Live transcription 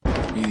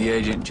You the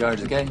agent in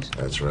charge of the case?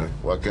 That's right.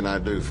 What can I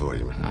do for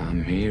you?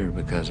 I'm here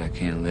because I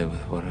can't live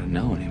with what I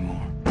know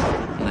anymore.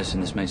 Listen,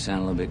 this may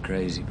sound a little bit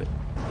crazy, but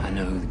I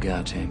know who the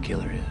godsend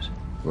killer is.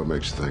 What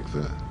makes you think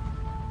that?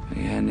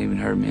 You hadn't even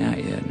heard me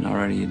out yet, and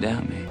already you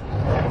doubt me.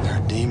 There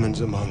are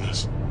demons among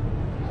us.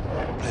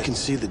 I can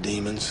see the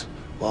demons,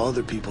 while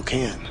other people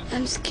can't.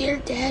 I'm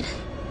scared, Dad.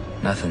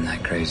 Nothing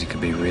that crazy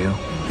could be real.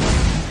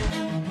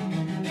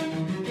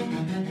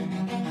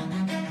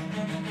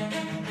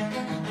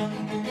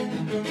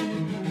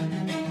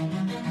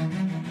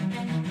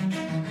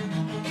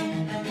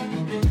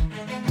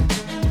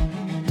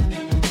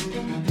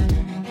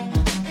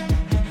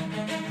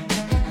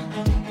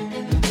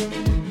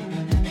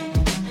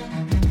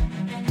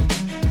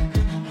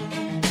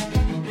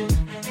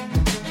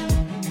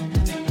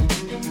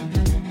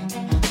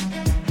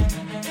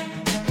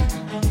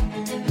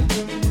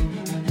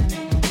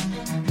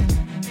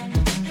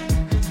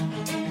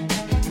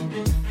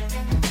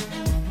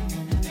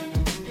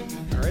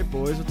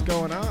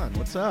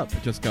 What's up? I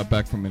just got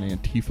back from an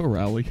Antifa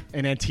rally.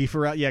 An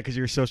Antifa rally? Yeah, because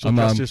you're a social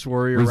justice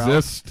warrior.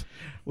 Resist.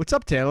 What's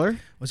up, Taylor?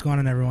 What's going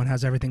on, everyone?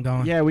 How's everything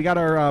going? Yeah, we got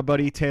our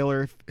buddy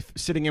Taylor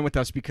sitting in with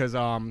us because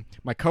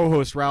my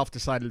co-host Ralph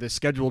decided to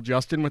schedule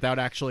Justin without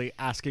actually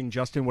asking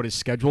Justin what his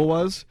schedule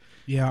was.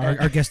 Yeah,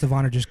 our guest of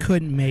honor just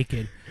couldn't make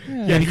it.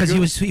 Yeah, because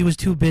he was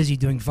too busy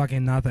doing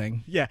fucking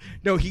nothing. Yeah,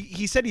 no,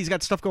 he said he's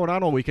got stuff going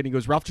on all weekend. He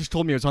goes, Ralph just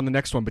told me I was on the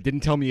next one, but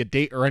didn't tell me a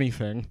date or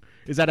anything.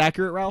 Is that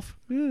accurate, Ralph?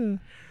 Yeah.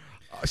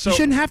 So, you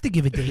shouldn't have to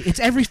give a date. It's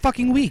every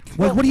fucking week.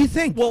 What do you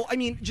think? Well, I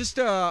mean, just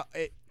but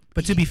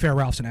to be fair,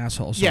 Ralph's an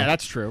asshole. So. Yeah,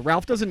 that's true.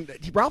 Ralph doesn't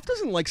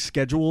like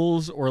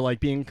schedules or like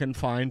being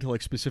confined to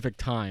like specific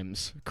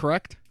times.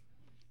 Correct?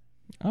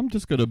 I'm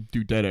just gonna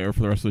do dead air for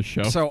the rest of the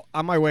show. So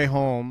on my way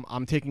home,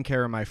 I'm taking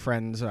care of my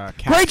friend's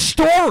cat. Great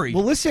story.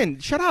 Well, listen,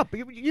 shut up.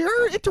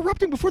 You're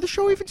interrupting before the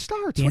show even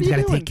starts. Dan's got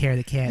to take care of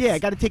the cats. Yeah, I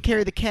got to take care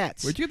of the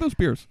cats. Where'd you get those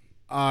beers?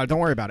 Don't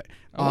worry about it.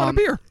 I want a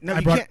beer. No, I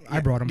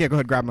brought them. Yeah, go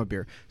ahead, grab them a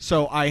beer.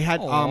 So I had,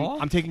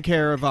 I'm taking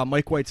care of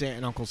Mike White's aunt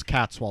and uncle's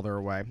cats while they're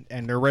away,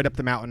 and they're right up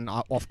the mountain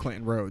off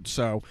Clinton Road.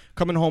 So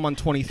coming home on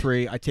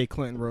 23, I take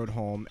Clinton Road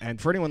home.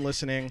 And for anyone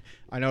listening,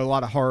 I know a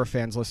lot of horror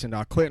fans listen.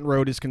 Clinton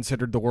Road is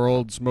considered the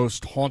world's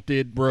most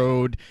haunted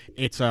road.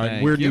 It's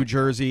weird New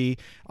Jersey.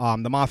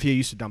 The mafia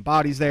used to dump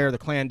bodies there. The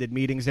Klan did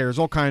meetings there. There's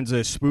all kinds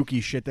of spooky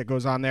shit that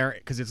goes on there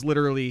because it's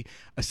literally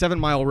a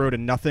 7-mile road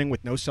and nothing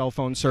with no cell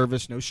phone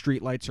service, no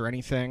street lights or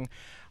anything.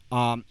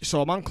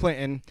 So I'm on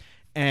Clinton,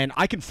 and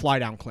I can fly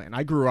down Clinton.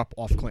 I grew up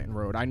off Clinton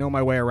Road. I know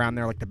my way around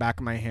there like the back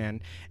of my hand.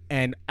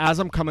 And as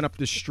I'm coming up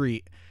the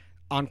street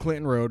on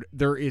Clinton Road,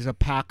 there is a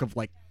pack of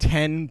like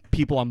 10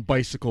 people on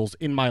bicycles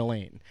in my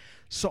lane.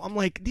 So I'm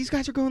like, these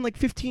guys are going like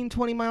 15,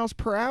 20 miles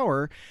per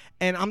hour,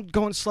 and I'm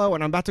going slow,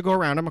 and I'm about to go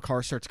around, and my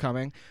car starts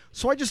coming.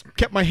 So I just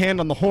kept my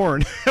hand on the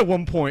horn at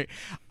one point.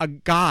 A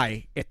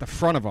guy at the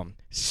front of him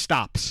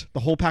stops the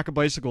whole pack of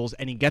bicycles,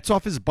 and he gets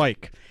off his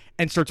bike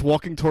and starts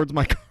walking towards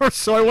my car.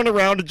 So I went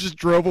around and just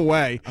drove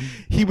away.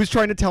 He was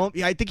trying to tell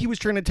me, I think he was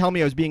trying to tell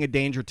me I was being a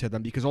danger to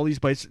them because all these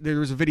there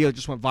was a video that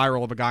just went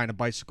viral of a guy on a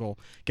bicycle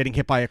getting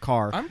hit by a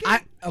car.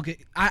 I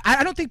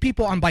don't think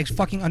people on bikes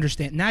fucking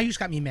understand. Now you just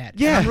got me mad.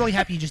 Yeah. I'm really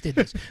happy you just did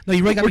this. No,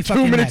 you really got me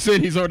fucking mad. 2 minutes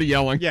in, he's already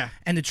yelling. Yeah.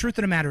 And the truth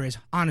of the matter is,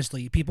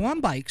 honestly, people on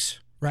bikes,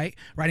 right,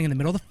 riding in the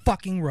middle of the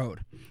fucking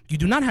road, you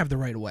do not have the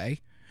right of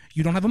way.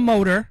 You don't have a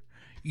motor.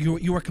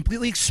 You are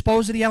completely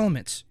exposed to the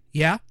elements.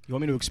 Yeah? You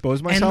want me to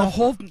expose myself? And the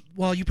whole...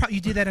 Well, you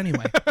did that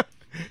anyway.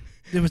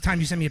 There was time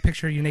you sent me a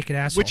picture of your naked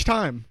asshole. Which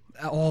time?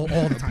 All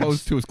the time.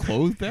 Opposed to his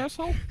clothed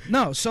asshole?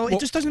 No, so it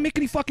just doesn't make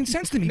any fucking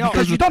sense to me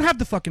because you don't have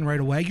the fucking right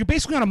of way. You're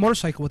basically on a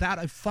motorcycle without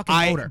a fucking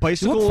motor.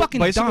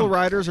 Bicycle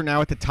riders are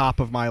now at the top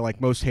of my like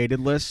most hated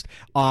list.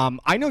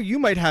 I know you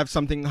might have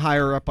something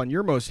higher up on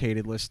your most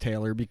hated list,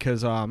 Taylor,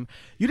 because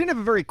you didn't have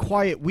a very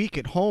quiet week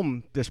at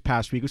home this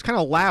past week. It was kind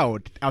of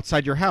loud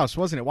outside your house,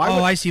 wasn't it?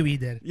 I see what you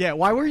did. Yeah,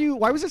 why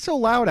was it so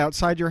loud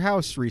outside your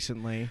house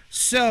recently?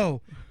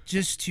 So,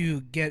 just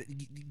to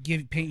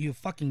paint you a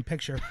fucking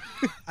picture,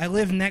 I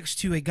live next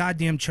to a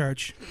goddamn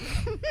church.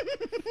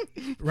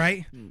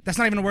 Right? That's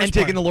not even the worst and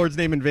part. taking the Lord's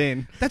name in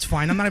vain. That's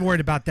fine. I'm not even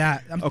worried about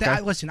that. Okay.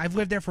 Listen, I've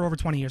lived there for over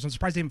 20 years. I'm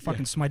surprised they haven't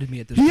fucking smited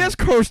me at this He point. has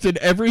cursed in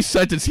every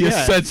sentence he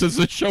has said since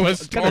the show has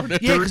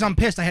started. Yeah, because I'm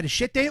pissed. I had a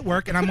shit day at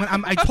work, and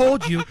I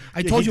told you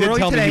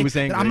earlier today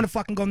that I'm going to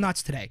fucking go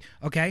nuts today,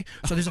 okay?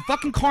 So there's a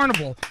fucking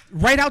carnival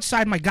right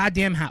outside my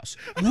goddamn house.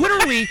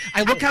 Literally,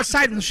 I look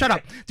outside, and shut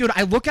up. Dude,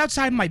 I look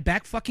outside my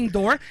back fucking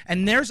door,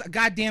 and there's a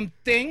goddamn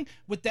thing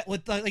with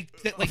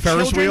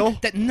Ferris wheel?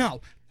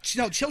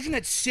 Children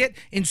that sit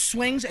in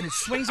swings, and it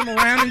swings them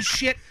around and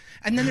shit.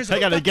 And then there's I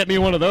gotta get me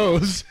one of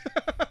those.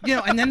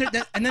 And then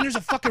there's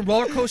a fucking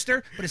roller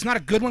coaster, but it's not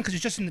a good one because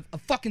it's just in a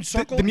fucking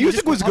circle. The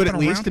music was good at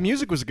least. The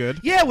music was good.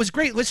 Yeah, it was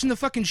great. Listen to the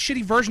fucking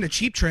shitty version of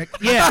Cheap Trick.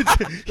 Yeah,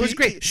 it was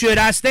great. Should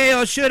I stay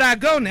or should I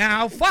go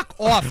now? Fuck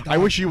off, dog. I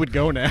wish you would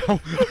go now.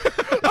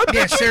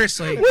 Yeah,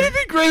 seriously. Would it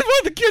be great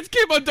if the kids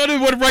came undone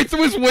and went right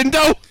through his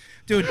window?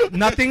 Dude,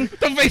 nothing.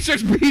 The face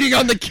starts beating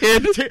on the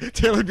kid.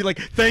 Taylor would be like,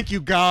 "Thank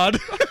you, God."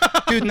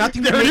 Dude,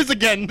 nothing. There it is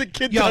again. The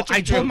kid. Yo,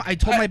 I told my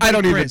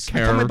buddy Chris.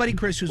 I told my buddy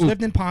Chris, who's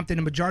lived in Pompton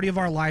a majority of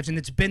our lives, and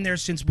it's been there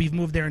since we've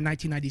moved there in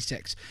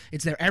 1996.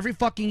 It's there every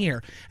fucking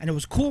year, and it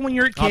was cool when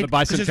you're a kid. The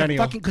bicentennial.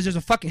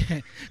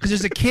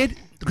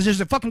 Because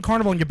there's a fucking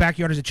carnival in your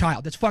backyard as a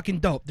child. That's fucking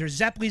dope. There's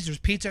Zeppelis, there's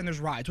pizza, and there's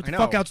rides. What the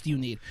fuck else do you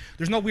need?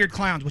 There's no weird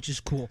clowns, which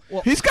is cool.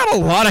 Well, he's got a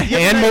lot of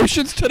hand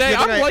motions today.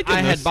 I'm liking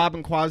this. I had Bob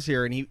and Quaz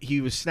here, and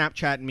he was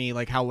Snapchatting me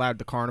like how loud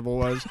the carnival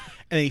was,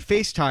 and he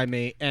FaceTimed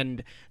me,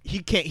 and he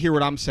can't hear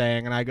what I'm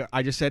saying, and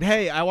I just said,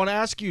 hey, I want to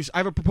ask you, I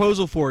have a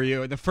proposal for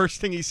you, and the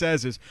first thing he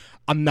says is,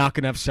 I'm not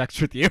gonna have sex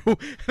with you.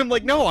 I'm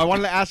like, no, I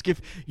wanted to ask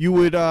if you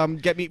would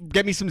get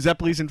me some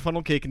Zeppelis and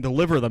funnel cake and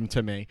deliver them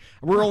to me.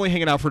 We're only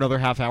hanging out for another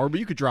half hour, but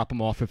you could drop them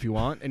off if you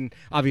want. And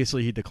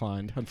obviously he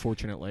declined,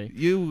 unfortunately.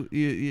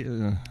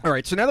 All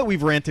right, so now that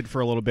we've ranted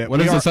for a little bit,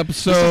 what is this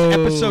episode?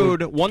 This is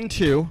episode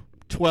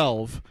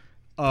 1212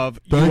 of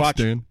You Watch,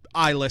 Dan.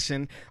 I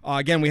Listen.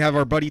 Again, we have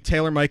our buddy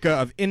Taylor Majka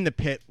of In the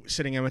Pit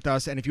sitting in with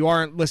us. And if you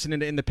aren't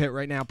listening to In the Pit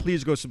right now,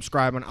 please go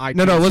subscribe on iTunes.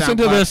 No, listen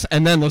to this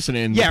and then listen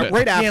in. Yeah,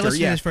 right after. Yeah, listen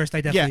to this first. I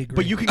definitely agree.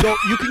 But you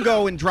can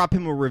go and drop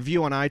him a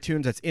review on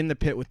iTunes. That's In the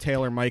Pit with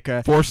Taylor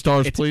Majka. 4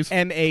 stars, please.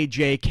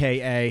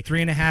 Majka.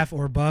 3.5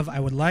 or above, I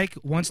would like.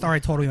 1 star, I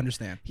totally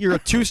understand. You're a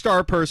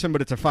 2-star person,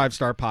 but it's a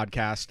 5-star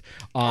podcast.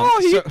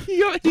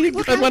 He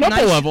went up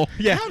a level.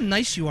 Yeah, how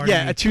nice you are. Yeah,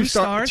 to me. a 2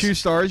 stars. 2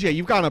 stars. Yeah,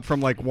 you've gone up from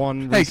like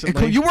 1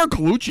 recently. Hey, you were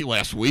Colucci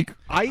last week.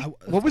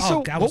 What was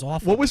awful.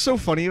 What was so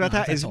funny about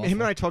that is awful. him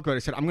and I talked about it. I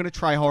said, I'm going to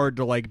try hard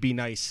to like be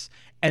nice.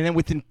 And then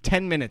within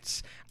 10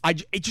 minutes,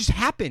 it just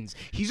happens.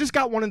 He's just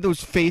got one of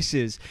those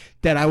faces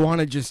that I want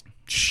to just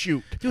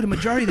shoot. Dude, the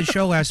majority of the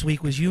show last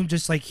week was you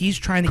just like he's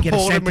trying to get a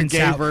sentence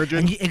out. Virgin.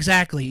 And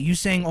exactly. You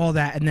saying all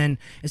that, and then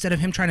instead of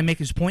him trying to make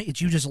his point, it's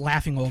you just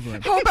laughing over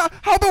him. How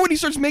about when he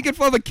starts making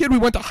fun of a kid we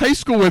went to high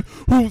school with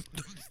who...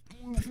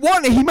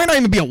 One, he might not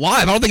even be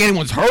alive. I don't think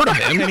anyone's heard of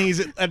him. And he's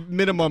at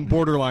minimum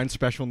borderline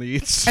special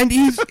needs. And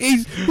he's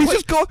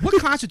just going... What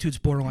constitutes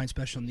borderline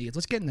special needs?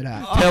 Let's get into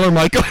that. Taylor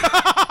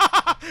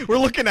Majka. We're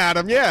looking at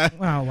him, yeah.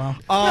 Oh, well.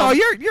 No,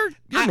 you're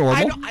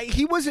normal.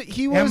 He was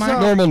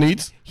normal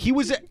needs. He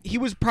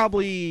was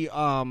probably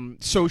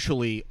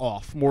socially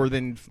off more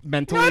than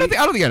mentally. No, I don't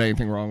think I had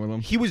anything wrong with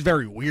him. He was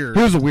very weird.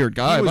 He was a weird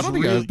guy. He But was I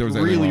don't think there was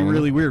anything really, wrong with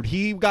really him. weird.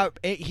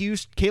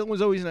 Caitlin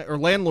was always, or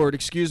landlord,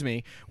 excuse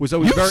me, was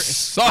always very.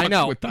 Suck I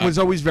know. With that. Was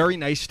always very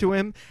nice to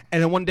him.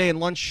 And then one day in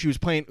lunch, she was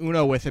playing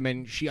Uno with him,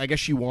 and I guess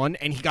she won,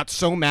 and he got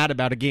so mad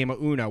about a game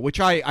of Uno, which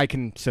I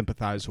can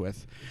sympathize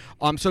with.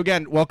 So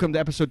again, welcome to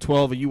episode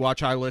 12 of You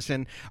Watch, I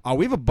Listen.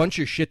 We have a bunch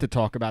of shit to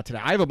talk about today.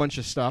 I have a bunch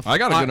of stuff. I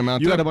got a good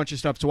amount. You got a bunch of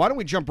stuff. So why don't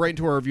we jump right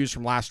into our reviews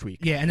from last week?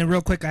 Yeah, and then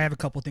real quick, I have a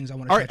couple things I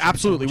want to. All right,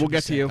 absolutely. We'll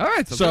get to you. All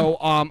right. So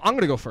I'm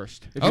going to go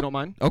first, if you don't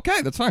mind.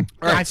 Okay, that's fine.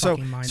 All right. I So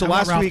I last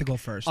want Ralph week, to go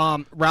first.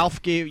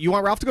 Ralph gave. You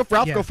want Ralph to go?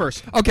 Ralph, Yeah. go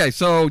first. Okay,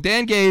 so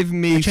Dan gave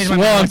me changed my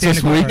mind. Swans Dan this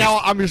to go week. first. Now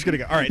I'm just going to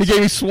go. All right. He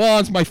gave me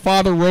Swans, My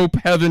Father Rope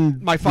Heaven.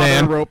 My Father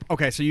Man. Rope.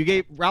 Okay, so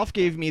Ralph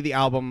gave me the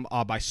album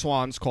by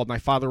Swans called My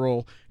Father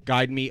Will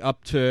Guide Me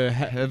Up to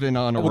Heaven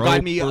on a Rope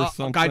guide me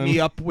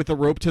or up with a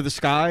rope to the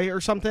sky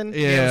or something.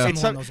 Yeah. It's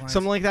Something along those lines.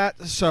 something like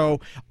that. So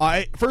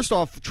first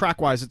off,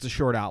 track wise, it's a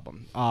short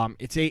album.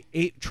 It's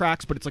eight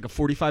tracks, but it's like a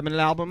 45-minute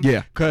album.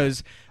 Yeah.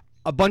 Because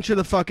a bunch of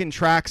the fucking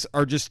tracks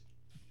are just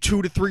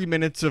 2 to 3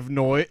 minutes of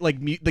noise, like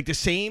the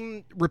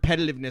same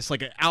repetitiveness,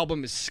 like an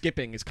album is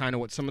skipping, is kind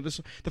of what some of this.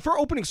 The first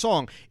opening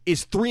song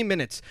is 3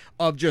 minutes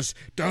of just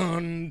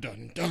dun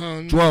dun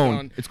dun. Drone.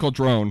 Dun, It's called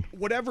Drone.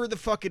 whatever the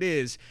fuck it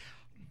is.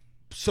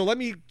 So let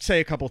me say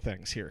a couple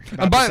things here.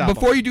 And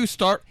before you do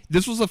start,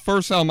 this was the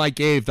first album I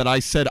gave that I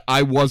said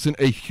I wasn't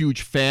a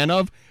huge fan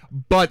of,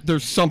 but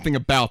there's something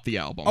about the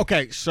album.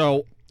 Okay,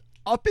 so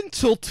up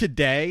until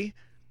today,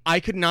 I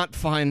could not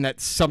find that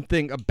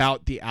something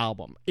about the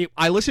album.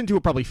 I listened to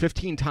it probably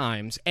 15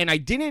 times, and I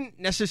didn't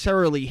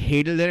necessarily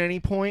hate it at any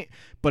point,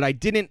 but I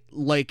didn't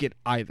like it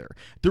either.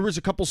 There was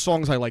a couple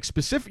songs I liked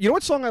specific. You know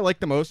what song I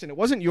liked the most, and it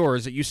wasn't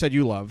yours that you said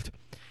you loved.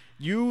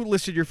 You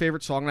listed your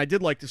favorite song, and I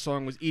did like the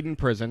song, was Eden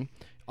Prison.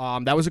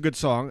 That was a good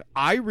song.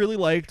 I really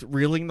liked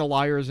Reeling the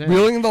Liars In.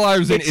 Reeling the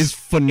Liars In is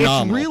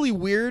phenomenal. It's really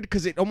weird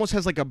because it almost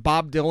has like a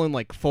Bob Dylan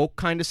like folk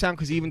kind of sound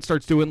because he even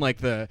starts doing like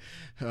the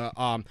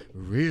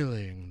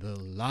Reeling the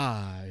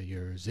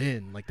Liars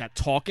In, like that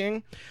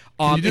talking.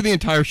 Can you do the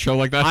entire show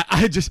like that?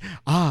 I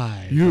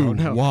don't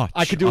know. Watch,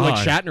 I could do it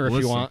like Shatner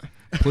if you want.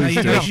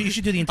 Please No, do. you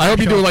should do the entire I hope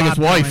you show do it like with his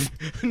Bob wife.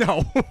 Dylan.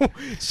 No.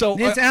 So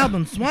This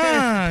album,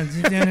 Swans.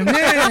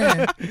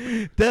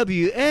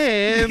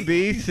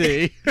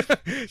 WNBC.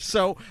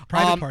 So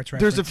Private Parts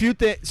there's a reference. few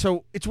things.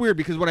 So it's weird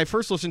because when I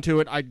first listened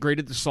to it, I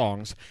graded the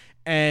songs,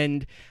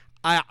 and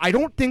I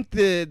don't think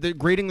the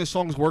grading the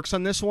songs works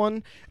on this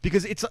one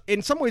because it's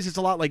in some ways it's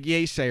a lot like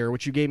Yay Sayer,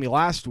 which you gave me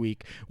last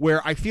week,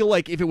 where I feel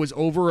like if it was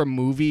over a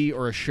movie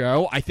or a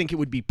show, I think it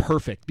would be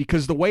perfect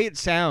because the way it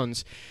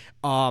sounds.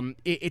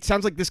 It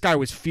sounds like this guy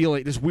was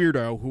feeling, this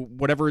weirdo, who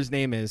whatever his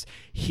name is,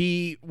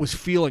 he was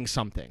feeling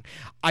something.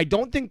 I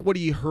don't think what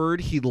he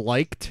heard he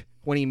liked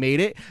when he made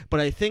it, but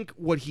I think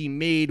what he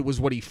made was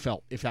what he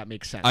felt, if that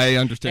makes sense. I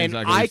understand and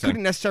exactly what you're saying.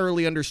 couldn't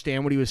necessarily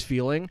understand what he was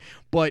feeling,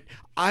 but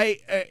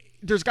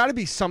there's got to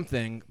be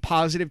something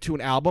positive to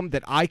an album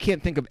that I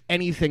can't think of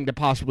anything to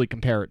possibly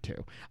compare it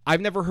to.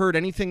 I've never heard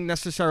anything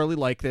necessarily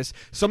like this.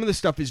 Some of the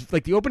stuff is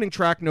like the opening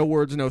track, No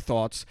Words, No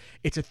Thoughts.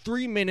 It's a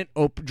 3-minute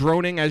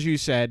droning, as you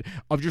said,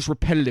 of just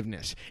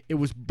repetitiveness. It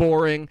was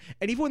boring,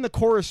 and even when the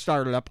chorus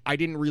started up, I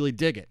didn't really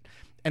dig it.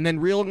 And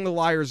then Reeling the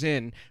Liars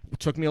In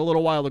took me a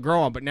little while to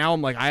grow on, but now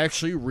I'm like, I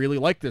actually really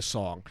like this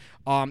song.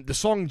 The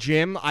song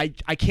Jim, I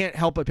can't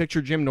help but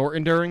picture Jim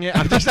Norton during it.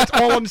 That's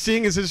all I'm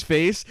seeing is his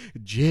face.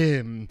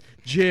 Jim.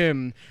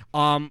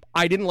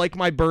 I didn't like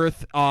My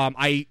Birth.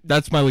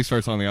 That's my least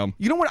favorite song on the album.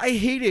 You know what I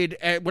hated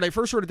when I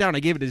first wrote it down?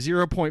 I gave it a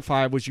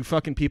 0.5. Was You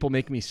Fucking People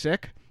Make Me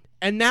Sick?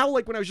 And now,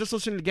 like, when I was just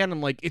listening again,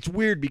 I'm like, it's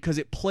weird because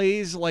it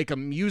plays like a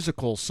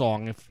musical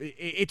song.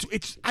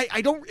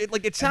 I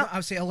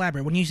would say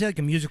elaborate. When you say like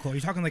a musical, are you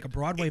talking like a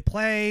Broadway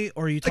play,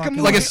 or are you talking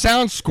like a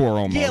sound score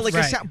almost? Yeah, like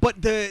right. a sound.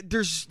 But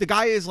the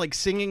guy is like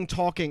singing,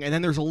 talking, and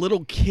then there's a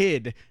little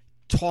kid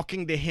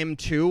talking to him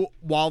too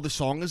while the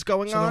song is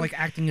going on. So they're like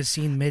acting a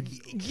scene mid.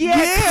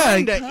 Yeah,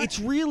 kinda. It's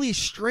really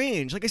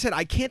strange. Like I said,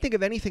 I can't think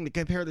of anything to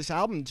compare this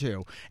album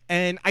to,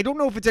 and I don't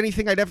know if it's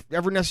anything I'd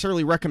ever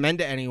necessarily recommend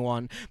to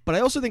anyone. But I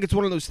also think it's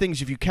one of those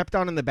things. If you kept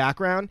on in the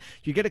background,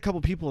 you get a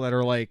couple people that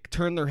are like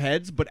turn their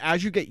heads, but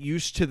as you get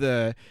used to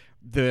the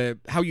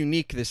how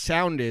unique this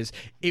sound is,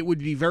 it would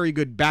be very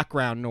good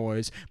background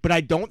noise. But I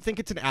don't think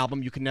it's an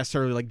album you can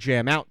necessarily like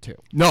jam out to.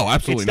 No,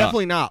 absolutely it's not.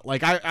 Definitely not.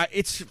 Like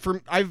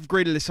I've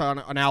graded this on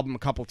an album a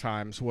couple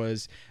times.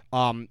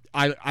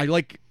 I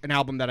like an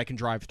album that I can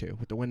drive to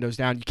with the windows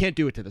down. You can't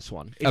do it to this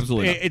one.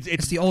 Absolutely not.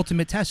 It's the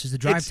ultimate test, is the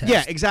drive test.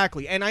 Yeah,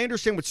 exactly. And I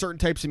understand with certain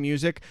types of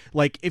music,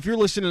 like if you're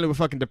listening to a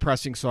fucking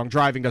depressing song,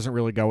 driving doesn't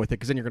really go with it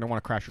because then you're going to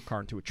want to crash your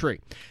car into a tree.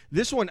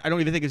 This one, I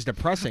don't even think is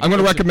depressing. I'm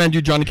going to recommend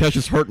you Johnny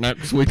Cash's Hurt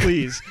next week.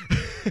 Please.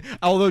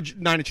 Although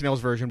Nine Inch Nails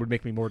version would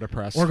make me more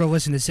depressed. Or go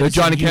listen to the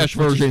Johnny Cash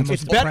version.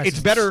 It's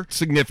better.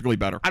 Significantly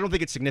better. I don't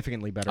think it's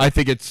significantly better.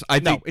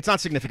 No, it's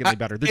not significantly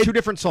better. They're two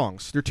different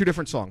songs. They're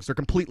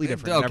completely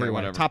different. Okay,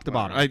 everywhere, whatever. top to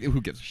bottom.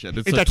 Who gives a shit?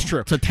 That's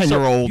true. It's a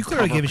 10-year-old. You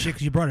clearly give a shit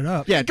because you brought it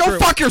up. Yeah, go true.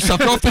 fuck yourself.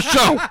 Go off the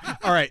show.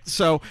 All right,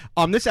 so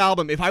this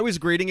album, if I was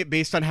grading it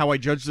based on how I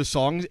judge the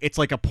songs, it's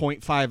like a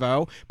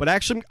 0.50. But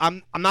actually,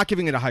 I'm not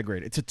giving it a high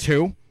grade. It's a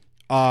 2.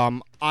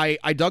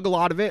 I dug a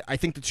lot of it. I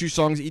think the 2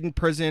 songs, Eden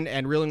Prison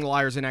and Reeling the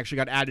Liars In, actually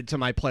got added to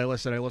my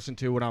playlist that I listen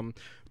to when I'm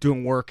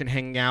doing work and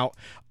hanging out.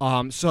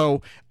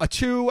 So a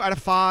 2 out of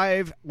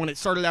 5 when it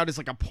started out as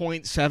like a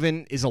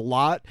 0.7 is a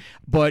lot.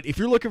 But if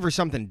you're looking for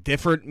something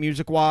different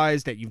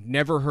music-wise that you've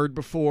never heard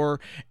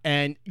before,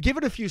 and give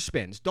it a few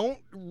spins. Don't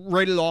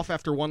write it off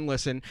after one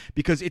listen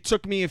because it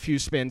took me a few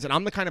spins. And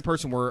I'm the kind of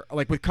person where,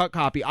 like with Cut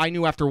Copy, I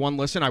knew after one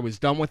listen I was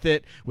done with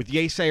it. With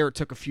Yesayer, it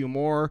took a few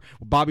more.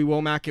 With Bobby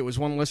Womack, it was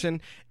one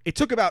listen. It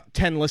took about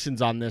 10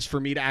 listens on this for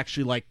me to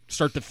actually like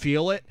start to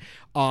feel it.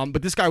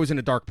 But this guy was in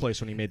a dark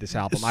place when he made this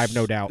album. I have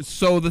no doubt.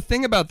 So the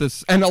thing about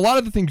this, and a lot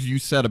of the things you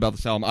said about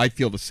this album, I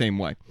feel the same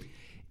way.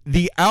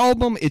 The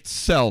album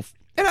itself,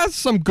 it has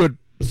some good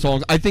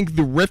songs. I think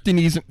the riff in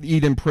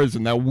Eden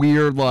Prison, that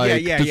weird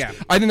yeah.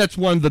 I think that's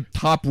one of the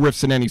top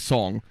riffs in any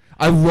song.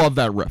 I love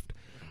that riff.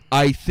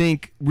 I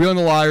think Reeling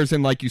the Liars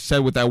In, like you said,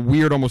 with that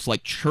weird, almost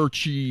like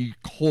churchy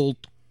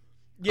cult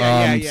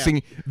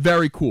singing,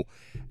 very cool.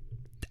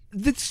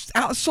 The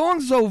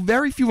songs, though,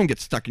 very few of them get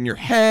stuck in your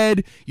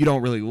head. You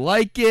don't really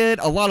like it.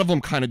 A lot of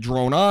them kind of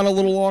drone on a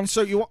little long.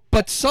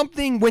 But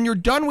something, when you're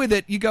done with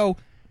it, you go,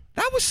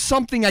 that was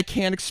something I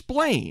can't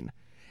explain.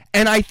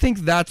 And I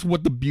think that's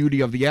what the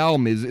beauty of the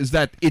album is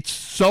that it's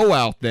so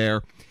out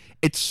there.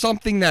 It's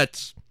something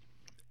that's,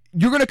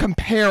 you're going to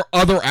compare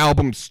other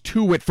albums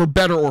to it for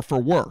better or for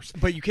worse.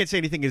 But you can't say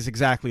anything is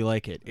exactly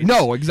like it.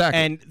 No, exactly.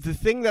 And the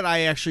thing that I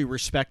actually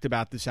respect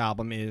about this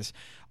album is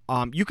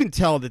you can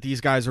tell that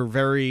these guys are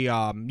very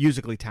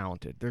musically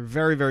talented. They're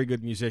very, very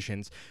good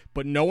musicians,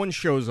 but no one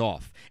shows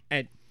off.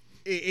 And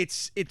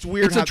it's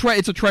weird. It's a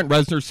Trent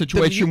Reznor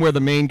situation where the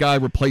main guy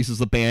replaces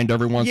the band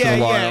every once in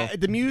a while. Yeah,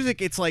 the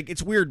music,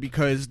 it's weird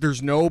because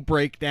there's no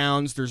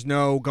breakdowns. There's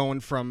no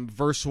going from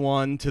verse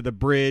 1 to the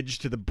bridge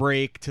to the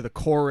break to the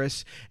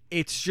chorus.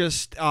 It's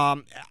just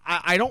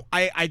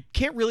I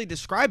can't really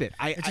describe it.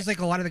 It's just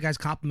like a lot of the guys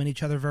complement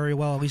each other very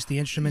well. At least the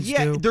instruments do.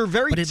 Yeah, they're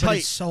very tight. But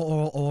it's so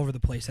all over the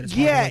place that it's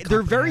hard to really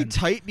they're very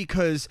tight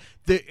because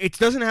it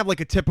doesn't have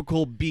like a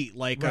typical beat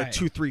like a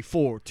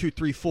 2-3-4,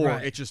 2-3-4.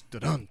 Right. It's just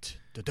da-dunt.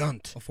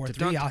 Da-dunt, a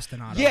 4/3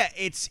 ostinato. Yeah,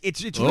 it's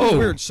really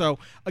weird. So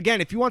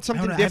again, if you want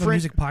something different, I have a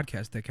music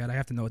podcast, dickhead. I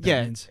have to know what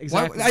that means.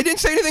 Exactly. Well, I didn't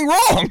say anything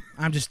wrong.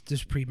 I'm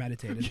just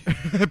premeditated.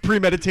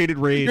 Premeditated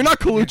rage. You're not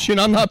Colucci,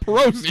 I'm not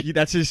Perosi.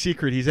 That's his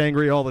secret. He's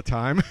angry all the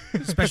time,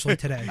 especially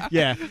today.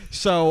 Yeah.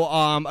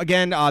 So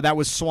again, that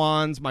was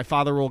Swans. My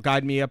father will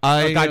guide me up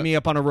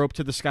on a rope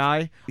to the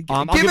sky.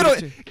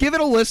 Give it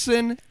a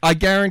listen. I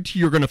guarantee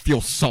you're gonna feel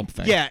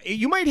something. Yeah,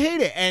 you might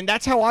hate it, and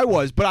that's how I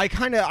was. But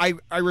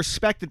I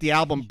respect that the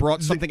album brought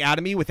something out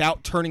of me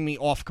without turning me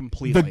off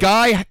completely. The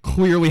guy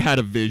clearly had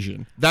a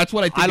vision. That's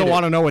what I think. I don't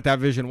want to know what that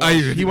vision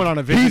was. He went on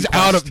a vision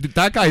quest.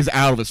 That guy's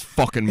out of his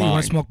fucking mind. You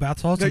want to smoke bath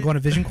salts and go on a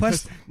vision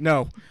quest?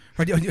 No.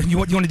 Or you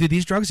want to do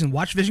these drugs and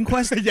watch Vision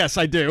Quest? Yes,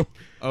 I do. Okay.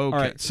 All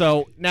right,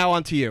 so now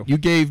on to you. You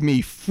gave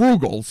me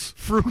Frugals.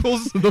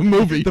 The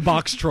movie. The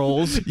box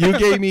trolls. You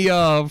gave me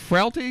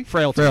Frailty?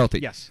 Frailty.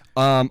 Yes.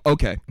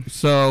 Okay.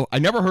 So I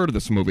never heard of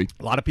this movie.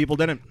 A lot of people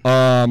didn't.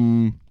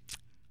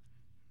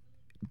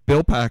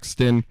 Bill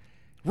Paxton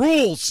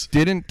rules.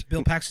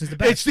 Bill Paxton's the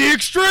best. It's the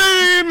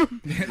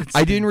extreme.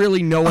 I didn't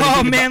really know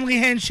anything manly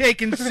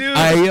handshake ensues.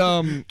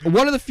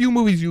 One of the few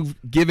movies you've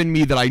given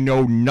me that I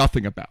know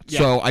nothing about. Yeah,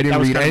 so I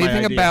didn't read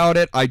anything idea. about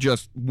it. I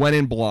just went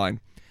in blind.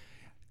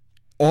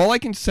 All I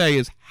can say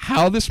is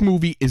how this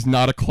movie is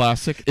not a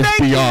classic is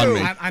beyond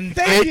me.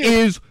 It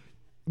is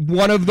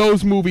one of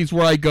those movies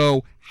where I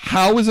go,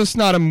 how is this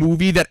not a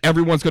movie that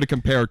everyone's going to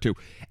compare it to?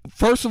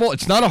 First of all,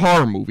 it's not a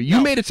horror movie. You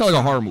made it sound like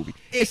a horror movie.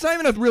 It's not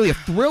even really a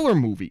thriller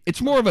movie.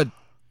 It's more of a...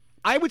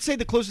 I would say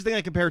the closest thing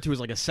I compare it to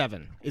is like a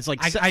 7. It's like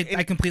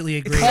I completely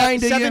agree.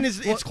 Seven is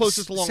its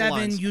closest along the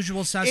lines. 7,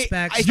 Usual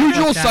Suspects.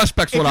 Usual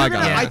Suspects, what I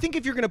got. I think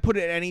if you're going to put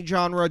it in any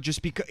genre,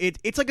 just because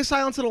it's like a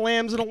Silence of the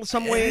Lambs in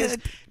some ways.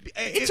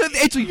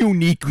 It's a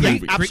unique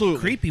movie. Absolutely.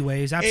 Creepy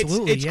ways,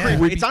 absolutely. It's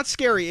creepy. It's not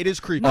scary. It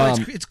is creepy. No,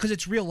 it's because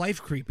it's real life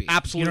creepy.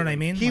 Absolutely. You know what I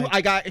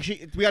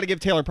mean? We got to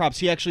give Taylor props.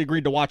 He actually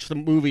agreed to watch the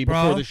movie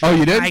before the show. Oh,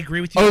 you did? I agree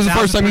with you. Oh, it was the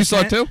first time you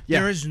saw it too?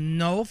 There is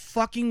no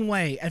fucking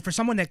way. And for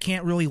someone that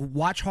can't really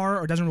watch horror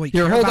or doesn't really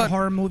care about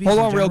horror movies. Hold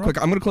on real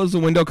quick. I'm going to close the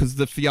window because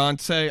the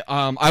fiance,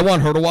 I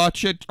want her to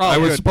watch it. I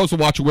was supposed to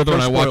watch it with her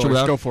and I watched it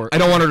without. Go for it. I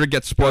don't want her to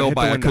get spoiled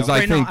by it because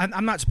I think... No,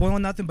 I'm not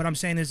spoiling nothing, but I'm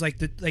saying is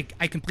like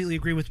I completely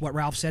agree with what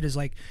Ralph said is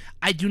like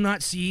I do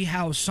not see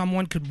how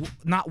someone could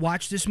not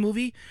watch this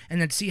movie and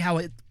then see how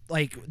it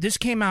this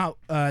came out.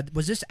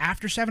 Was this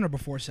after 7 or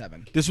before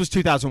 7? This was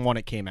 2001.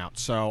 It came out,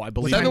 so I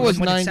believe 7 was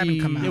when 90. did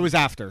 7 come out? It was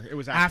after. It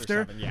was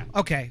after 7, yeah.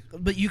 Okay,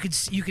 but you could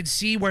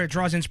see where it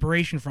draws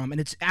inspiration from,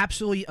 and it's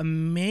absolutely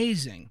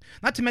amazing.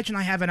 Not to mention,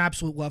 I have an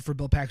absolute love for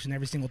Bill Paxton.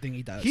 Every single thing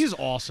he does, he's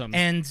awesome.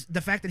 And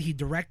the fact that he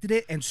directed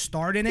it and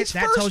starred in it,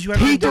 tells you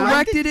everything. He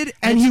directed it,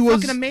 and he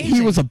was amazing.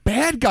 He was a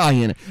bad guy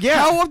in it. Yeah.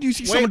 How often do you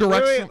see someone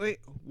direct? Wait.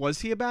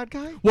 Was he a bad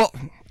guy? Well,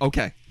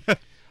 okay.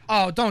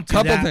 Oh, don't do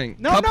Couple that. things.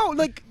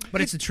 But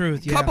it's the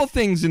truth. Yeah. Couple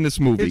things in this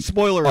movie. It's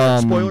spoiler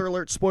alert. Spoiler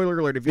alert. Spoiler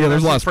alert. If you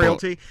there's a lot of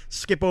Frailty,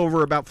 skip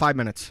over about 5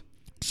 minutes.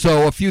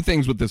 So a few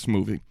things with this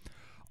movie.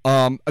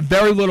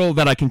 Very little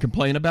that I can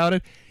complain about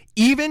it.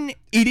 It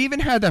even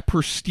had that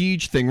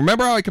prestige thing.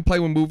 Remember how I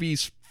complain when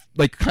movies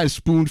like kind of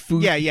spoon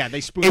food? Yeah,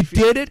 they spoon. It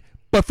did it,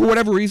 but for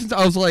whatever reasons,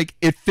 I was like,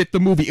 it fit the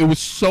movie. It was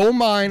so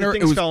minor.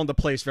 Things fell into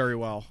place very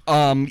well.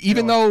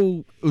 Even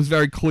though it was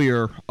very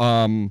clear,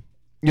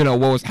 what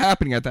was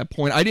happening at that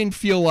point, I didn't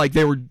feel like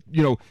they were,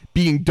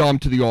 being dumb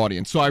to the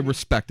audience. So I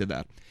respected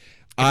that.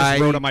 I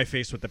just wrote on my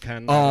face with the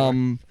pen.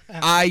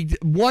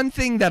 One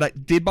thing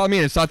that did bother me,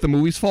 and it's not the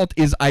movie's fault,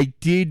 is I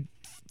didn't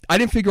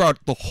figure out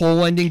the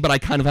whole ending, but I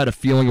kind of had a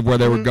feeling of where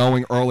they were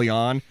going early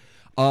on.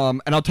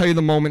 And I'll tell you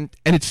the moment,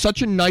 and it's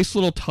such a nice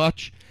little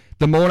touch.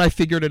 The moment I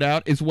figured it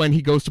out is when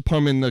he goes to put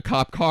him in the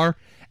cop car,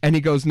 and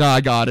he goes, "Nah,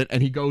 I got it,"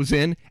 and he goes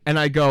in, and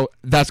I go,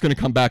 "That's going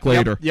to come back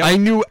later." Yep. I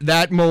knew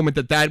that moment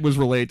that was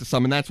related to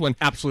something. That's when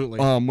absolutely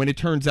when it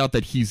turns out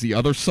that he's the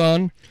other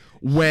son.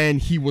 When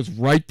he was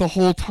right the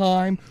whole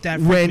time,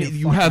 when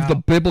you have the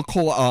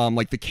biblical,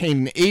 like the Cain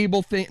and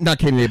Abel thing, not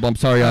Cain and Abel, I'm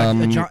sorry,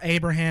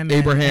 Abraham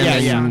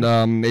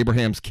and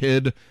Abraham's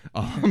kid,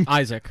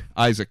 Isaac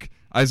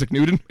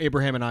Newton,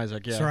 Abraham and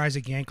Isaac, yeah, Sir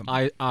Isaac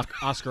Yankem,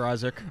 Oscar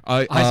Isaac,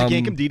 Isaac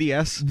Yankem,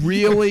 DDS,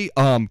 really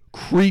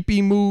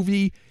creepy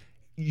movie.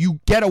 You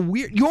get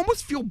you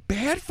almost feel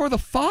bad for the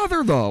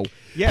father though.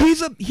 Yeah, he's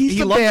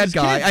the bad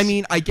guy. Kids. I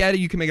mean, I get it.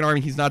 You can make an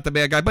argument he's not the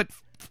bad guy, but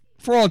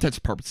for all intents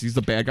and purposes, he's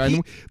the bad guy.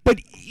 But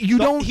you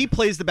don't. He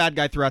plays the bad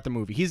guy throughout the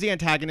movie. He's the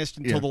antagonist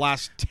until the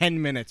last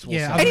 10 minutes. We'll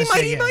say. And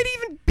he might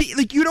even be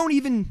like you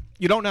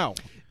don't know.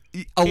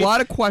 A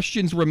lot of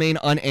questions remain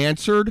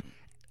unanswered,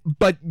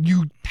 but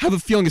you have a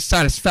feeling of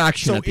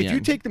satisfaction. So at the if end.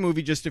 you take the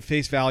movie just at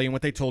face value and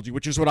what they told you,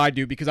 which is what I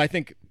do, because I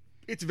think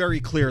it's very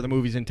clear the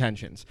movie's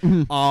intentions.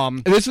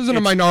 This isn't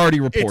a Minority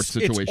Report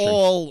situation. It's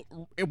all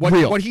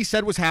what he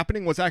said was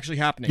happening was actually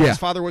happening. Yeah. His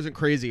father wasn't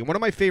crazy. And one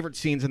of my favorite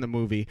scenes in the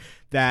movie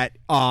that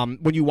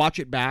when you watch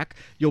it back,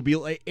 you'll be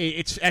like,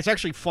 it's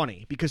actually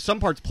funny because some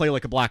parts play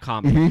like a black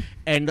comedy,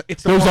 and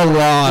it's There's a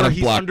lot where of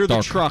he's black under the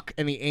dark. truck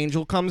and the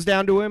angel comes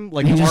down to him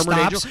like he an just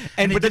armored stops,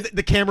 angel, but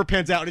the camera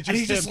pans out and it's just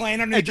he's just him, laying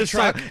underneath the just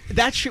truck.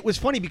 that shit was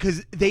funny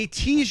because they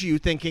tease you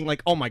thinking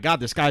like, oh my god,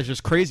 this guy's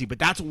just crazy, but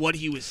that's what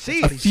he was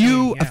saying.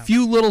 A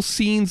few little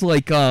scenes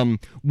like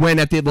when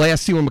at the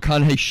last scene when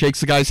McConaughey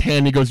shakes the guy's hand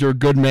and he goes, "You're a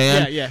good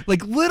man." Yeah.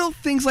 Like little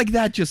things like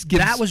that just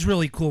gives. That was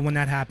really cool when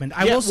that happened.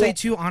 I will say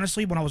too,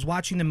 honestly, when I was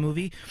watching the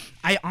movie,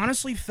 I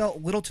honestly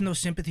felt little to no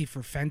sympathy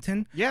for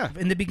Fenton. Yeah.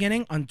 In the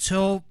beginning,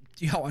 until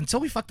we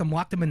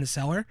locked him in the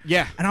cellar.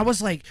 Yeah. And I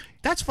was like,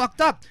 that's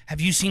fucked up.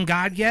 Have you seen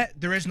God yet?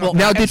 There is no.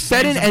 Now did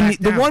Fenton? And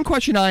the one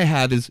question I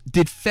have is,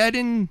 did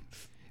Fenton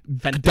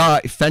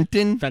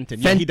Fenton.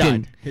 Yeah, he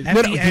died.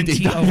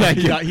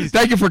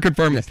 Thank you for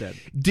confirming that.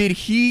 Did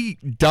he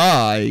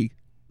die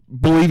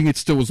believing it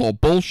still was all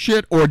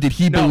bullshit, or did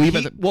he believe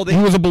it? He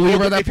was a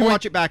believer at that point? If you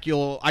watch it back,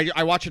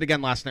 I watched it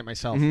again last night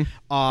myself.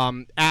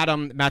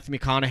 Adam, Matthew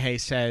McConaughey,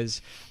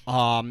 says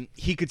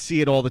he could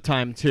see it all the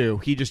time, too.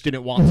 He just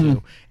didn't want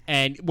to.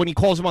 And when he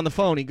calls him on the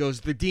phone, he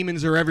goes, the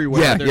demons are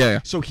everywhere. Yeah.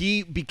 So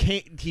he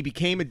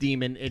became a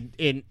demon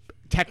in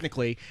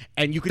technically,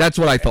 and you could. That's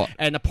what I thought.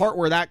 And the part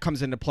where that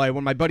comes into play,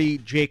 when my buddy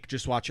Jake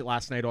just watched it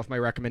last night off my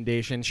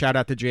recommendation. Shout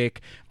out to Jake,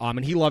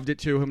 and he loved it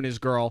too. Him and his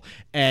girl,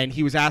 and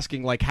he was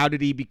asking like, how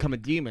did he become a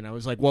demon? I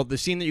was like, well, the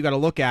scene that you got to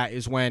look at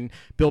is when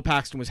Bill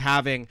Paxton was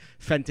having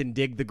Fenton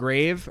dig the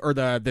grave or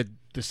the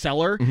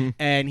cellar,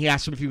 and he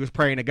asked him if he was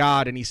praying to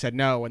God, and he said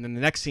no. And then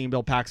the next scene,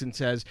 Bill Paxton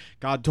says,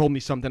 God told me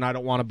something I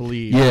don't want to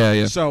believe.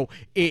 Yeah. So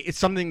it's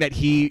something that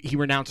he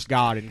renounced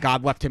God, and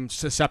God left him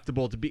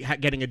susceptible to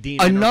getting a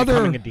demon or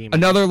becoming a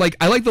demon. Another, like,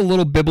 I like the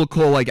little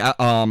biblical, like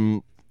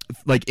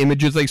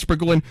images they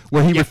sprinkle in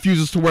where he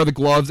refuses to wear the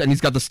gloves and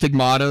he's got the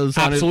stigmatas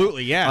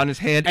on his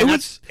hand.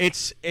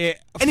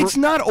 And it's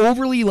not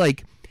overly,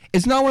 like,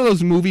 it's not one of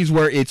those movies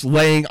where it's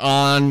laying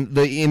on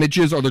the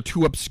images or they're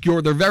too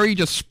obscure. They're very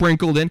just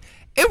sprinkled in.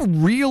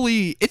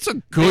 It's a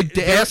good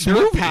ass movie.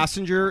 They're a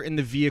passenger in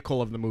the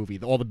vehicle of the movie,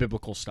 all the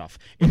biblical stuff.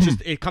 It's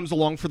just, it comes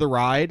along for the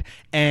ride.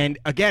 And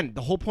again,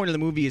 the whole point of the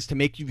movie is to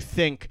make you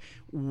think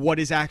what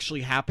is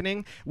actually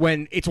happening,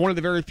 when it's one of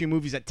the very few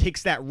movies that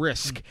takes that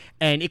risk.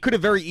 And it could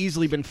have very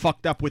easily been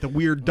fucked up with a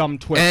weird, dumb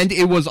twist. And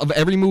it was, of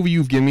every movie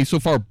you've given me so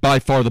far, by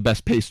far the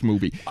best paced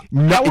movie.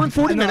 Hour and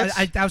 40 minutes.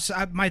 That was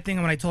my thing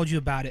when I told you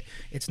about it.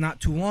 It's not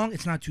too long.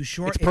 It's not too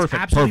short. It's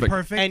perfect. Absolutely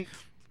perfect.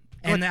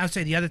 And I would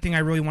say the other thing I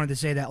really wanted to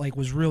say that like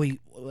was really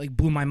like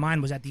blew my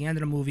mind was at the end of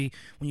the movie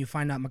when you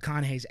find out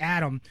McConaughey's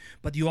Adam,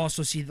 but you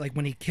also see like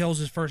when he kills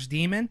his first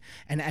demon,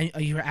 and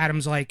you hear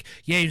Adam's like,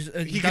 yeah,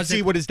 he could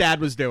see what his dad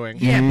was doing.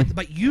 Yeah,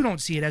 but you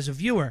don't see it as a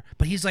viewer.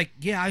 But he's like,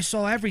 yeah, I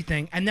saw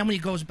everything. And then when he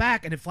goes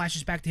back and it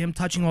flashes back to him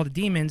touching all the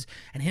demons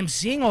and him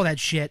seeing all that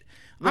shit.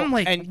 I'm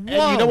like, and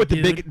whoa, you know what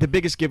dude. the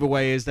biggest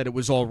giveaway is that it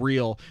was all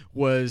real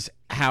was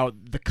how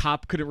the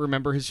cop couldn't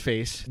remember his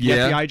face. The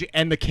FBI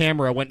and the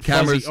camera went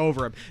fuzzy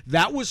over him.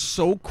 That was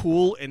so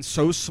cool and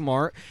so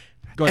smart.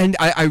 And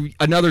I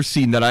another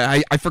scene that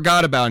I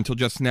forgot about until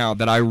just now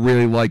that I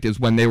really liked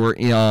is when they were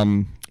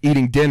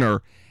eating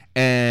dinner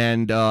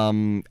and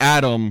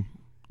Adam.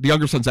 The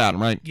younger son's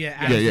Adam, right? Yeah,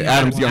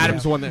 Adam's the younger.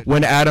 Adam's the one that...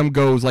 When Adam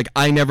goes, like,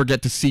 I never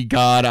get to see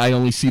God, I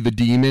only see the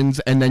demons,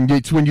 and then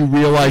it's when you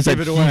realize that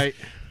give it away.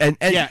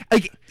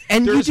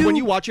 When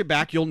you watch it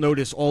back, you'll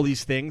notice all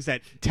these things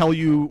that tell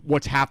you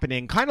what's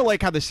happening, kind of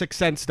like how The Sixth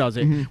Sense does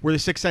it, where The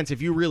Sixth Sense, if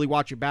you really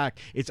watch it back,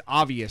 it's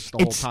obvious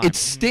the whole time. It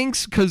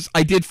stinks because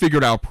I did figure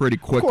it out pretty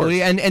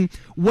quickly, and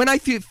when I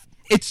feel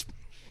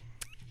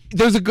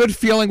there's a good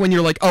feeling when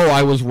you're like, oh,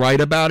 I was right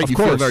about it. You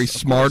feel very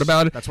smart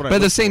about it. That's what I but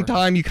at the same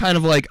time, you kind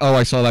of like, oh,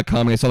 I saw that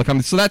coming. So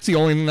that's the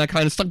only thing that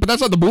kind of stuck. But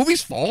that's not the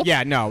movie's fault.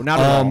 Yeah, no, not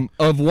at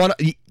all.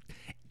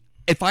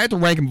 If I had to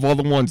rank them of all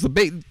the ones, the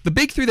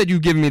big three that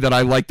you've given me that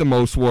I liked the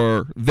most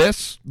were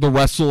this, The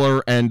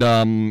Wrestler, and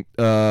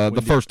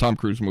the first Tom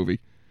Cruise movie.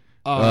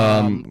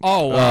 Edge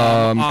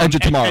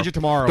of Tomorrow. Edge of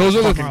Tomorrow.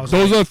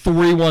 Those are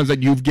three ones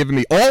that you've given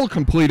me, all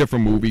completely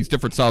different movies,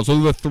 different styles.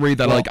 Those are the three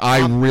that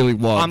I really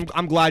loved.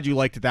 I'm glad you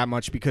liked it that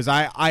much because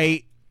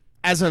I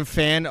as a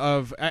fan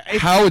of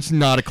how it's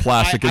not a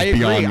classic is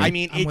beyond me. I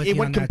mean, it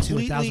went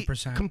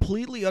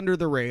completely under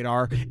the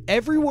radar.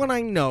 Everyone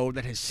I know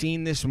that has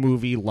seen this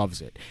movie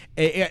loves it.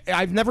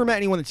 I've never met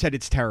anyone that said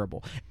it's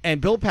terrible. And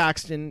Bill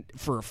Paxton,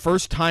 for a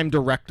first-time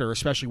director,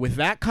 especially with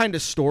that kind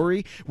of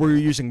story where you're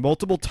using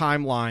multiple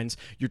timelines,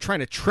 you're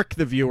trying to trick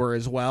the viewer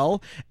as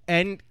well,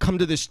 and come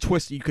to this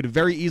twist that you could have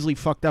very easily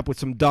fucked up with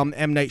some dumb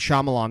M. Night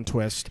Shyamalan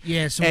twist.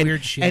 Yeah, some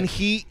weird shit. And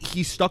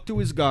he stuck to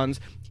his guns.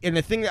 And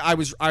the thing that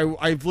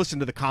I've listened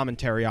to the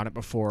commentary on it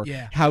before,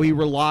 how he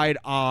relied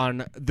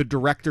on the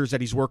directors that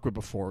he's worked with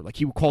before. Like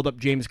he called up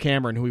James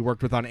Cameron, who he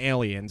worked with on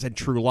Aliens and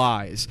True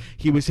Lies.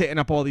 He was hitting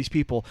up all these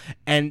people.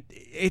 And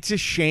it's a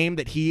shame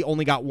that he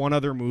only got one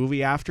other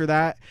movie after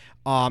that.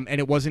 And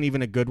it wasn't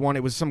even a good one.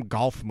 It was some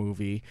golf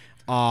movie.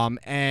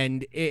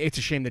 And it's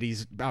a shame that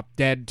he's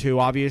dead too.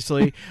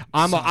 Obviously,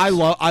 I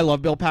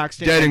love Bill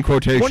Paxton. Dead in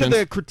quotations. One of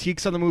the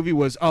critiques on the movie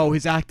was, "Oh,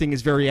 his acting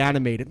is very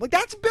animated." Like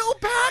that's Bill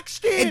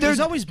Paxton. There's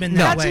always been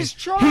that way. His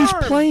charm. He's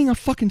playing a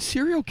fucking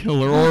serial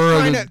killer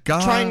or a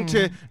guy trying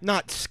to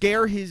not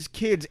scare his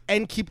kids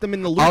and keep them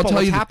in the loop of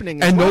what's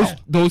happening. And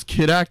those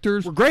kid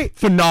actors were great,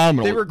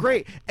 phenomenal. They were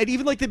great, and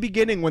even like the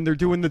beginning when they're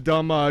doing the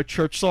dumb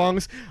church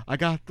songs. I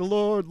got the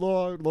Lord,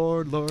 Lord,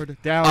 Lord, Lord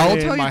down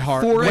in my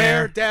heart.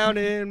 Where down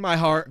in my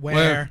heart?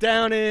 Where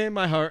down in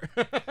my heart?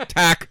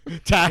 Tack.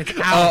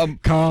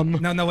 Come.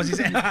 No. Was he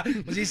say?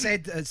 Was he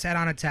say? Sat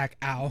on attack.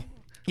 Ow.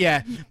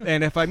 Yeah,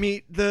 and if I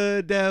meet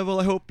the devil,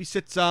 I hope he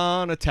sits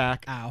on a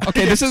tack. Ow.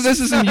 Okay, this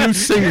isn't you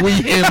sing, we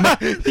him.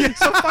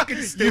 So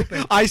fucking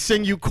stupid. I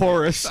sing, you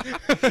chorus.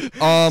 And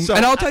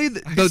I'll tell you,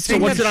 so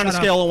what's it on a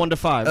scale of 1 to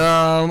 5?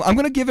 I'm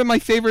gonna give it my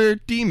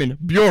favorite demon,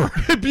 Bjor.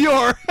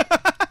 Bjor.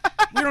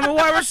 We don't know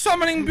why we're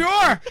summoning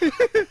Bjor.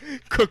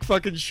 Cook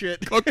fucking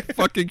shit.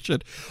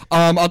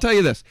 I'll tell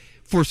you this: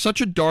 for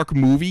such a dark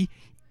movie,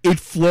 it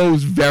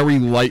flows very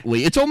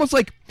lightly. It's almost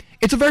like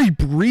it's a very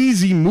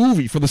breezy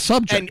movie for the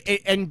subject.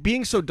 And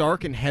being so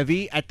dark and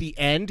heavy at the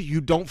end, you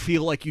don't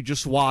feel like you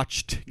just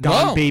watched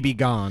Gone Baby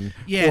Gone.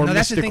 Yeah, or no,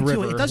 that's Mystic the thing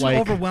River. too. It doesn't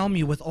overwhelm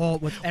you with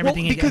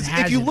everything because it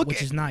has, if you look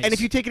which is nice. And if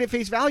you take it at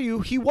face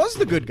value, he was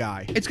the good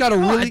guy. It's got a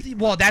really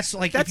that's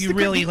like if you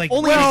really like.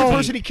 Only the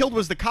person he killed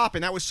was the cop,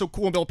 and that was so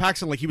cool. And Bill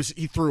Paxton, like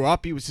he threw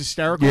up, he was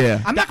hysterical.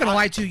 Yeah, I'm not gonna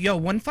lie to you,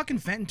 when fucking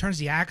Fenton turns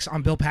the axe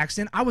on Bill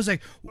Paxton, I was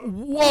like,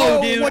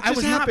 whoa, dude, what I was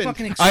just not happened?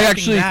 fucking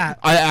expecting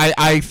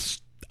that.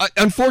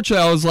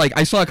 Unfortunately, I was like,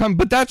 I saw it coming,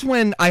 but that's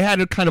when I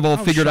had it kind of all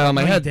figured out in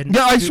my head.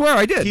 Yeah, I swear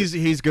I did.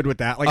 He's good with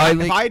that. Like,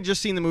 if I had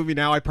just seen the movie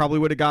now, I probably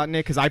would have gotten it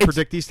because I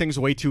predict these things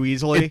way too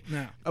easily.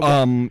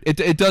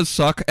 It does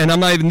suck, and I'm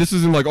not even. This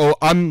isn't like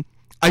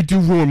I do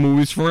ruin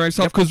movies for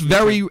myself because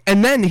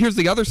and then here's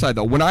the other side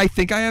though. When I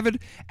think I have it,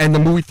 and the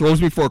movie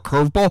throws me for a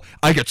curveball,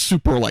 I get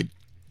super like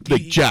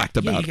jacked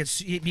about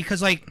it.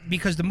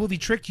 Because the movie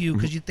tricked you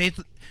because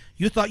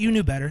you thought you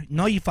knew better.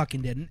 No, you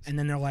fucking didn't, and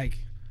then they're like.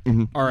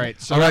 Mm-hmm. All right.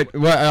 So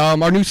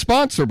Well, our new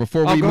sponsor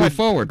before we move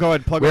forward. Go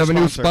ahead. Plug we have our a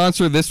new sponsor.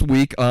 sponsor this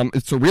week.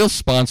 It's a real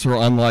sponsor,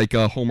 unlike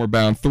Homeward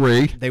Bound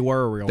 3. They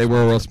were a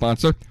real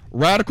sponsor.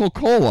 Radical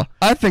Cola.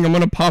 I think I'm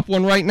going to pop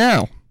one right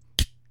now.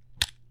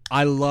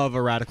 I love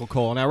a Radical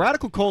Cola. Now,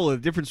 Radical Cola,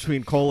 the difference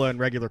between cola and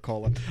regular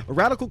cola, a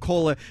Radical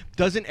Cola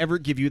doesn't ever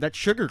give you that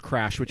sugar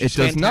crash, which is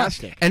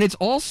fantastic. Not. And it's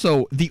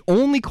also the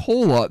only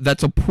cola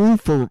that's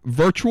approved for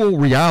virtual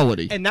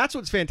reality. And that's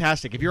what's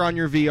fantastic. If you're on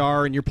your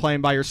VR and you're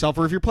playing by yourself,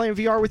 or if you're playing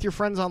VR with your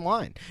friends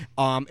online,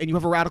 and you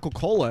have a Radical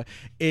Cola,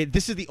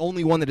 this is the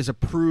only one that is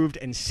approved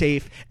and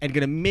safe and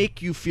going to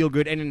make you feel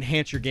good and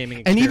enhance your gaming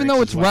experience. And even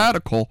though it's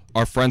radical,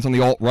 our friends on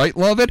the alt-right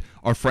love it,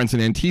 our friends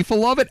in Antifa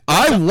love it,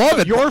 I love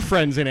it. Your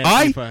friends in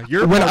Antifa.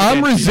 When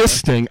I'm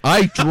resisting,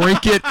 I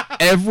drink it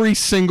every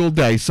single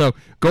day. So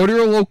go to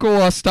your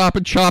local Stop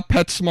and Shop,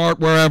 PetSmart,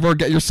 wherever.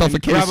 Get yourself a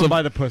case grab of...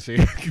 by the pussy.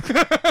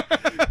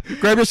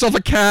 Grab yourself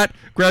a cat.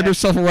 Grab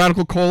yourself a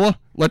Radical Cola.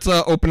 Let's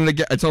open it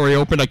again. It's already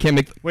opened. I can't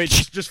make... Wait,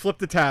 just flip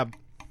the tab.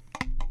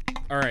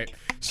 All right.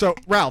 So,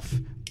 Ralph,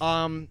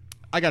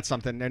 I got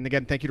something, and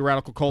again, thank you to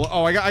Radical Cola.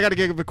 Oh, I got to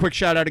give a quick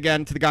shout out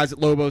again to the guys at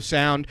Lobo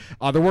Sound.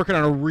 They're working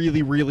on a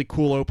really, really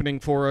cool opening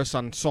for us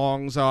on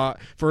songs,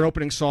 for an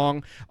opening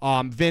song.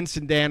 Vince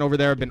and Dan over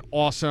there have been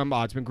awesome.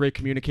 It's been great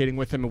communicating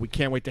with them, and we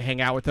can't wait to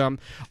hang out with them.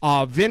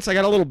 Vince, I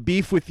got a little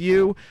beef with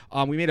you.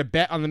 We made a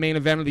bet on the main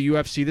event of the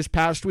UFC this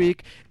past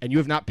week, and you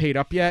have not paid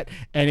up yet.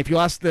 And if you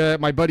ask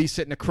my buddy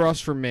sitting across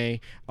from me,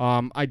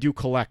 I do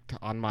collect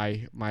on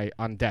my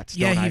debts.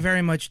 Yeah, don't he I?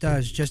 very much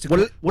does. Just what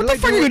the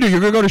fuck are you gonna do? You're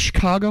gonna go to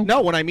Chicago?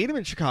 No, when I meet him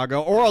in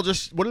Chicago, or I'll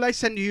just. What did I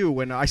send you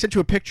when I sent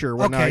you a picture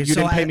when you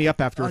didn't pay me up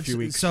after a few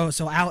weeks? So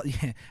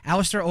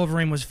Alistair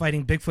Overeem was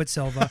fighting Bigfoot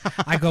Silva.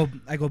 I go,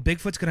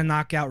 Bigfoot's gonna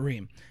knock out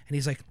Reem, and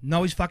he's like,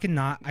 no, he's fucking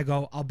not. I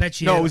go, I'll bet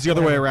you. No, it was the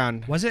other way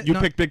around. Was it? You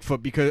picked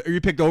Bigfoot or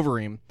you picked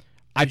Overeem.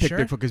 I picked sure?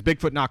 Bigfoot because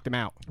Bigfoot knocked him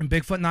out. And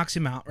Bigfoot knocks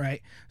him out,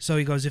 right? So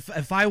he goes,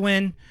 if I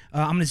win,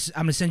 I'm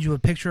gonna send you a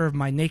picture of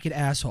my naked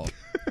asshole.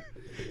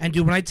 And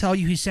dude, when I tell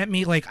you, he sent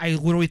me I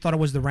literally thought it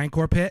was the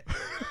Rancor pit,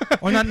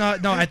 or no,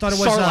 I thought it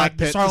was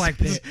the Sarlacc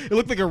pit. It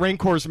looked like a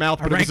Rancor's mouth,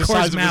 but it was the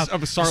size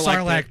of a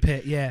Sarlacc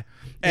pit. Yeah.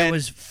 And it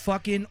was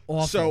fucking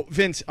awful. So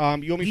Vince, you owe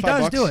me $5. He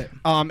does do it.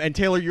 And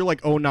Taylor, you're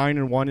like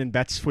 0-9-1 in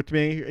bets with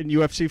me in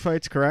UFC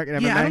fights, correct? In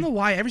MMA? Yeah, I don't know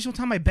why. Every single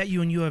time I bet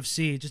you in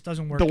UFC, it just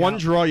doesn't work. The one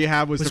draw you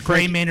have was the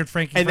Gray Maynard,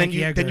 Frankie, and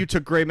then you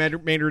took Gray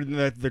Maynard in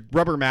the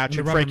rubber match,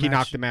 and Frankie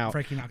knocked him out.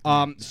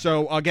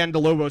 So again, the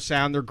Lobo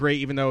Sound, they're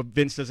great, even though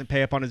Vince doesn't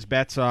pay up on his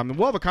bets. And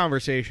we'll have a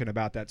conversation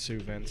about that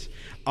soon, Vince.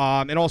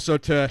 And also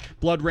to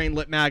Blood Rain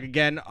Lit Mag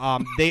again.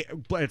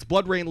 It's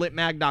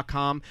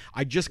bloodrainlitmag.com.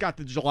 I just got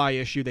the July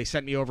issue. They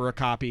sent me over a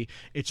copy.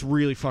 It's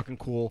really fucking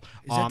cool.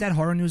 Is that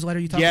horror newsletter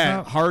you talked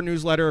about? Yeah, horror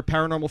newsletter,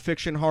 paranormal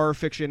fiction, horror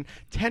fiction.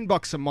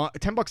 $10 a month,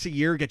 $10 a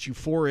year gets you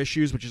 4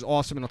 issues, which is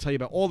awesome, and I'll tell you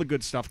about all the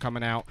good stuff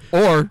coming out.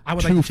 Or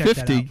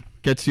 $250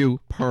 gets you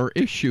per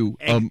issue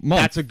a month.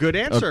 That's a good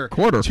answer. A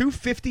quarter.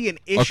 $250 an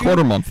issue. A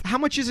quarter month. How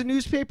much is a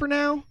newspaper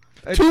now?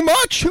 Too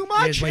much. Too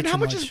much. And how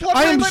much is Blood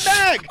I Rain Lit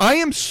Mag? I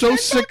am so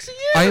sick.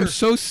 I am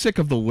so sick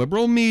of the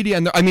liberal media.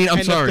 And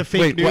I'm sorry. The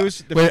fake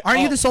news. Aren't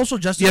you the social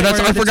justice? Yeah,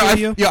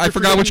 I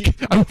forgot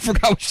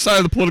which side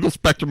of the political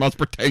spectrum I was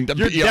pretending to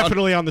be. You're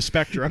definitely on the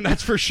spectrum.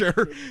 That's for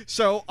sure.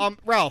 So,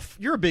 Ralph,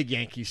 you're a big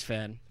Yankees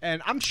fan,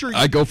 and I'm sure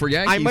I go for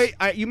Yankees.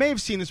 You may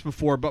have seen this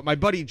before, but my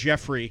buddy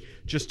Jeffrey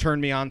just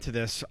turned me on to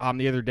this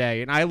the other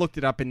day, and I looked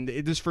it up, and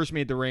this first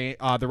made the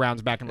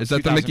rounds back in. Is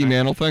that the Mickey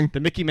Mantle thing? The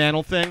Mickey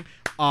Mantle thing.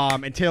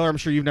 And Taylor, I'm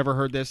sure you've never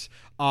heard this.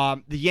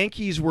 The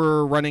Yankees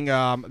were running the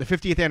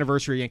 50th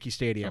anniversary of Yankee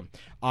Stadium,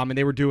 and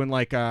they were doing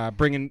like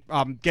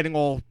getting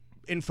all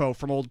info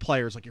from old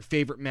players, like your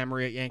favorite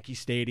memory at Yankee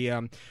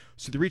Stadium.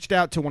 So they reached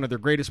out to one of their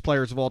greatest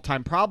players of all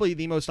time, probably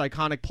the most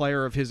iconic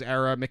player of his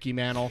era, Mickey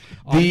Mantle.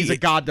 He's a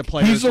god to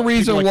players. He's the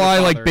reason why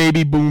like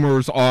baby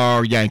boomers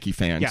are Yankee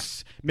fans.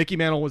 Yes, Mickey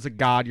Mantle was a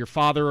god. Your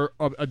father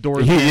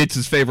adores him. It's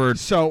his favorite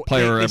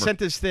player ever. They sent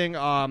this thing.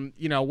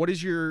 What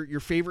is your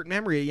favorite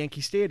memory at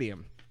Yankee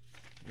Stadium?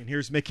 And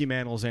here's Mickey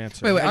Mantle's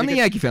answer. Wait, I'm the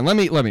Yankee fan. Let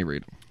me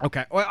read it.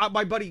 Okay. Well,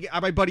 my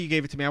buddy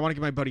gave it to me. I want to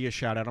give my buddy a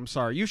shout out. I'm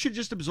sorry. You should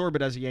just absorb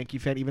it as a Yankee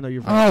fan, even though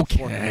you're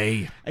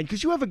okay. And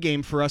because you have a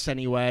game for us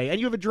anyway, and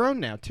you have a drone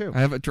now too.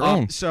 I have a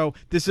drone. So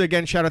this is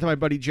again shout out to my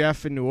buddy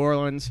Jeff in New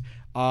Orleans.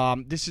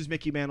 This is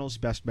Mickey Mantle's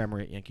best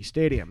memory at Yankee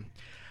Stadium.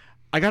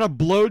 I got a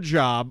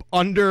blowjob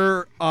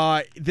under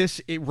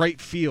this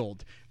right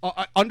field.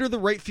 Under the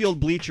right field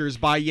bleachers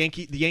by the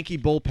Yankee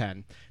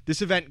bullpen.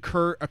 This event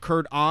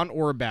occurred on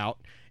or about.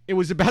 It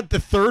was about the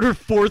third or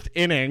fourth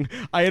inning.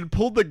 I had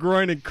pulled the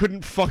groin and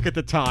couldn't fuck at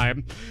the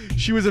time.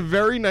 She was a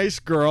very nice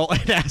girl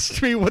and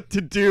asked me what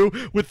to do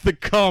with the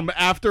cum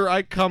after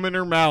I cum in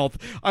her mouth.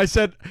 I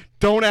said,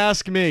 "Don't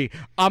ask me.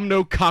 I'm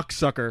no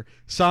cocksucker."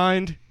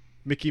 Signed,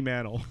 Mickey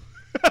Mantle.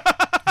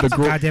 The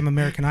goddamn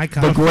American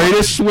icon. The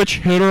greatest switch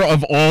hitter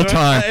of all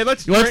time. Hey,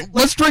 let's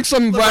drink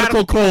some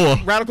Radical Cola.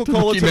 Radical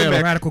Cola to the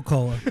mix. Radical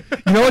Cola.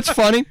 You know what's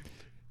funny?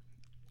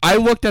 I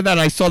looked at that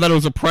and I saw that it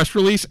was a press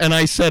release, and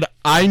I said,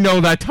 I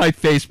know that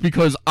typeface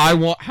because I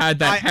had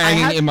that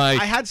hanging in my...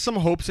 I had some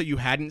hopes that you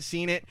hadn't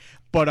seen it,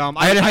 but I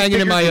had it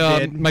hanging in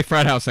my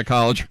frat house at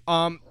college.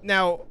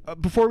 Now,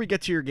 before we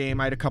get to your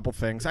game, I had a couple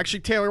things.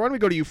 Actually, Taylor, why don't we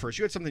go to you first?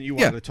 You had something you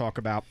wanted to talk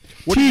about.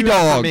 What did you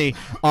have for me?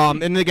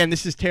 And again,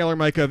 this is Taylor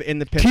Majka of In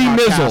the Pit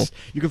podcast.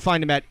 You can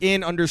find him at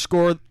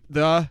 _the_pit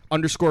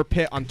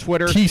on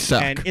Twitter.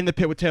 T-Sack. And In the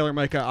Pit with Taylor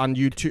Majka on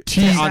YouTube.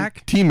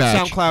 T-Match.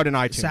 SoundCloud and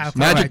iTunes.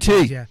 Magic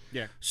T.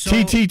 Yeah. So,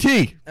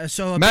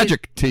 TTT.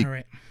 Magic T. All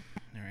right.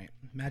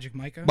 Magic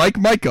Micah? Mike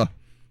Micah.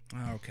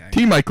 Oh, okay.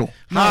 T. Michael.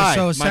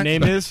 Hi, my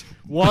name is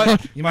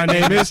what? My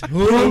name is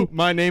who?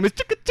 My name is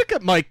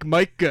Mike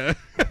Micah.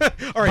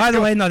 All right. By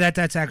the way, no,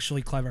 that's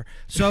actually clever.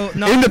 So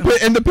no, in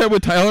the pit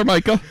with Tyler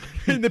Micah.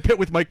 In the Pit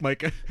with Mike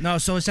Micah. No,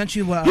 so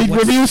essentially he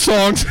reviews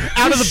songs.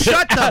 Out of the pit.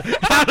 Shut up.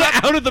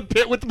 Out of the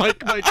pit with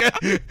Mike Micah.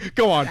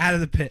 Go on. Out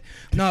of the pit.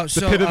 No,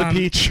 the pit of the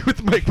peach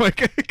with Mike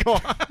Micah. Go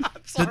on.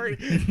 Sorry.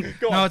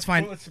 Go on. No, it's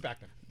fine. Well, let's sit back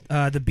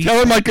then. The beach.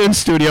 Taylor Micah in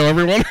studio,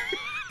 everyone.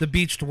 The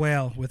Beached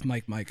Whale with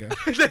Mike Micah.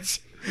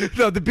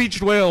 The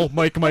Beached Whale,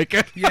 Mike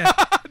Micah. Yeah.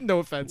 No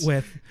offense.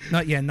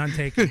 None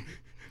taken.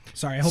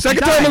 Sorry. I hope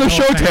Second time on the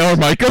show, Taylor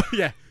Micah.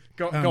 Yeah.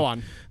 Go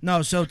on.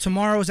 No, so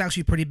tomorrow is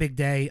actually a pretty big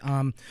day.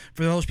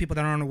 For those people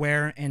that aren't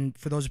aware, and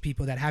for those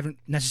people that haven't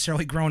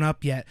necessarily grown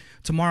up yet,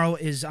 tomorrow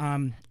is,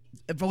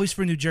 at least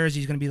for New Jersey,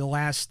 is going to be the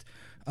last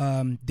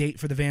date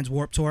for the Vans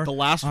Warped Tour. The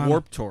last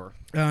Warped Tour.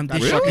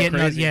 That's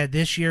really?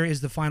 This year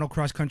is the final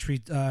cross country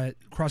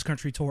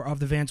tour of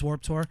the Vans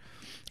Warped Tour.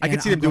 I can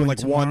see them doing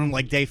like one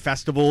day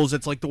festivals.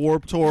 It's like the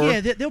Warped Tour. Yeah,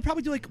 they'll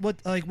probably do like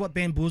what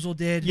Bamboozle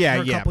did for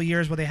a couple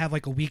years, where they have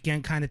like a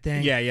weekend kind of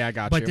thing. Yeah, I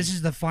got you. But this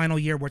is the final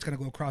year where it's going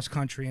to go cross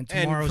country, and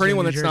tomorrow. And for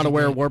anyone that's not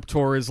aware, Warped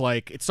Tour is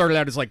like it started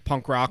out as like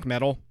punk rock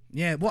metal.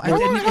 Yeah, well, how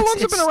long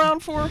has it been around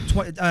for?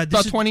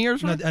 About 20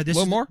 years, right? A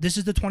little more. This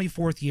is the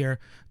 24th year.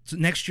 So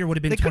next year would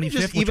have been 25th.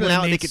 Just even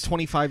out and make it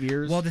 25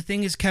 yeyears. Well, the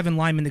thing is, Kevin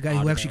Lyman, the guy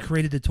who actually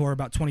created the tour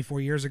about 24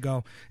 years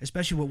ago,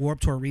 especially with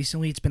Warped Tour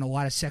recently, it's been a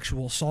lot of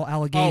sexual assault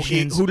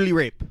allegations. Who did he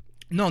rape?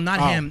 No, not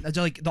him. It's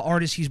like the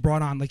artists he's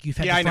brought on. Like you've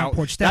had the front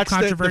porch step That's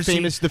controversy.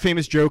 The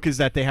famous joke is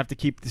that they have to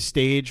keep the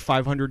stage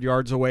 500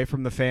 yards away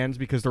from the fans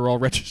because they're all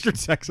registered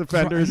sex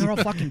offenders. And they're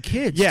all fucking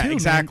kids. Yeah, too,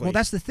 exactly. Man. Well,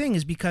 that's the thing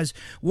is because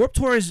Warped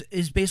Tour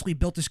is basically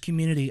built this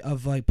community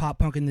of like pop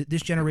punk and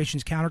this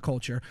generation's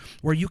counterculture,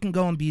 where you can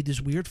go and be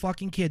this weird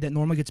fucking kid that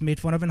normally gets made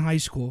fun of in high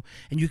school,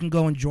 and you can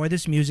go enjoy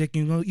this music.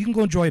 You can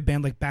go enjoy a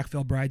band like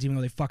Backfill Brides, even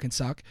though they fucking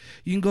suck.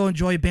 You can go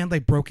enjoy a band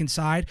like Broken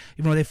Side,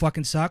 even though they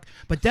fucking suck.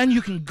 But then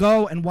you can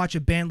go and watch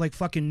a band like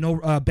fucking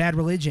Bad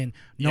Religion,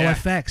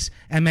 NoFX,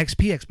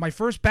 MXPX. My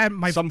first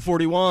band, Sum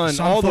 41,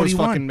 all those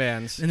fucking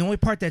bands. And the only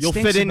part that you'll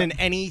fit in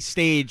any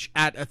stage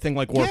at a thing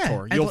like Warped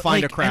Tour. You'll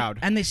find a crowd,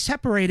 and they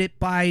separate it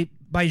by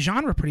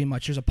genre pretty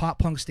much. There's a pop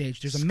punk stage.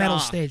 There's a metal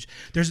stage.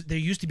 There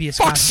used to be a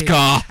ska stage.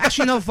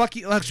 Actually, no. Fuck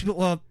you. Actually,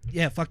 well,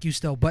 yeah, fuck you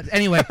still. But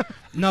anyway,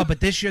 no. But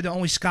this year, the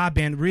only ska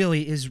band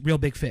really is Real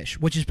Big Fish,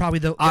 which is probably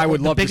the I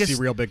would love biggest, to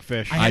see Real Big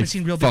Fish. I haven't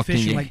seen Real Big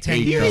Fish in like 10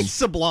 years. You hate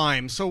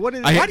Sublime. So what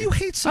is? Why do you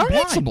hate Sublime? I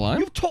hate Sublime.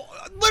 You've told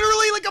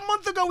literally like a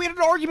month ago we had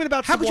an argument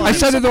about How Sublime.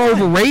 could you I said they're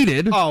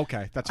overrated. Oh,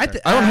 okay. That's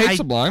fair. I don't hate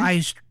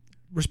Sublime.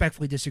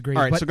 respectfully disagree.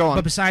 All right, so go on.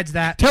 But besides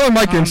that, Tell him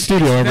Mike in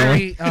studio,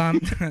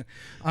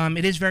 everyone.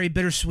 It is very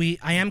bittersweet.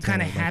 I am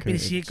kind of happy to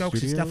see it go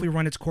because it's definitely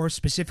run its course.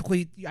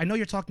 Specifically, I know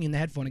you're talking in the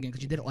headphone again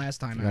because you did it last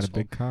time. You got a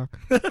big cock.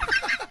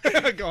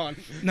 Go on.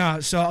 No,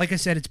 so like I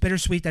said, it's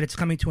bittersweet that it's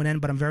coming to an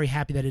end, but I'm very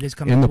happy that it is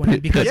coming to an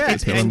end because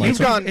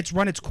it's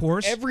run its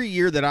course. Every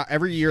year that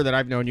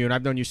I've known you, and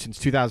I've known you since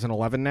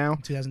 2011 now.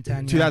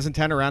 2010.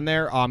 2010 around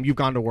there. You've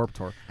gone to Warped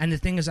Tour. And the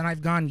thing is, that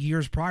I've gone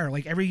years prior.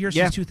 Like every year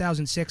since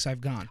 2006,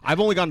 I've gone. I've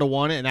only gone to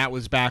one, and that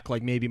was back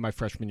like maybe my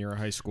freshman year of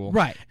high school.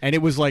 Right. And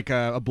it was like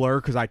a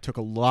blur because I took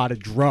a lot of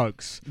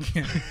drugs,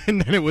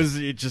 and then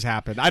it just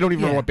happened. I don't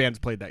even know what bands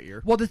played that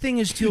year. Well, the thing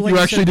is too. Like you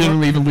actually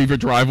didn't even leave your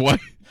driveway.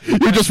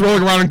 You're just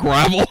rolling around in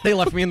gravel. They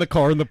left me in the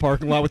car in the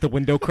parking lot with the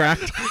window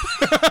cracked.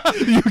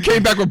 You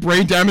came back with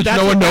brain damage.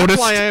 No one noticed.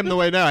 That's why I am the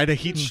way now. I had a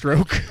heat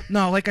stroke.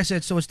 No, like I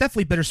said, so it's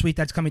definitely bittersweet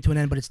that's coming to an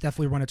end, but it's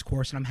definitely run its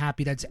course, and I'm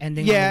happy that's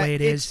ending the way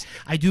it is.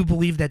 I do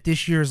believe that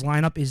this year's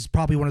lineup is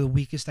probably one of the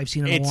weakest I've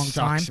seen in a long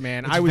time.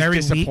 Man. It's I was very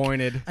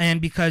disappointed. Weak,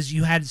 and because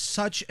you had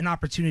such an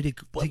opportunity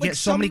to get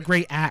so many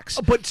great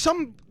acts. But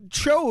some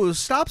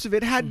stops of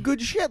it had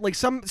good shit. Like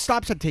some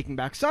stops had Taking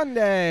Back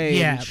Sunday.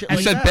 Yeah.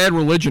 You said Bad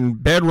Religion.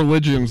 Bad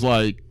Religion's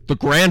like the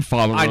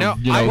grandfather. I know.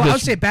 I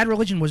would say Bad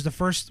Religion was the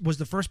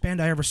first band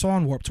I ever saw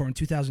on Warped Tour in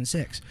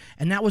 2006,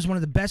 and that was one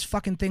of the best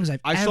fucking things I've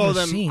ever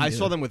seen. I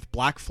saw them with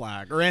Black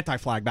Flag or Anti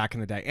Flag back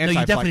in the day. No, you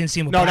definitely didn't see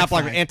them with Black Black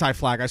Flag. Flag. Anti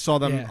Flag. I saw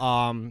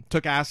them.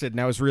 Took acid, and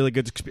that was a really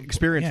good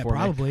experience for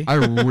probably. me. I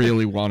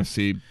really want to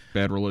see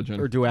Bad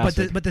Religion or do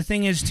acid. But the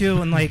thing is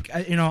too, and like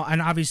and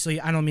obviously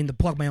I don't mean to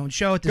plug my own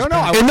show at this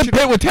point. In the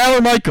pit with Taylor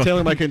Majka.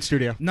 Taylor Majka in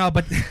studio. No,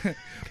 but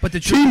the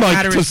truth of the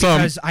matter is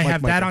because I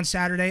have that on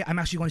Saturday. I'm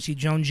actually going to see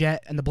Joan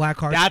Jett and the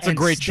Blackhearts. That's a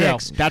great show.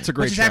 That's a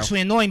great show. Which is show.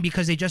 actually annoying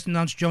because they just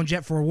announced Joan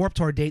Jett for a Warped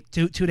Tour date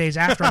 2 days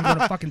after I'm going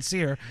to fucking see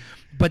her.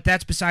 But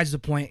that's besides the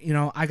point.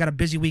 I got a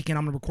busy weekend.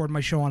 I'm going to record my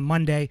show on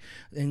Monday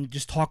and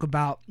just talk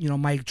about,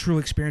 my true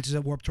experiences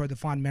at Warped Tour, the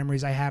fond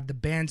memories I have, the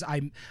bands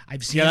I've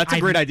seen. Yeah, that's a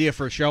great idea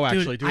for a show,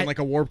 actually. Doing like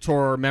a Warped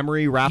Tour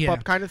memory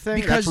wrap-up kind of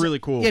thing. That's really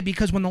cool. Yeah,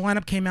 because when the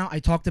lineup came out, I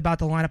talked about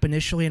the lineup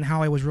initially and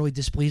how I was really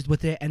displeased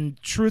with it.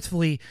 And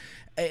truthfully,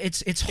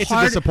 it's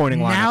hard a disappointing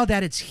lineup. Now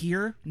that it's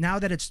here, now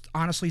that it's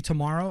honestly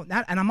tomorrow,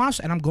 and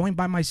I'm going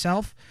by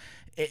myself.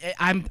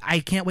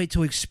 I can't wait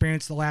to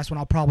experience the last one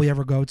I'll probably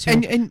ever go to.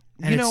 And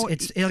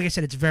it's like I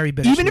said, it's very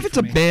bittersweet. Even if it's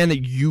a band that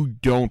you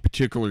don't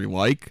particularly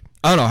like,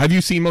 I don't know. Have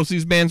you seen most of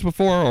these bands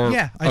before? Or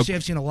yeah,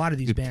 I've seen a lot of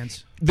these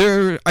bands.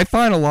 I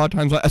find a lot of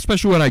times,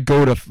 especially when I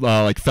go to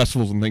like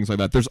festivals and things like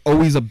that, there's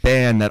always a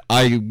band that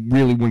I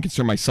really wouldn't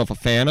consider myself a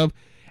fan of,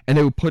 and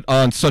they would put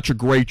on such a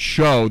great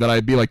show that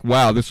I'd be like,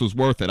 wow, this was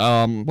worth it.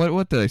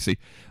 What did I see?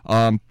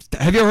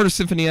 Have you ever heard of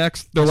Symphony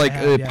X? They're like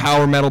a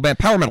power metal band.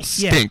 Power metal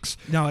stinks.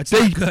 No, it's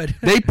not good.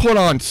 They put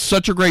on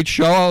such a great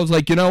show. I was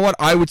like, you know what?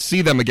 I would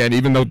see them again,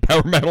 even though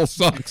power metal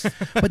sucks.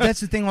 But that's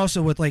the thing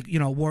also with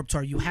Warped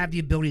Tour. You have the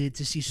ability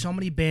to see so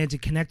many bands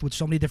and connect with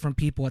so many different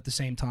people at the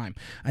same time,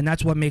 and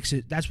that's what makes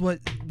it. That's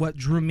what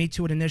drew me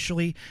to it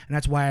initially, and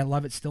that's why I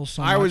love it still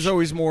so much. I was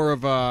always more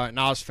of an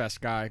Ozfest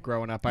guy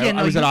growing up.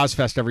 I was at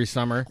Ozfest every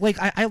summer. Like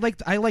I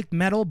liked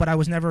metal, but I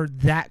was never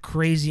that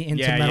crazy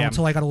into metal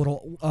until I got a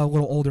little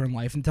older in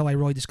life. Until I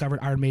really discovered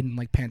Iron Maiden,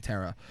 like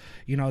Pantera.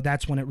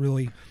 That's when it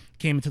really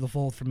came into the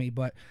fold for me.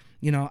 But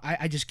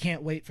I just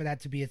can't wait for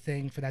that to be a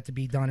thing, for that to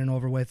be done and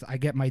over with.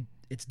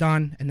 It's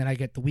done, and then I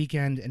get the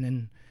weekend, and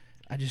then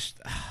I just.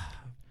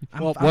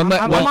 I'm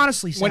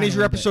honestly sad. When is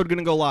your episode going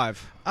to go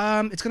live?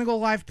 It's going to go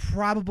live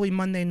probably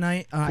Monday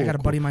night. I got a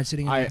buddy of mine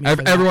sitting in.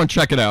 Everyone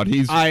check it out.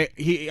 He's a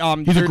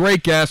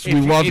great guest. We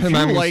love him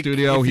having in the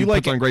studio. He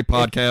puts on great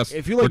podcasts.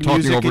 We're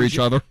talking over each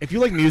other. If you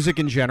like music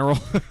in general,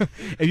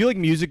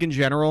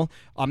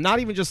 not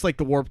even just like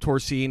the Warped Tour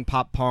scene,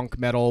 pop punk,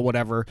 metal,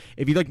 whatever.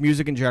 If you like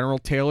music in general,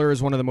 Taylor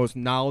is one of the most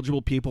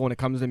knowledgeable people when it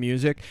comes to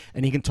music,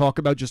 and he can talk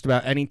about just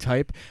about any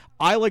type.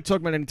 I like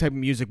talking about any type of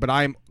music, but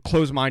I am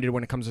closed-minded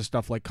when it comes to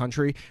stuff like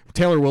country.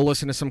 Taylor will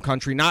listen to some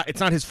country. It's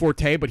not his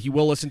forte, but he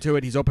will listen to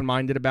it. He's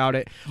open-minded about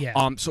it.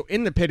 Yeah. So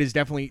In the Pit is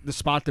definitely the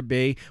spot to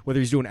be, whether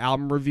he's doing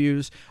album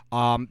reviews.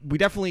 We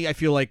definitely, I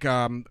feel like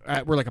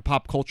we're like a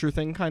pop culture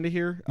thing kind of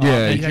here.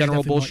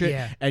 General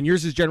bullshit. And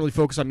yours is generally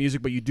focused on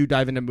music, but you do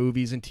dive into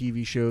movies and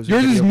TV shows.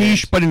 Yours is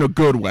niche, but in a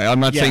good way. I'm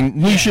not saying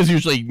niche is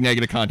usually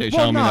negative connotation.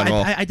 Well, I don't mean that at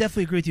all. I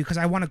definitely agree with you because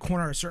I want to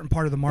corner a certain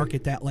part of the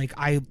market that like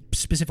I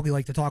specifically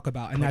like to talk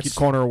about, and that's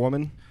corner a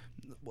woman.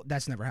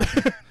 That's never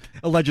happened.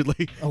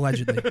 Allegedly.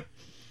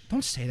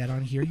 Don't say that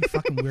on here, you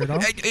fucking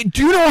weirdo.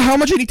 Do you know how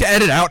much I need to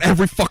edit out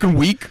every fucking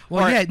week?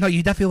 Well, no,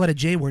 you definitely let a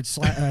J word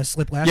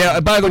slip last Yeah,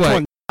 time. by the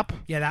way.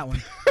 Yeah, that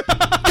one.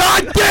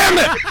 God damn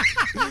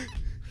it!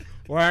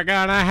 We're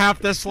gonna have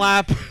to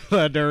slap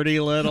the dirty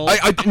little...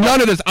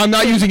 None of this. I'm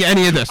not using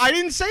any of this. I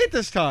didn't say it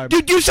this time.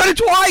 Dude, you said it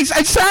twice.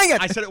 I sang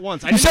it. I said it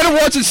once. You said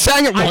it once and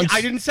sang it once.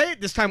 I didn't say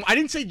it this time. I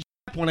didn't say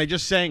when I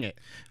just sang it.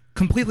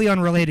 Completely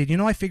unrelated.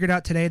 I figured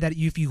out today that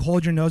if you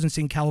hold your nose and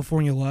sing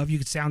California Love, you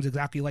could sound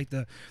exactly like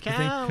the thing.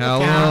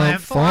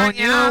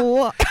 California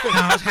Love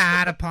knows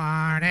how to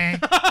party.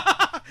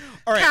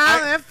 All right,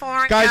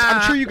 California. guys,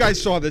 I'm sure you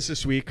guys saw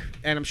this week,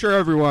 and I'm sure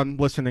everyone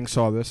listening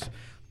saw this.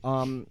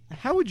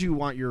 How would you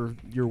want your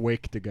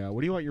wake to go?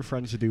 What do you want your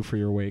friends to do for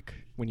your wake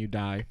when you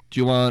die? Do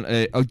you want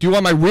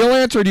my real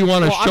answer, or do you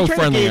want a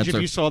show-friendly answer?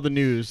 If you saw the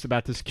news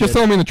about this kid. Just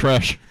throw me in the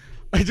trash.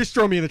 Just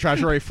throw me in the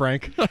trash, all right,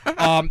 Frank.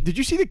 Did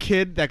you see the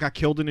kid that got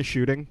killed in a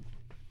shooting?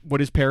 What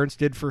his parents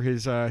did for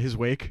his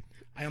wake?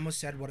 I almost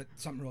said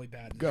something really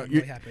bad.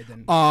 Really happy.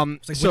 Then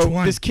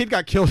so this kid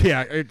got killed.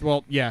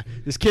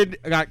 This kid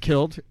got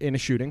killed in a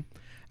shooting,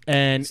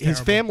 and his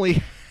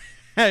family.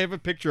 I have a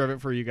picture of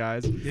it for you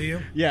guys. Do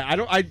you? Yeah,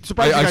 I'm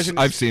surprised you guys didn't.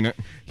 I've seen it.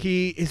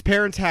 His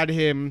parents had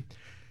him.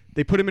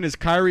 They put him in his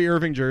Kyrie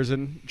Irving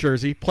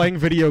jersey, playing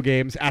video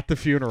games at the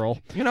funeral.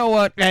 You know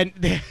what? And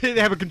they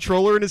have a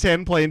controller in his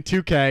hand playing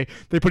 2K.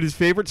 They put his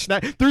favorite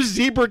snack. There's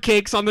zebra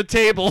cakes on the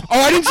table. Oh,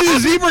 I didn't see the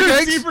zebra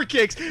cakes. Zebra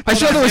cakes. I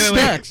saw there were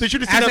snacks. They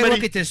should have seen As how I many.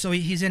 look at this, so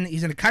he's in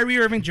a Kyrie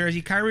Irving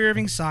jersey, Kyrie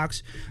Irving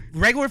socks,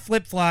 regular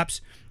flip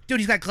flops. Dude,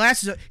 he's got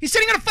glasses. He's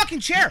sitting in a fucking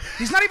chair.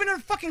 He's not even in a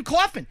fucking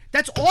coffin.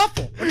 That's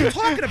awful. What are you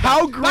talking about?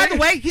 How great. By the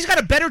way, he's got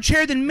a better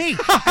chair than me.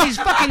 He's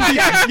fucking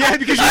yeah,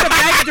 because he's got a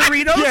bag of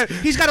Doritos. Yeah.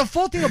 He's got a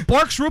full thing of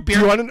Barks root beer.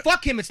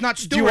 Fuck him. It's not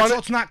Stewart, so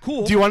it's not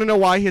cool. Do you want to know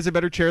why he has a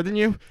better chair than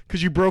you?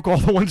 Because you broke all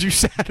the ones you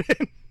sat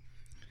in.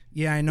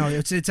 Yeah, I know.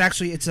 It's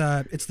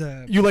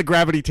the You let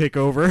gravity take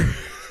over.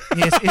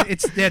 Yes,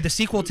 it's the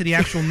sequel to the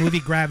actual movie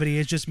Gravity.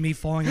 Is just me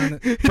falling on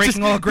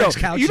breaking all of Greg's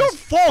couches. You don't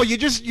fall. You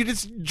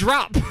just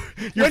drop.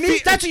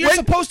 That's what you're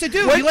supposed to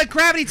do. You let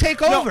gravity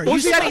take over. You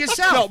said it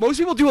yourself. No, most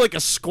people do like a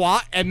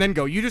squat and then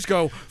go. You just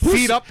go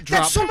feet up,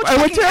 drop. That's so much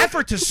fucking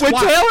effort to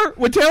squat.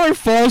 When Taylor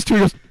falls to, he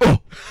goes, oh.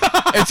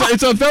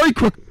 It's a very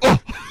quick, oh.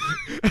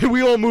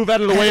 We all move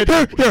out of the way.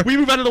 We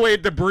move out of the way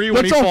of debris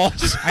when he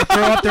falls. I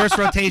throw up the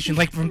rotation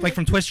like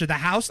from Twister. The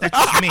house. That's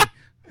just me.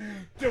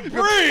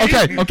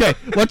 Okay.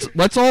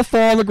 Let's all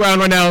fall on the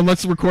ground right now and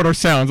let's record our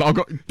sounds. I'll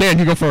go. Dan,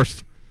 you go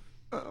first.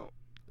 Oh.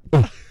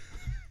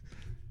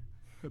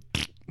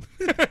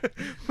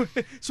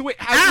 So wait,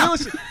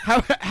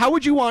 how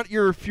would you want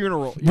your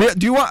funeral?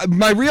 Do you want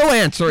my real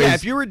answer? Yeah,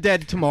 if you were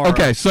dead tomorrow.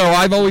 Okay, so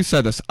I've always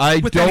said this. I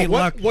don't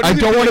want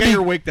to be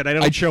your wake that I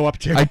don't show up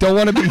to. I don't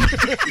want to be.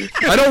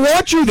 I don't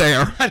want you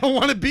there. I don't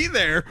want to be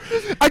there.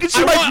 I can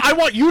see. I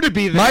want you to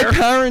be there. My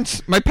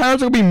parents are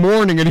gonna be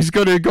mourning, and he's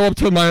gonna go up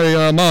to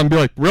my mom and be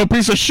like, "Real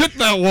piece of shit,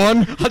 that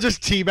one." I'll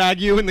just teabag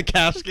you in the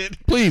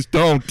casket. Please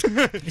don't.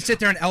 You sit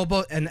there and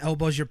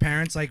elbows your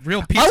parents like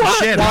real piece of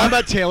shit. While I'm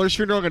at Taylor's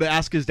funeral, I'm gonna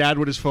ask his dad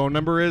what his phone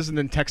number is, and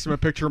then text him a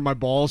picture of my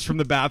balls from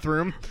the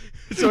bathroom,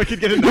 so I could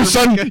get another.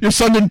 Your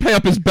son didn't pay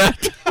up his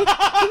bet.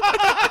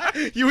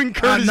 You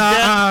incurred his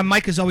debt.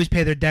 Micah's always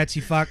pay their debts.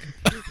 You fuck.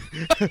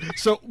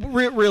 So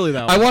really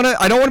though, I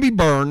don't want to be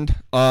burned.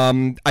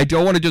 I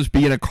don't want to just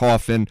be in a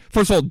coffin.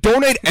 First of all,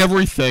 donate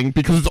everything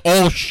because it's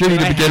all shitty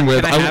to begin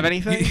with. Can I have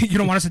anything? You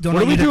don't want us to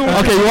donate. What are we doing?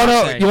 Okay,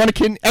 you want a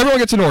kidney? Everyone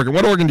gets an organ.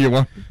 What organ do you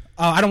want?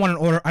 I don't want an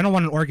order. I don't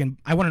want an organ.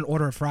 I want an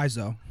order of fries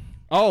though.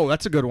 Oh,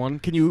 that's a good one.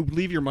 Can you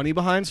leave your money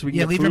behind so we can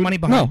get leave food? your money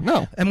behind.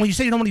 No. And when you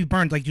say you don't want to be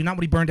burned, like, do you not want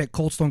to be burned at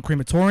Cold Stone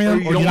Crematorium,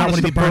 or do you not want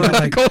to be burned at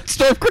like Cold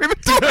Stone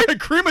Crematorium?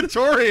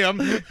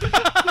 Crematorium.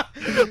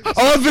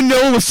 I'll have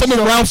vanilla with some of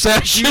Ralph's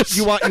ashes.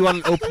 You want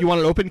an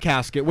open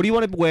casket? What do you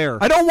want to wear?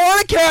 I don't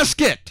want a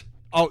casket.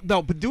 Oh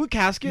no, but do a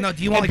casket. No,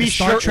 do you want like a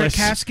Star Trek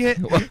casket?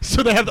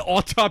 So they have the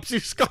autopsy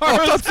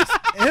scars.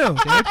 Ew,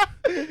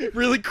 dude.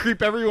 Really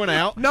creep everyone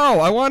out. No,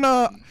 I want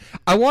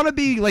to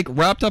be like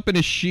wrapped up in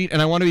a sheet, and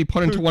I want to be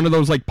put into one of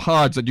those like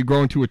pods that you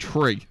grow into a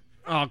tree.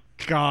 Oh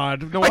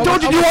God! No, I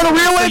told you. Do you want a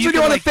real answer? Or do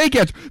you want a fake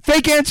answer?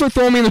 Fake answer.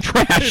 Throw me in the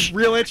trash.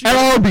 Real answer. At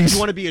Arby's. You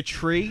want to be a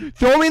tree?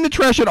 Throw me in the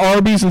trash at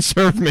Arby's and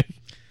serve me.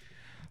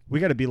 We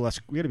got to be less.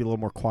 We got to be a little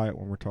more quiet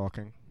when we're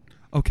talking.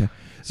 Okay.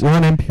 So we're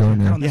on NPR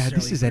now. Yeah,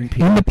 this is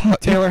NPR.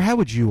 Taylor, how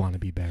would you want to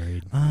be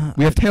buried?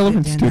 We have Taylor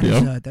in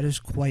studio. That is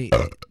quite.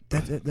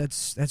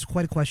 That's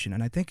quite a question,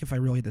 and I think if I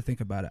really had to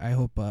think about it, I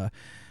hope.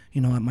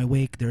 At my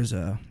wake, there's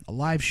a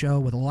live show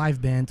with a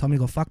live band. Tell me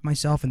to go fuck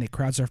myself, and they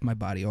crowd surf my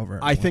body over.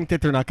 I think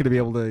that they're not going to be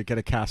able to get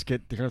a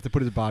casket. They're going to have to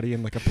put his body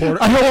in like a porter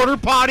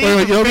potty.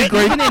 Wait, it'll be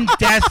great. Even in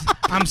death,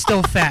 I'm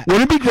still fat.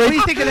 Wouldn't it be great? What do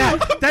you think of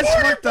that? That's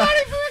fucked up.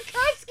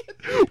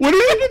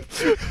 Wouldn't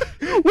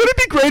it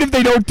be great if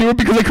they don't do it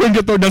because they couldn't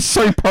get their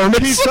necessary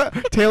permits?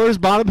 Taylor's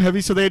bottom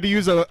heavy, so they had to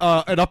use an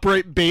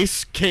upright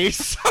base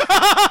case.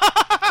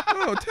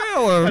 Oh,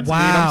 Taylor! That's wow!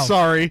 mean. I'm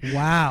sorry.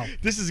 Wow!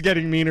 This is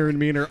getting meaner and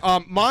meaner.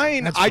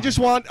 Mine. I just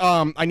want.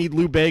 I need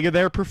Lou Bega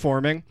there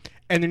performing,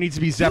 and there needs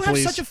to be Zeppelis. You have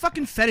such a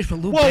fucking fetish for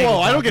Lou Bega. Whoa!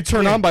 I don't get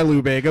turned on by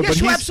Lou Bega. Yes,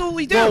 but you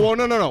absolutely do. Whoa!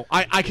 No!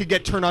 I could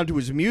get turned on to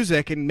his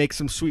music and make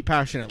some sweet,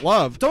 passionate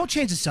love. Don't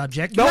change the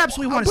subject. You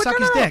absolutely want to suck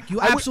his dick. You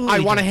absolutely. I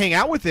want to hang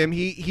out with him.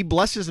 He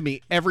blesses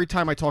me every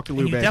time I talk to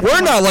Lou Bega.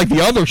 We're not like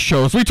the other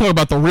shows. We talk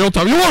about the real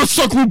time. You want to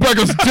suck Lou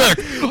Bega's dick?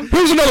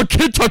 Here's another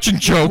kid touching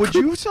joke. Would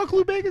you suck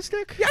Lou Bega's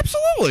dick? Yeah,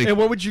 absolutely. And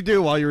what would you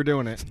do while you were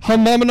doing it?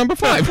 Mama number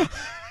 5.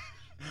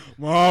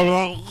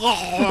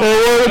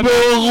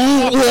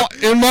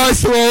 in my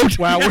throat.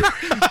 Wow.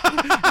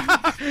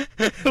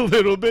 A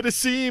little bit of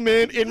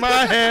semen in my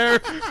hair.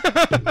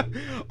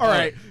 All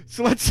right.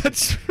 So let's. Do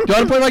you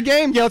want to play my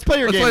game? Yeah, let's play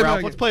your game,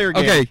 Ralph. Let's play your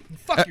game. Okay.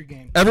 Fuck your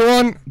game.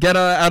 Everyone, get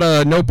out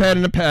a notepad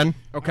and a pen.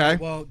 Okay.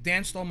 Well,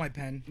 Dan stole my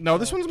pen. No,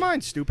 this one's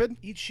mine, stupid.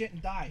 Eat shit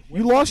and die.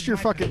 You lost your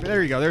fucking.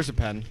 There you go. There's a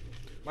pen.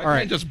 My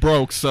pen just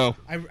broke, so.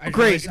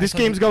 Great. This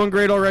game's going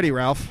great already,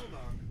 Ralph.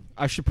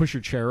 I should push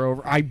your chair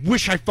over. I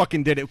wish I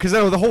fucking did it, because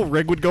the whole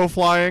rig would go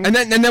flying. And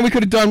then we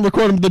could have done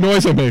recording the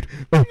noise I made.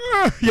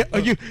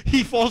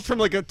 He falls from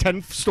like a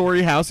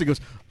 10-story house. He goes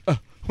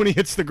when he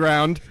hits the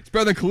ground. It's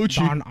better than Colucci.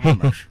 Don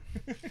Amish.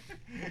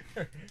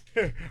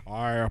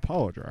 I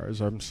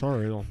apologize. I'm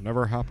sorry. It'll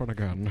never happen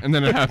again. And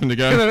then it happened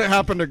again. And then it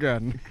happened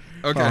again.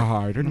 Okay.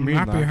 I didn't mean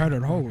that.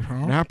 Nappy-headed hoes,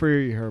 huh?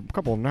 A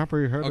couple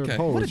nappy-headed Okay.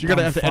 hoes. You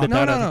gotta have to edit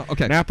that out. No.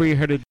 Okay.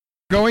 Nappy-headed.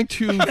 Going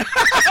to.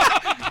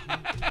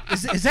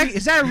 Is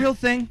that a real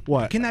thing?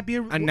 What? Can that be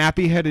a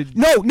nappy-headed?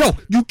 No,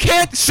 you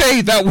can't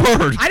say that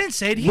word. I didn't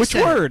say it. Which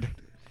word?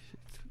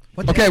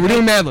 Okay, we're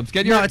doing Mad Libs.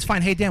 No, it's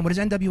fine. Hey, Dan, what does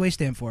NWA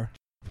stand for?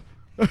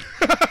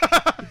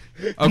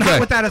 Okay. Not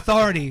with that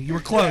authority. You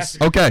were close.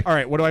 Okay. All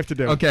right, what do I have to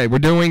do? Okay, we're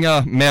doing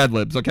Mad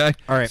Libs, okay?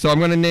 All right. So I'm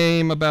going to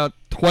name about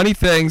 20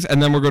 things,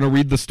 and then we're going to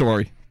read the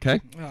story, okay?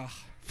 Ugh.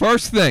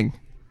 First thing.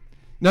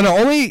 No,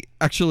 only,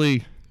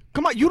 actually...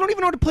 Come on, you don't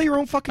even know how to play your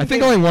own fucking I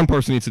think game. only one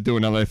person needs to do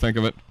it now that I think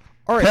of it.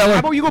 All right, Taylor. how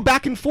about you go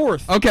back and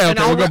forth? Okay, and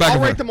we'll go back and I'll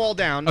forth. write them all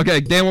down.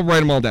 Okay, Dan will write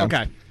them all down.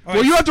 Okay.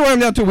 Well, you have to write them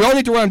down, too. We all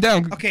need to write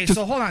them down. Okay, Just-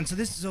 so hold on.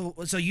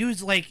 So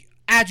use, like,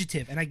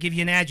 adjective, and I give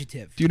you an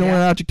adjective. Do you know what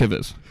an adjective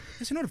is?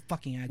 Yes, I know what a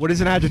fucking adjective. What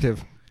is an adjective?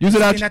 Use an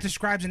Something adjective. that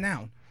describes a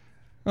noun.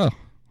 Oh,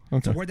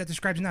 It's okay. a word that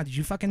describes a noun. Did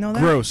you fucking know that?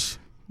 Gross.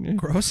 Yeah.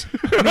 Gross.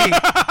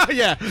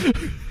 Yeah.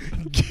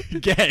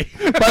 Gay.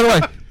 By the way,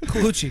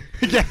 Colucci.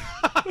 Yeah.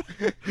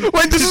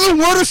 wait, this is a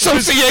word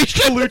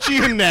association.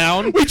 Colucci and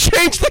noun. We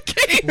changed the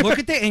game. Look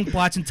at the ink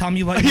blots and tell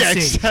me what you Yeah, see.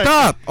 exactly.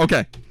 Stop.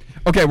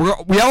 Okay,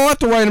 we all have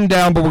to write them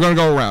down, but we're going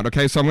to go around,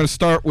 okay? So I'm going to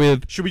start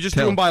with Should we just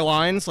Taylor. do them by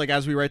lines, like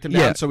as we write them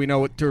down, Yeah. so we know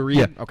what to read?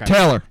 Yeah. Okay.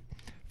 Taylor.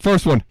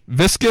 First one,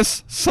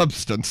 viscous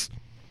substance.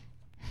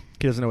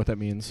 He doesn't know what that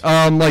means.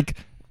 Like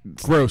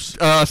Gross.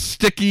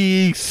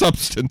 sticky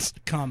substance.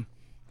 Come.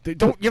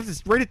 Don't you have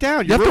to write it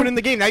down? You You're have to- ruining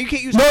the game. Now you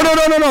can't use. No.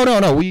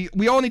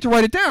 We all need to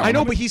write it down. I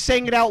know, but he's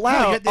saying it out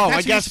loud. No, that's I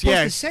what guess you're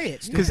yeah. supposed to say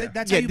it. 'Cause-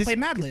 That's yeah, how you this- play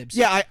Mad Libs.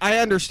 Yeah, I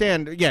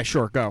understand. Yeah,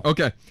 sure, go.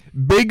 Okay.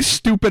 Big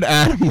stupid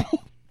animal.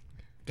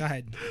 Go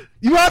ahead.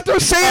 You have to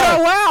say it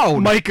out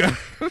loud. Micah.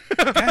 Go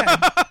ahead.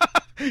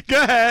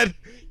 Go ahead.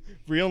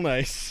 Real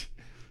nice.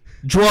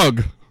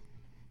 Drug.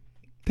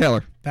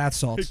 Taylor. Bath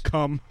salts.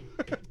 Come.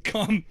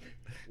 Come.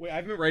 Wait,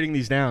 I've been writing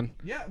these down.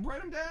 Yeah, write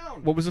them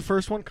down. What was the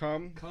first one?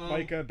 Come.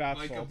 Micah, bath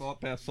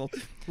salts. bath salts.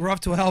 We're off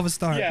to a hell of a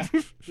start. Yeah.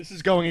 This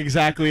is going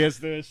exactly as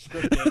the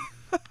script did.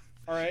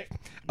 All right.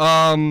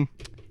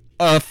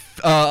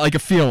 Like a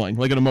feeling,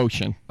 like an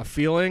emotion. A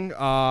feeling.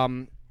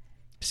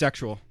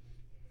 Sexual.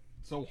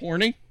 So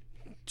horny?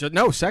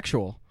 No,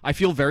 sexual. I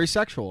feel very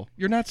sexual.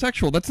 You're not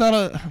sexual. That's not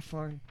a.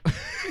 Fine.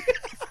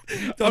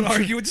 Don't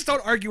argue. Just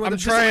don't argue with I'm him.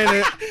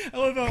 trying to.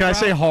 Can I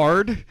say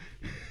hard?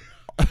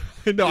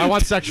 No, I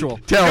want sexual.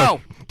 Taylor.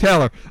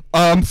 Taylor.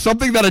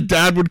 Something that a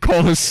dad would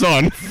call his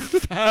son.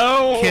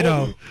 Oh.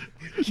 Kiddo.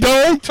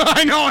 Don't.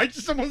 I know. I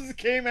just almost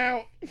came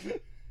out.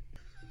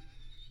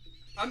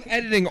 I'm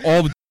editing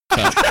all the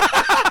out.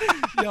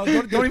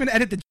 Yo, don't even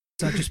edit the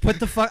up. Just put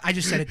the fuck. I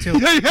just said it too.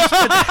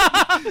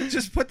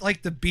 Just put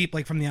like the beep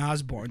like from the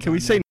Osbournes. Can we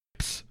say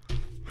nips?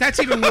 That's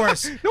even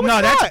worse. No,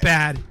 that's not.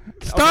 bad.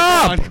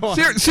 Stop. Okay, go on.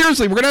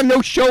 Seriously, we're gonna have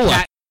no show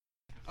left.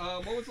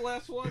 What was the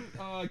last one?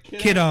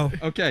 Kiddo.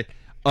 Okay.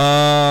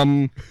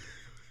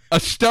 A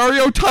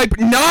stereotype,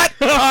 not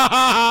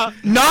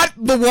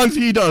the ones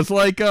he does.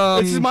 Like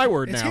This is my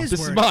word It's now. his This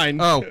word. is mine.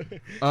 Oh,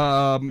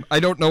 I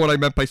don't know what I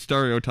meant by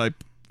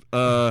stereotype.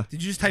 Did you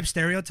just type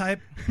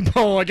stereotype?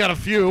 Oh, I got a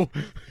few.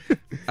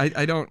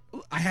 I don't.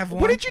 I have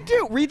one. What did you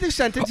do? Read the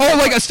sentence. Oh,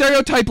 like a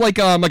stereotype, like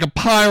a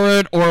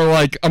pirate or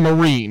like a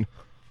marine,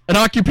 an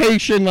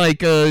occupation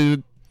like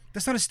a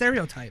That's not a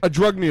stereotype. A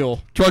drug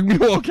mule. drug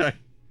mule. Okay.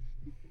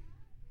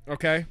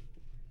 Okay.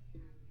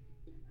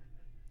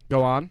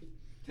 Go on.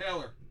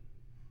 Taylor.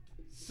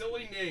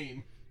 Silly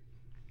name.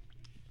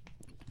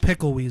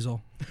 Pickle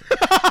weasel.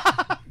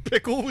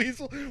 Pickle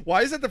weasel.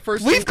 Why is that the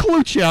first? Leave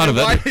Colucci out of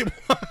it.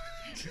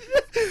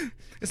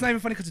 It's not even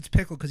funny because it's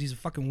pickle because he's a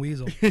fucking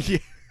weasel. Yeah.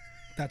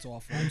 That's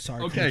awful. I'm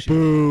sorry. Okay. Colucci.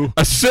 Boo.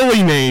 A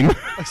silly name.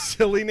 A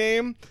silly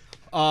name.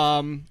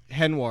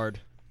 Henward.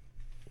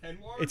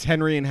 It's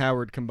Henry and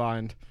Howard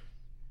combined.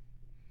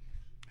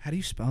 How do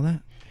you spell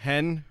that?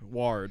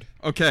 Henward.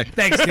 Okay.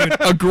 Thanks, dude.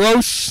 A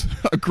gross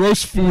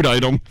food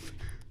item.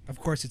 Of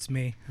course, it's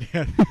me.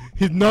 Yeah.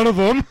 None of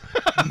them.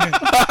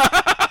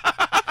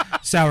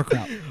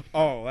 Sauerkraut.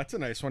 Oh, that's a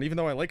nice one. Even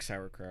though I like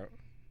sauerkraut.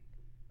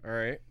 All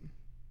right.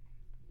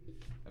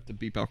 Have to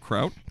beep out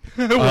kraut.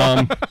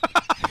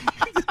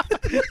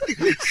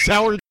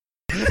 Sour.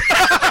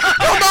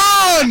 Come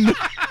on!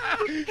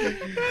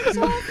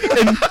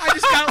 I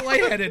just got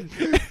lightheaded.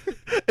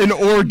 An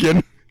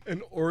organ.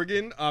 An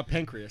organ,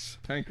 pancreas.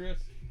 Pancreas.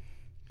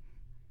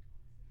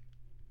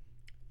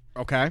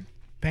 Okay.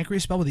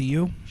 Pancreas spelled with a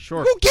U?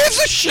 Sure. Who gives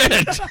a shit?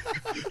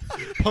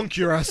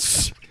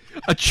 Puncturus.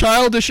 A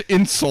childish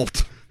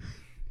insult.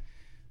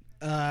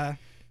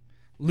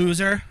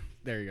 Loser.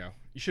 There you go.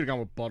 You should have gone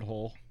with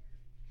butthole.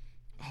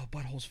 Oh,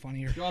 butthole's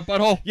funnier. You want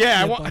butthole? Yeah, I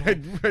Yeah, want.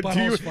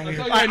 butthole's funnier.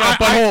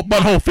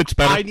 Butthole fits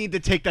better. I need to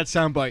take that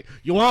soundbite.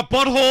 You want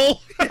butthole?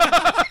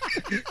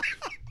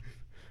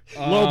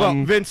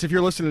 Lobo, Vince, if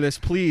you're listening to this,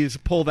 please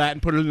pull that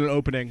and put it in an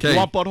opening. You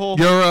want butthole?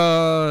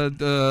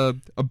 You're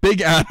a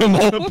big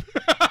animal.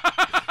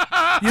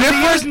 You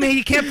use me.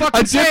 You can't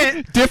fucking say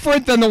it.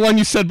 Different than the one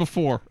you said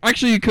before.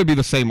 Actually, it could be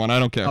the same one. I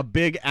don't care. A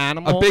big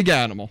animal? A big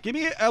animal. Give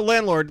me a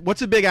landlord.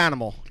 What's a big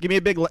animal? Give me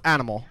a big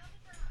animal.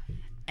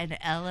 An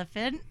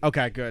elephant.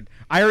 Okay, good.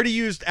 I already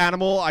used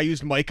animal. I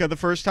used Majka the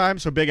first time,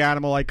 so big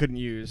animal I couldn't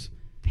use.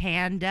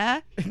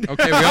 Panda.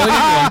 Okay, we only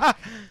need one.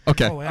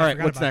 Okay. Oh, yeah, All I right,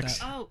 forgot what's about next?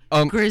 that.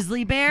 Oh,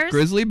 grizzly bears.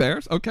 Grizzly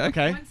bears. Okay.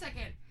 Okay. 1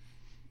 second.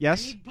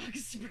 Yes? Need bug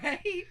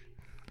spray.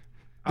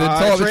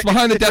 It's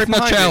behind the Death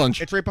Nut Challenge.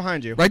 It's right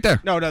behind you. Right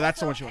there. No, that's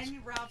the one she wants.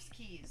 And Ralph's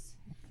keys.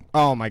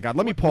 Oh my God!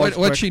 Let me pause.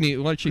 What she need?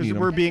 What she need?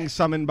 We're being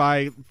summoned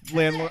by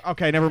landlord.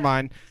 Okay, never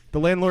mind. The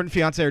landlord and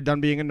fiance are done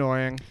being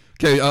annoying.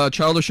 Okay.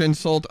 Childish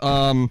insult.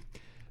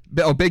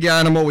 Big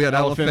animal. We had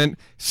elephant.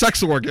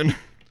 Sex organ.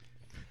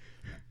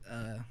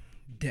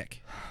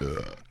 Dick.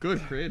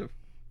 Good. Creative.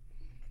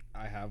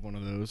 I have one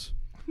of those.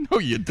 No,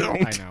 you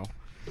don't. I know.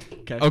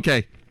 Okay.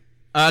 Okay.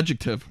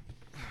 Adjective.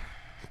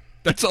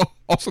 That's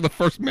also the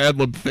first Mad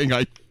Lib thing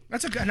I.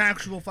 That's an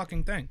actual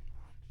fucking thing.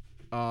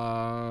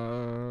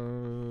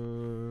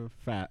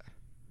 Fat.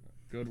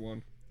 Good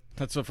one.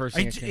 That's the first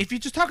thing. If you're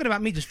just talking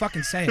about me, just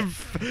fucking say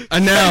it. A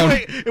noun.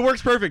 Wait, it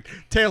works perfect.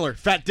 Taylor,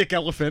 fat dick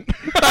elephant.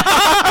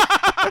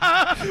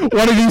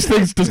 One of these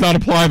things does not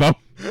apply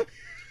though.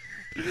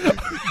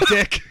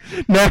 Dick.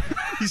 No.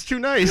 He's too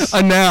nice.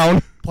 A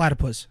noun.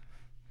 Platypus.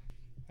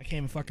 I can't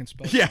even fucking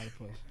spell Yeah.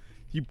 platypus.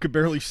 You could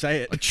barely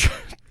say it.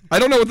 I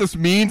don't know what this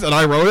means, and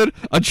I wrote it.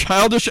 A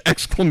childish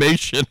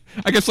exclamation.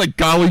 I guess like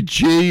golly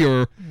gee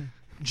or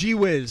Gee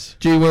whiz.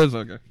 gee whiz.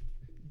 Okay.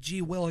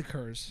 G.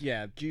 Willikers.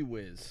 Yeah, gee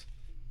whiz.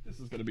 This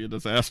is gonna be a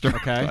disaster.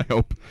 Okay. I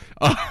hope.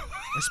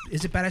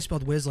 Is it bad I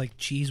spelled whiz like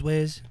cheese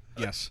whiz?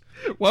 Yes.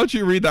 Why don't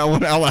you read that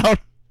one out loud?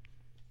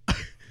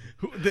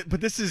 But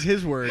this is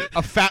his word.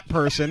 A fat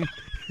person.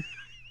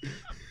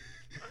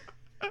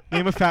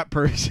 Name a fat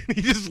person.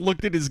 He just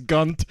looked at his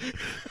gunt.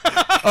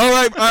 All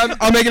right,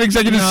 I'll make an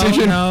executive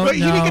decision. Wait,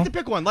 he didn't get to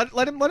pick one.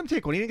 Let him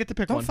take one. He didn't get to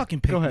pick one. Don't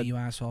fucking pick Go me, ahead. you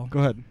asshole. Go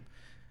ahead.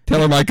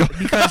 Tell her, Michael.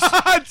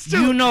 Because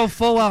you know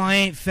full well I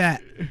ain't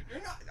fat.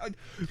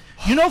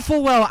 You know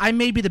full well I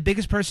may be the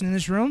biggest person in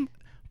this room,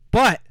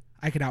 but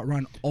I could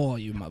outrun all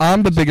you motherfuckers.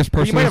 I'm the biggest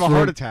person. You might in have this a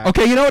heart room. attack.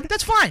 Okay, you know what?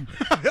 That's fine.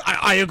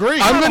 I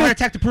agree. I'm gonna heart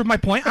attack to prove my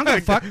point. I'm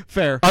gonna fuck.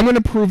 Fair. I'm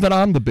gonna prove that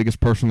I'm the biggest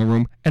person in the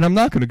room, and I'm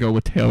not gonna go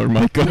with Taylor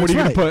Michael. What are you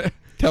right. gonna put?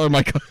 Taylor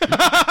Michael.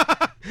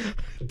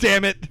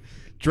 Damn it.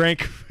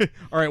 Drink.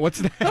 All right,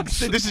 what's next?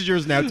 This is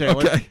yours now,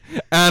 Taylor. Okay.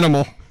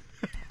 Animal.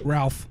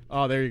 Ralph.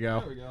 Oh, there you go.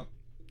 There we go.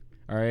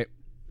 All right.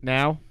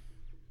 Now,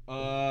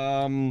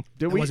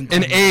 did we wasn't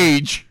An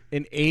age.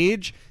 an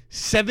age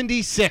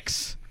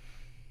 76.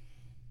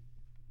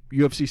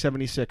 UFC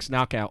 76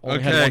 knockout.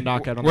 Only had Okay. one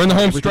knockout on We're in the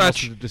home everything else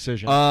stretch. was a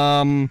decision.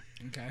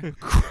 Okay.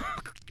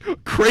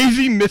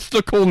 Crazy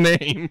mystical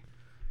name.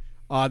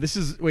 This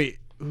is wait.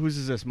 Whose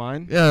is this?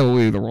 Mine. Yeah, we'll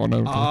either one.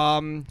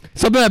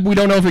 Something that we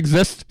don't know if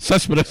exists.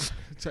 Cespedes.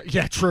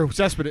 Yeah, true.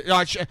 Cespedes.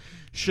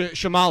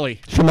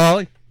 Shamali.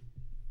 Shamali.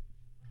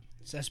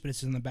 Cespedes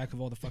is in the back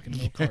of all the fucking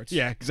milk carts.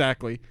 Yeah,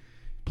 exactly.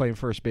 Playing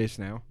first base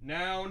now.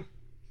 Noun.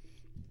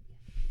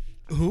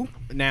 Who?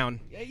 Noun.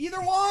 Yeah,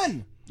 either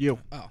one. You.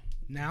 Oh,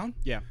 noun.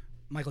 Yeah.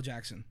 Michael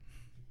Jackson.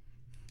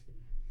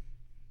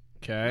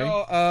 Okay.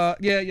 No,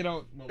 yeah, you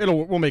know.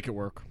 We'll make it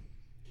work.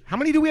 How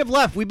many do we have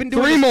left? We've been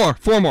doing Three this- more.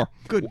 Four more.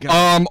 Good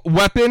God.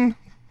 Weapon.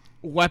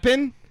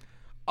 Weapon.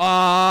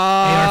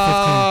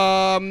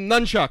 AR-15.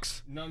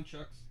 Nunchucks.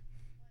 Nunchucks.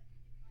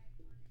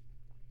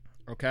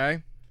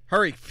 Okay.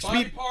 Hurry.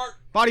 Body Speed. part.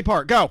 Body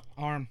part. Go.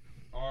 Arm.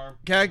 Arm.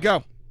 Okay.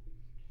 Go.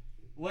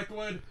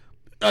 Liquid.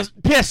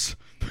 Piss.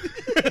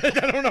 I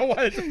don't know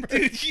why. And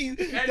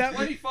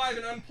 25,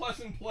 an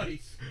unpleasant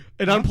place.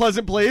 An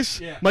unpleasant place.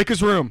 Yeah.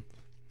 Micah's room.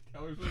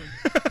 Teller's room.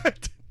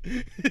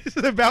 This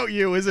is about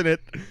you, isn't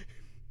it?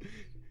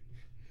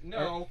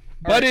 No.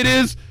 But it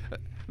is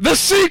the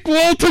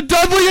sequel to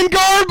Dudley and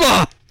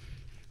Garba.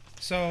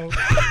 So,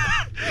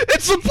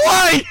 It's a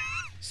play.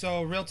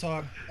 so real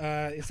talk.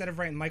 Instead of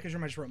writing Micah's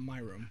room, I just wrote my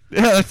room.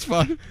 Yeah, that's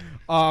fun.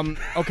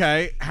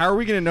 Okay. How are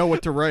we gonna know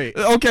what to write?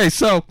 Okay,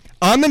 so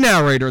I'm the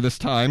narrator this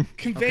time.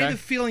 Convey Okay. the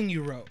feeling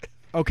you wrote.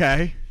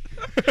 Okay.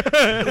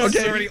 This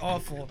is already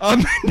awful.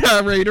 I'm the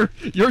narrator.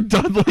 You're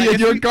Dudley and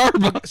you're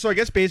Garba. So I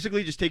guess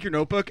basically just take your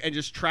notebook and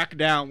just track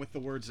down with the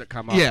words that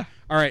come up. Yeah.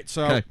 All right.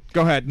 So Okay.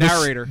 go ahead,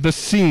 narrator. The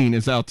scene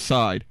is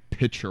outside.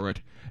 Picture it.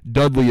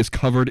 Dudley is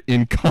covered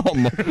in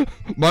cum,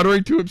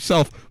 muttering to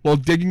himself while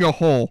digging a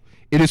hole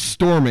It is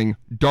storming,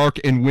 dark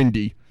and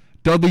windy.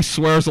 Dudley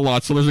swears a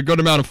lot, so there's a good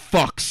amount of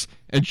fucks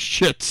and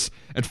shits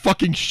and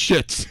fucking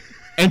shits.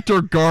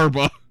 Enter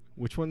Garba.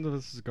 Which one of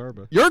us is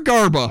Garba? You're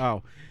Garba.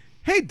 Oh.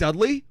 Hey,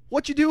 Dudley,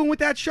 what you doing with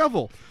that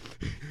shovel?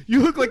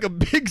 You look like a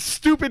big,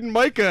 stupid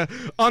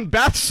Majka on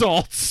bath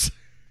salts.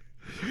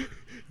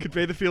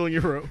 Convey the feeling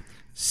you wrote.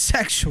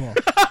 Sexual.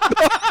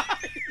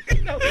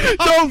 No, you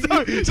have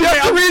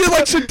to read it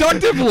like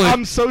seductively.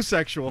 I'm so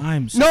sexual.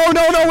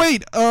 No,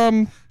 wait.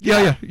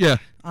 Yeah.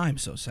 I'm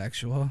so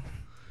sexual.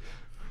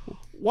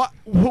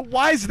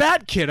 Why is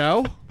that,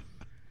 kiddo?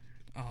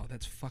 Oh,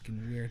 that's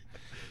fucking weird.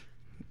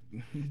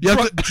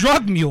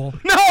 Drug mule.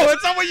 No,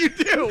 that's not what you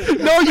do.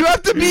 No, you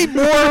have to be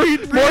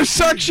more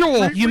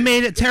sexual. You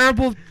made a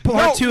terrible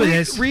part two of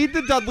this. Read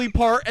the Dudley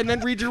part and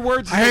then read your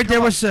words. I heard there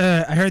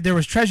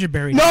was treasure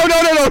buried. No.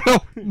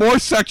 More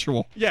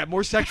sexual. Yeah,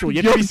 more sexual.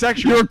 You have to be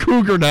sexual. You're a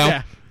cougar now.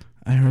 Yeah.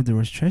 I heard there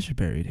was treasure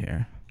buried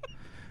here.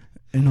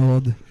 An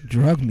old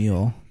drug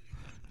mule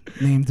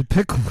named the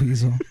Pickle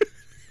Weasel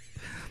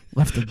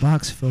left a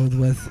box filled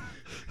with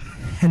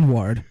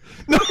henward.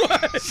 No,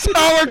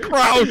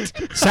 sauerkraut.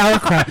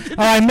 Oh,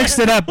 I mixed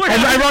it up.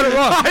 I wrote it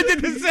wrong. I did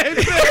the same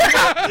thing.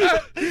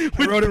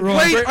 I wrote it wrong.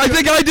 Wait, I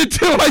think I did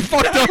too. I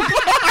fucked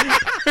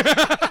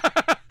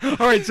up.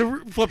 All right,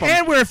 so flip them.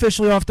 And we're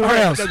officially off the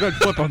rails. All right, good,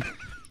 flip them.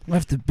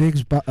 Left the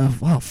big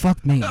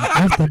fuck me.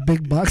 Left the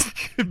big box.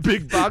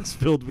 Big box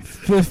filled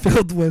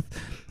with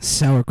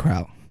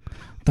sauerkraut.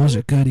 Those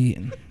are good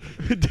eating.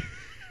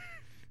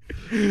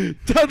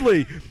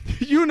 Dudley,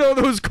 you know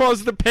those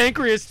cause the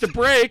pancreas to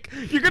break.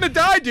 You're gonna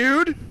die,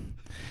 dude.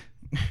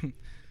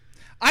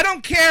 I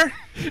don't care.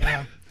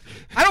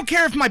 I don't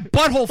care if my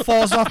butthole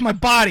falls off my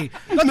body.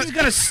 Nothing's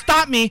gonna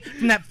stop me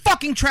from that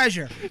fucking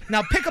treasure.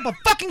 Now pick up a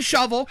fucking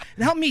shovel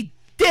and help me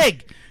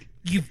dig.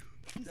 You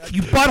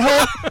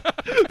butthole.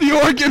 The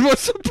organ was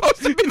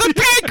supposed to be the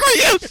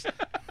pancreas.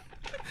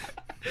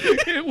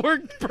 It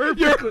worked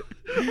perfectly.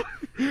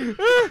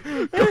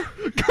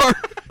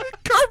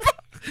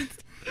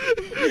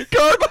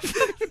 Garba.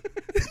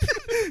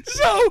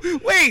 So,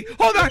 wait,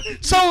 hold on.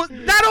 So,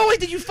 not only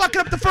did you fuck it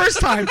up the first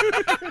time,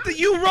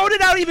 you wrote it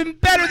out even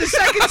better the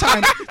second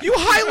time. You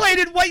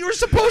highlighted what you were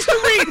supposed to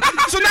read.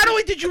 So, not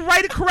only did you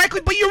write it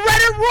correctly, but you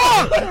read it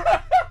wrong.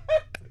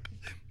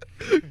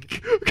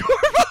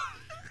 Garba.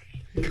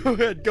 Go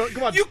ahead.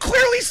 Come on. You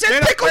clearly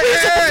said Pickle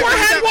Weasel before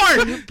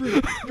henward.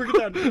 Bring it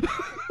down.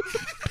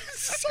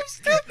 So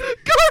stupid.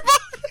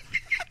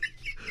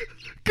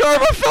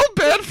 Garba felt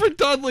bad for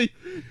Dudley.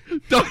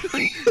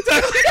 Dudley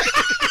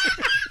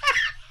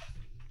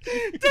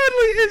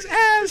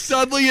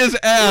is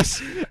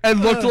ass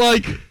and looked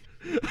like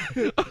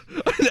an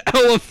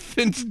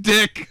elephant's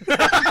dick.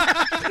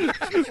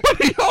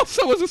 But he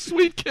also was a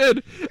sweet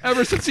kid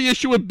ever since the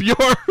issue with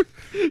Bjorn.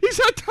 He's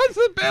had tons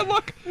of bad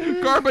luck.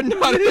 Garba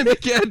not him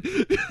again.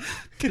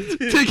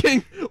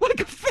 Digging like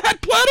a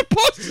fat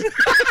platypus.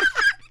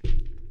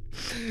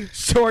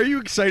 So are you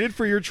excited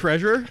for your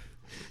treasure?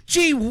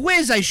 Gee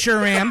whiz, I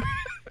sure am.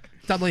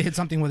 Dudley hit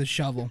something with a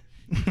shovel.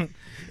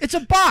 It's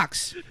a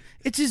box.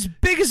 It's as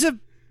big as a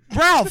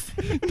Ralph.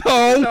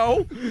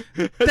 No.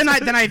 Then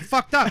I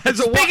fucked up. It's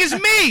as big as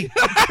me.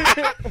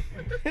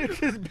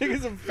 It's as big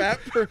as a fat.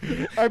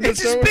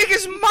 It's as big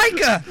as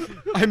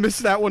Majka. I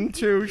missed that one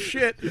too.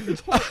 Shit.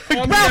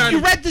 Ralph, you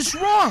read this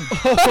wrong.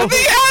 On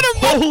the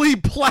animal. Holy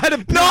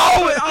platypus. No,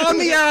 on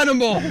the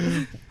animal.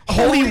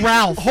 Holy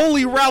Ralph.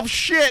 Holy Ralph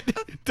shit,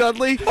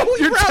 Dudley.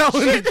 You're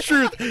telling the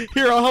truth.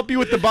 Here, I'll help you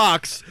with the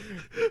box.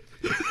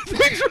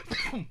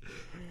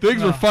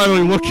 Things were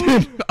finally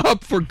looking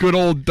up for good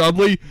old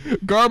Dudley.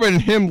 Garba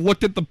and him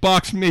looked at the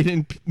box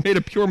made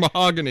of pure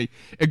mahogany.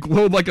 It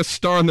glowed like a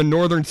star in the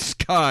northern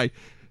sky.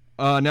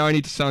 Now I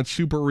need to sound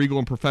super regal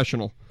and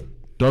professional.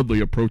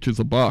 Dudley approaches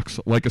the box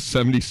like a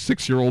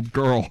 76-year-old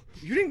girl.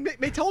 You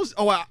didn't tell us.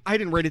 Oh, I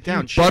didn't write it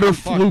down.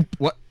 Butterfloop.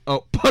 What?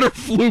 Oh,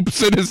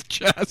 butterfloops in his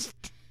chest.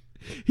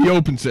 He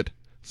opens it.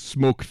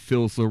 Smoke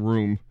fills the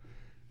room.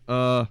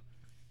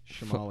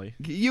 Shamali.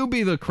 You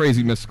be the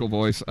crazy mystical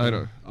voice. I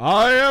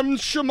am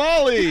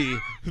Shamali,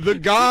 the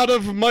god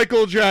of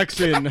Michael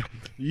Jackson.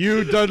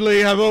 You, Dudley,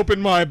 have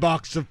opened my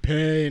box of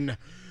pain.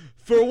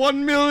 For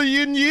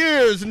 1,000,000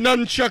 years,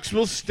 nunchucks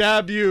will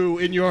stab you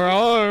in your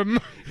arm.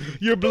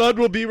 Your blood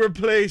will be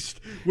replaced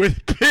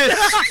with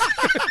piss.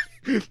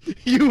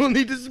 You will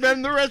need to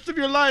spend the rest of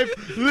your life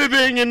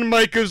living in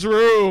Micah's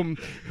room.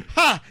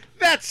 Ha!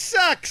 That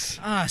sucks.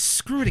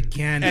 Screwed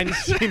again. And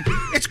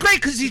it's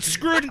great because he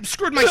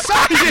screwed my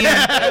sock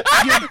again.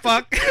 You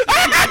fuck.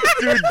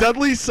 Dude,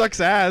 Dudley sucks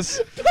ass.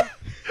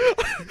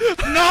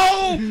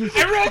 No,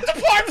 I wrote the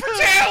part for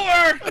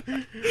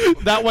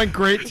Taylor. That went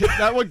great.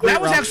 That went great.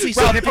 That was Ralph. actually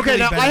significantly okay,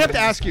 now better. I have to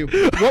ask you,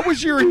 what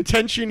was your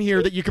intention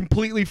here that you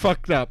completely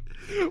fucked up?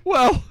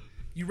 Well,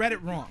 you read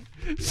it wrong.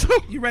 So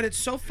you read it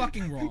so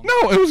fucking wrong.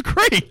 No, it was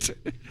great.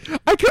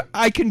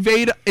 I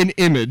conveyed an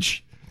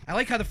image. I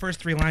like how the first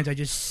 3 lines I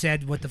just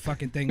said what the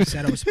fucking thing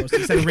said I was supposed to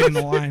instead of reading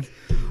the line.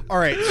 All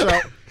right,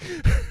 so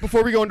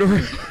before we go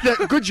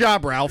into good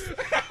job, Ralph.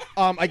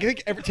 I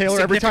think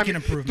every time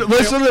improvement.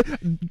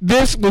 Listen,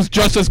 this was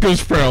just as good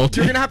as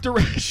Frailty. You're gonna have to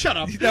shut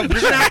up. You're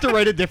gonna have to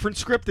write a different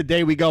script the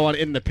day we go on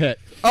In the Pit.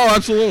 Oh,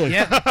 absolutely.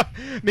 Yeah.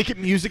 Make it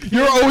music.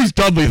 You're always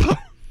Dudley, though.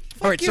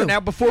 All right, so now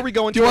before we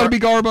go into Do you want to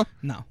be Garba?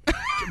 No.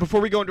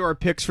 Before we go into our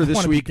picks for this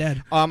wanna be week,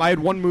 dead. I had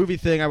one movie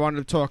thing I wanted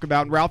to talk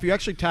about. And Ralph, you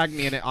actually tagged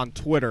me in it on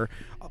Twitter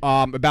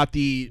about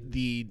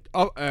the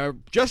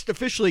just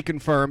officially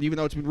confirmed, even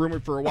though it's been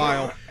rumored for a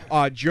while,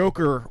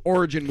 Joker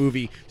origin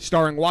movie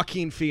starring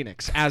Joaquin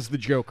Phoenix as the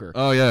Joker.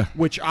 Oh, yeah.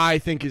 Which I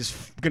think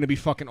is going to be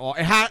fucking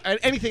awesome.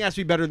 Anything has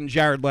to be better than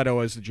Jared Leto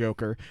as the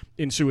Joker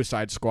in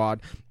Suicide Squad.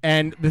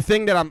 And the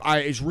thing that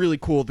is really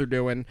cool they're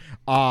doing,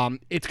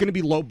 it's going to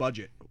be low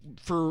budget.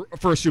 For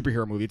a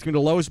superhero movie. It's going to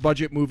be the lowest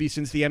budget movie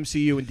since the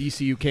MCU and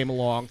DCU came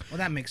along. Well,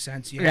 that makes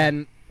sense, yeah.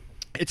 And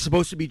it's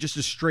supposed to be just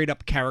a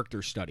straight-up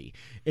character study.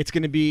 It's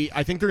going to be...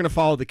 I think they're going to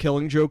follow the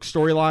Killing Joke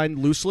storyline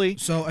loosely.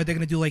 So are they going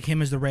to do like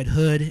him as the Red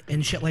Hood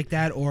and shit like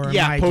that? Or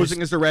yeah,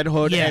 posing as the Red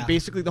Hood. Yeah. And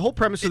basically, the whole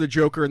premise of the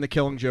Joker and the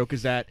Killing Joke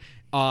is that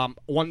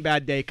one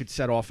bad day could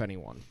set off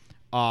anyone.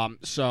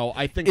 So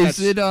I think is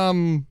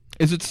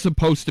it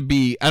supposed to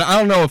be... I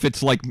don't know if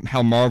it's like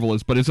how Marvel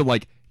is, but is it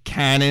like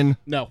canon?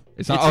 No.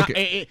 It's not...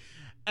 okay.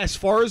 As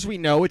far as we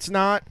know, it's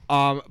not.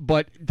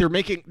 But they're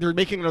making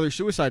another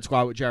Suicide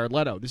Squad with Jared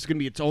Leto. This is going to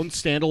be its own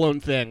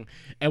standalone thing.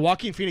 And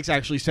Joaquin Phoenix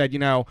actually said,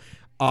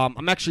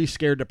 I'm actually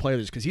scared to play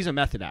this because he's a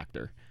method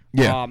actor.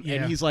 Yeah.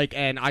 And he's like,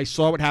 and I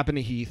saw what happened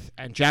to Heath,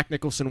 and Jack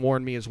Nicholson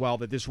warned me as well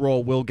that this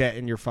role will get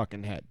in your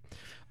fucking head.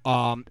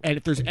 And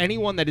if there's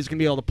anyone that is going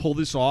to be able to pull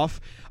this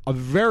off, a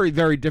very,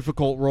 very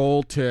difficult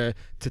role to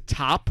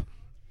top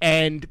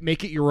and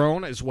make it your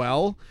own as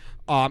well.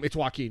 It's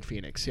Joaquin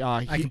Phoenix.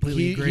 I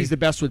completely agree. He's the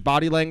best with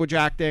body language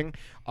acting.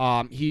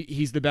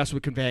 He's the best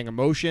with conveying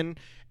emotion,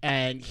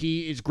 and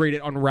he is great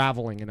at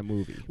unraveling in a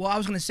movie. Well, I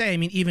was going to say, I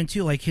mean, even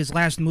too, like his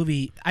last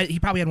movie, he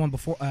probably had one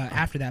before,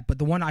 after that, but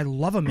the one I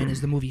love him in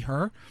is the movie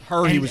Her.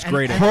 He was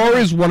great at. Her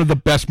is one of the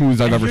best movies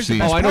I've ever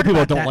seen. I know people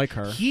that don't like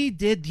Her. He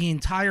did the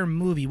entire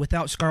movie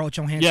without Scarlett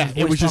Johansson. Yeah,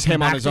 it was just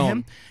him on his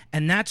own.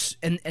 And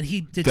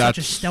he did such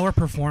a stellar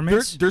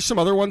performance. There's some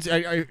other ones.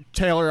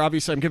 Taylor,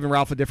 obviously, I'm giving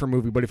Ralph a different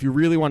movie, but if you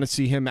really want to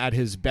see him at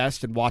his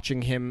best and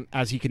watching him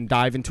as he can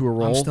dive into a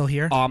role. I'm Still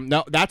Here?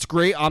 No, that's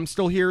great. I'm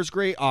Still Here is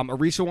great. A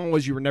recent one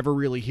was You Were Never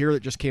Really Here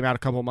that just came out a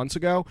couple months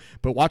ago.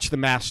 But watch The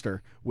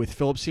Master with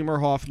Philip Seymour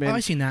Hoffman. Oh,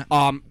 I've seen that.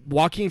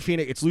 Joaquin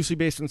Phoenix, it's loosely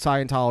based on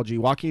Scientology.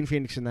 Joaquin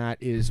Phoenix in that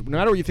is, no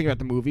matter what you think about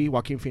the movie,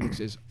 Joaquin Phoenix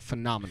is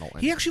phenomenal.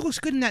 He actually looks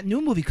good in that new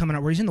movie coming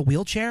out where he's in the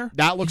wheelchair.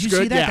 That looks Did you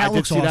good. See that? Yeah, that I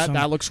looks did see awesome. that.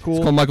 That looks cool.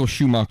 It's called Michael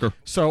Schumacher.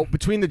 So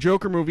between the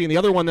Joker movie and the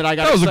other one that I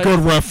got, that was a good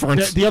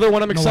reference. The other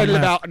one I'm excited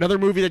about, another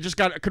movie that just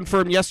got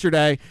confirmed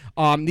yesterday.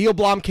 Neil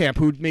Blomkamp,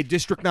 who made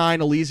District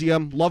 9,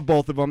 Elysium, love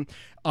both of them,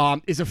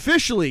 is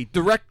officially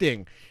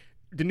directing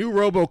the new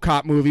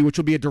Robocop movie, which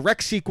will be a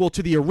direct sequel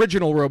to the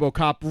original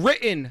Robocop,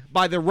 written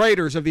by the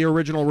writers of the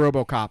original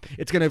Robocop.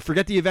 It's going to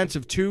forget the events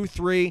of 2,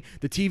 3,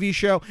 the TV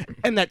show,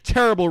 and that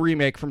terrible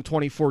remake from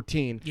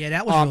 2014. Yeah,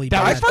 that was really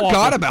bad. I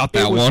forgot about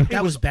that one.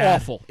 That was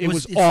bad. Awful. It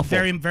was awful.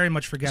 Very, very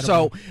much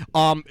forgettable.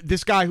 So,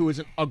 this guy who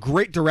is a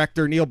great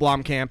director, Neil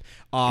Blomkamp,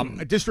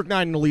 District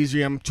 9 and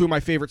Elysium, two of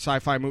my favorite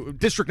sci-fi movies.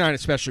 District 9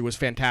 especially was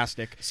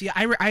fantastic. See,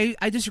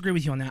 I disagree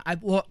with you on that.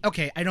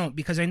 I don't,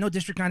 because I know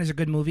District 9 is a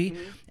good movie,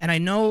 and I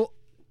know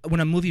when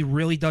a movie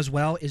really does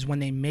well is when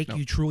they make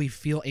you truly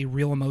feel a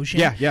real emotion.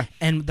 Yeah, yeah.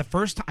 And the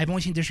first time, I've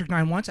only seen District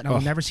 9 once, and I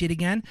will never see it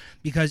again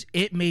because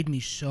it made me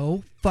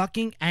so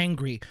fucking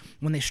angry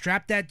when they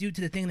strapped that dude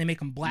to the thing and they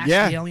make him blast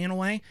the alien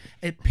away.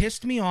 It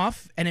pissed me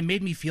off, and it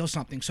made me feel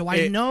something. So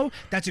I know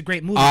that's a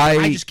great movie.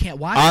 I just can't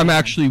watch it. I'm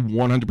actually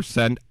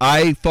 100%.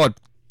 I thought,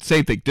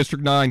 same thing,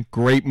 District 9,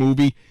 great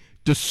movie.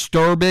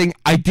 Disturbing.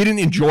 I didn't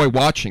enjoy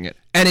watching it.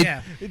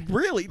 And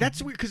really,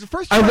 that's weird because the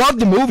first I time loved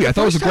the movie. I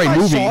thought it was a great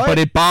movie, but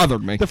it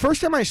bothered me. The first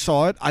time I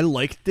saw it, I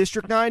liked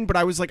District 9, but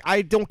I was like,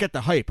 I don't get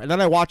the hype. And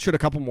then I watched it a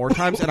couple more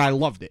times, and I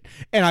loved it.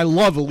 And I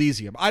love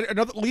Elysium.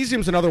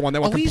 Elysium's another one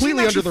that went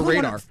completely under the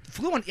radar.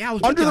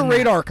 Under the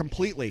radar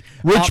completely.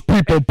 Rich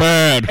people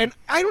bad. And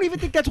I don't even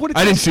think that's what it's.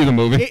 I didn't see the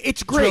movie.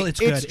 It's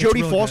great. It's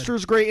Jodie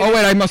Foster's great. Oh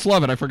wait, I must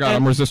love it. I forgot.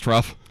 I'm Resist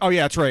Ralph. Oh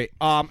yeah, that's right.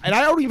 And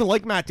I don't even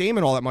like Matt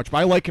Damon all that much, but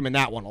I like him in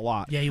that one a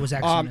lot. Yeah, he was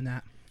excellent in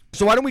that.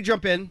 So why don't we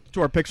jump in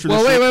to our picks for this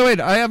week? Wait.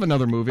 I have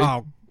another movie.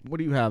 Oh, what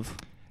do you have?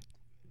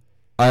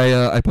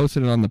 I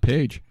posted it on the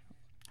page.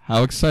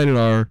 How excited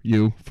are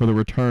you for the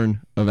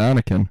return of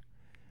Anakin?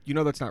 You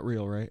know that's not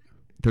real, right?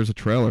 There's a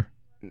trailer.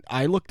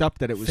 I looked up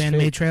that it was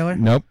fan-made trailer.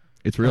 Nope,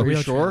 it's real. Are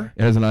you sure?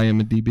 It has an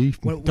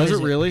IMDb. Does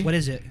it really? What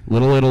is it?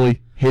 Little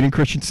Italy. Hayden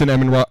Christensen,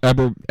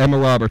 Emma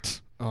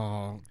Roberts.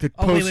 Oh,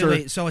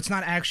 wait. So it's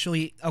not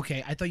actually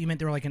okay. I thought you meant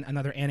they were like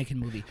another Anakin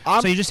movie.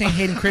 So you're just saying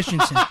Hayden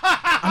Christensen.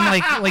 I'm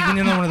like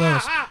another one of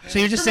those. So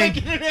you're just saying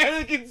an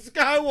Anakin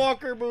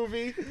Skywalker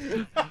movie.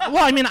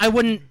 Well, I mean, I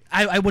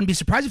wouldn't be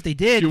surprised if they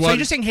did. So you're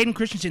just saying Hayden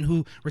Christensen,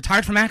 who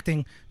retired from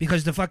acting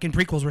because the fucking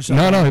prequels were so.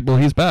 No. Well,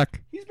 he's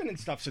back. He's been in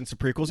stuff since the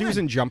prequels. He was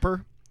in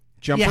Jumper.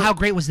 Yeah, how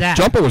great was that?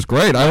 Jumper was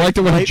great. I liked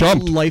it when he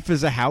jumped. Life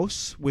is a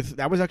House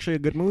that was actually a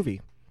good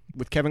movie.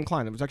 with Kevin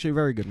Kline. It was actually a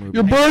very good movie.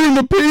 You're burning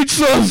the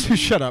pizzas.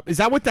 Shut up. Is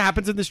that what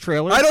happens in this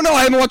trailer? I don't know.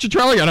 I haven't watched the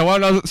trailer yet. I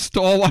want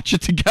to all watch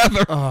it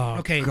together. Oh,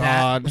 okay,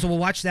 God. so we'll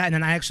watch that, and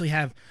then I actually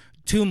have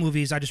 2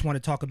 movies I just want to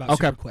talk about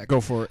super quick.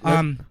 Go for it.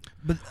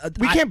 But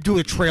we can't do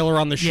a trailer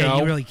on the show. Yeah,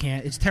 you really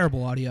can't. It's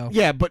terrible audio.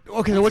 Yeah, but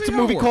okay. So what's the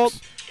movie called?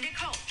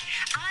 Nicole,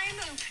 I'm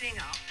opening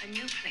up a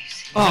new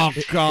place. Oh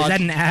God! Is that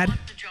an ad?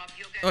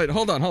 Wait,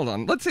 hold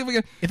on. Let's see if we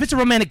can. If it's a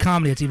romantic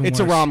comedy, it's even worse. It's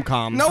a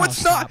rom-com. No,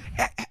 it's not.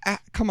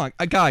 Come on,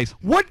 guys.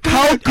 What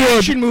kind of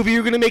action movie are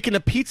you going to make in a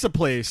pizza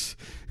place?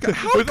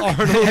 With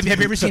Arnold. Have you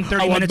ever seen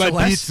 30 Minutes or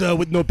Less? Pizza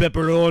with no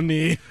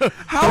pepperoni.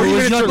 How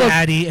is not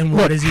Addy, and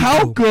what is he?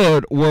 How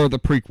good were the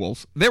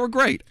prequels? They were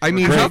great. I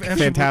mean,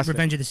 fantastic.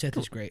 Revenge of the Sith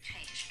is great.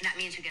 That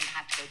means you're going to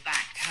have to go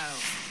back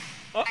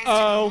home.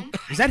 Uh-oh.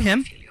 Is that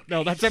him?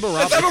 No, that's Emma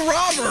Roberts. That's Emma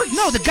Roberts.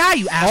 No, the guy,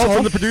 you asshole. Oh,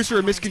 from the producer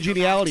of Miss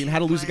Congeniality and How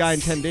to Lose a Guy in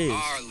 10 Days.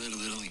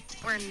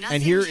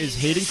 And here is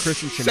Hayden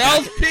Christensen.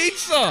 Sal's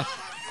Pizza.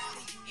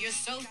 You're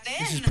so thin.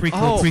 This is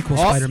prequel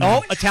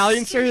Spider-Man. Oh,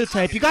 Italian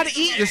stereotype. You gotta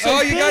eat. You're so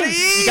thin. You gotta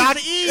eat. You gotta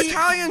eat.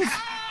 Italians.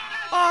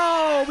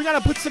 Oh, we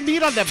gotta put some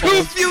meat on that. 2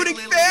 feuding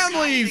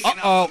families.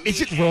 Uh-oh.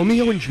 Is it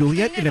Romeo and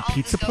Juliet in a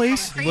pizza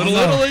place? Little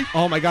Italy.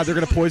 Oh my God, they're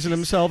gonna poison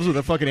themselves with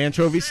a fucking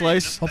anchovy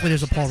slice. Hopefully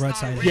there's a Paul Rudd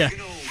side. Yeah. Too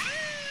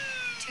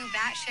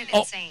batshit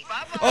insane.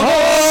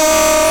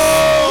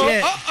 Oh!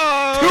 Shit.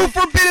 Uh-oh. 2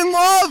 forbidden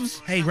loves.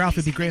 Hey, Ralph,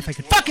 it'd be great if I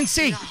could fucking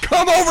see.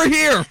 Come over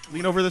here.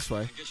 Lean over this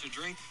way. Who's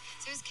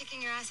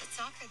kicking your ass at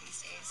soccer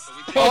these days?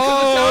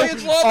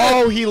 Italians love it.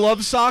 Oh, he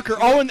loves soccer.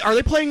 Oh, and are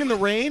they playing in the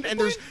rain? And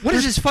What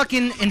is this,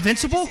 fucking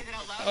Invincible?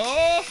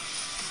 Oh,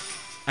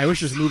 I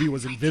wish this movie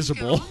was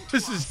invisible.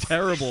 This is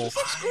terrible.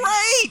 looks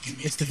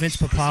great. It's the Vince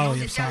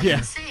Papali of soccer.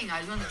 Yeah.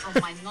 I learned it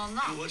from my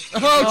nonna. Oh, she's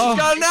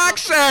got an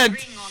accent.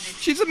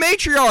 She's a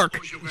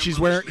matriarch. She's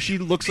wearing. She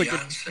looks like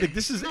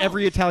this is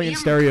every Italian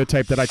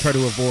stereotype that I try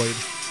to avoid.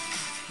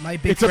 My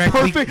big It's a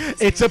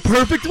perfect. It's a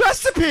perfect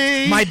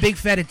recipe. My big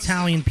fat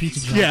Italian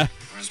pizza joint. Yeah.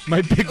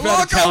 My big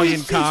fat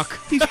Italian cock.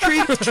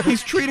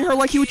 He's treating her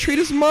like he would treat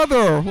his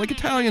mother, like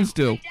Italians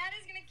do. My dad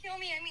is gonna kill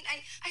me. I mean,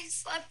 I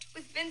slept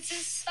with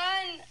Vince's son.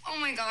 Oh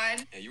my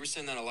God. Yeah, you were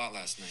saying that a lot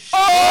last night.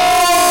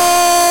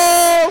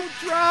 Oh,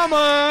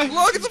 drama!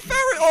 Look, it's a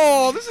ferret.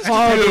 Oh, this is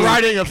they're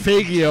riding a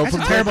Fagio That's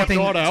from a terrible thing.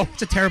 Auto.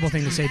 It's a terrible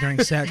thing to say during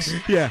sex.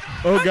 Yeah.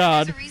 Oh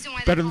God. There's a reason why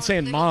they Better call than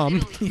saying it mom.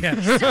 Little Yeah.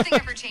 Italy. Something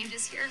ever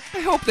changes here. I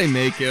hope they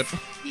make it.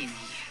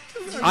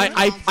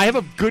 I have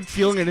a good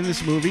feeling that in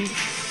this movie,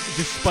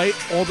 despite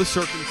all the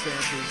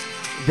circumstances,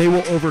 they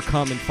will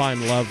overcome and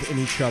find love in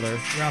each other.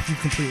 Ralph, you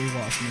completely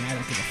lost me. I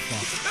don't give a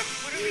fuck.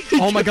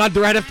 Oh my God,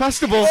 they're at a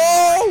festival.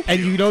 Oh! And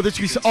you know that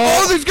you saw.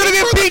 Oh, there's gonna be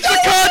a pizza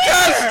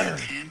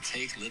contest!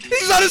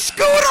 He's on a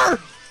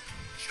scooter!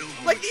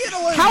 Like the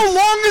Italy. How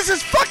long is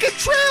this fucking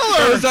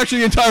trailer? It's actually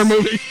the entire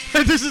movie.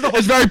 This is the whole.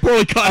 It's very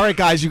poorly cut. All right,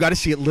 guys, you got to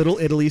see it. Little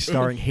Italy,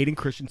 starring Hayden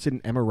Christensen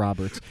and Emma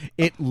Roberts.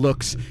 It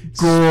looks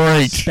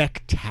great,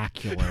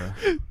 spectacular.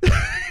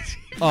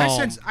 I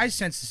sense a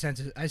sense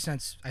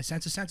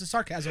of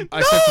sarcasm.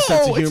 I sense a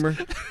sense of humor.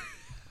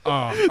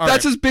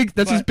 That's his big.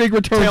 That's his big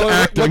return Taylor, to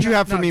acting. what'd you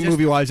have for me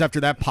movie-wise after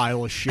that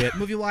pile of shit?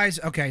 Movie-wise,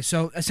 okay.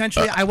 So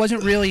essentially, I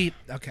wasn't really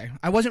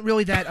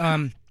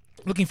that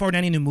looking forward to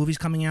any new movies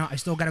coming out. I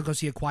still got to go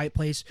see A Quiet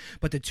Place,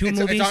 but the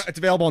movies. It's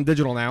available on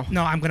digital now.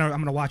 No, I'm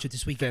gonna watch it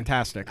this weekend.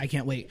 Fantastic. I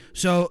can't wait.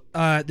 So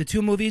the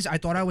 2 movies, I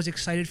thought I was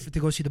excited to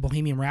go see the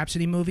Bohemian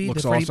Rhapsody movie.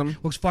 Looks awesome.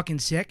 Looks fucking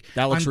sick.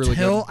 That looks really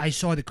good. Until I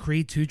saw the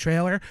Creed 2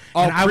 trailer.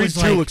 Oh, and I Creed was 2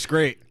 like, looks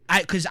great.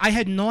 Because I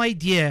had no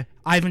idea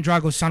Ivan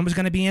Drago's son was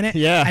going to be in it.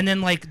 Yeah. And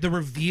then, like, the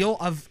reveal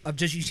of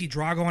just you see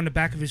Drago on the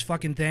back of his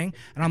fucking thing.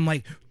 And I'm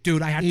like,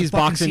 dude, I have He's to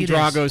fucking boxing see this.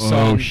 Drago's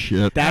son. Oh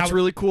shit. That's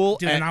really cool.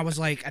 Dude, and I was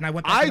like, and I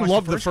went back I and watched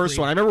love the first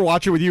one. I remember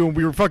watching with you and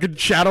we were fucking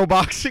shadow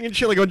boxing and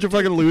shit like a bunch of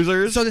fucking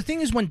losers. So the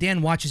thing is, when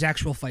Dan watches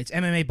actual fights,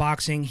 MMA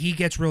boxing, he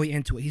gets really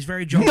into it. He's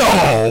very joking.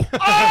 No.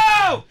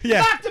 Oh!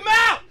 Yeah. Knocked him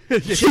out!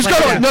 He's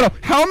got no.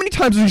 How many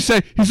times does he say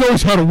he's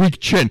always had a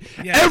weak chin?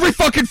 Yeah. Every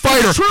fucking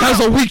fighter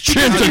has a weak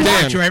chin to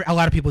Dan. A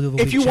lot of people do have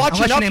a If weak you chin. watch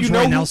Unless your enough, name's you know.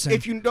 Roy Who, Nelson.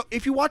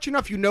 if you watch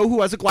enough, you know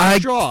who has a glass I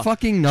jaw.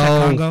 fucking Jack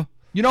know. Congo.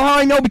 You know how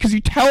I know? Because you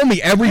tell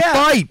me every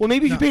fight. Well,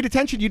 maybe if you paid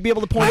attention, you'd be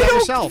able to point it out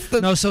yourself.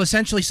 No, so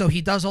essentially,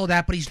 he does all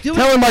that, but he's doing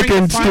Tell it him Mike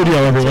during in the final- studio,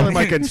 everyone. Tell him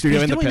Mike in studio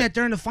He's in the doing pit. that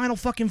during the final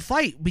fucking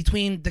fight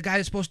between the guy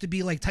that's supposed to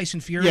be like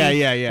Tyson Fury,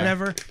 Yeah.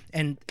 whatever.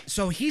 And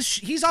so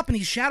he's up and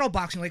he's shadow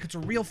boxing like it's a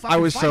real fucking I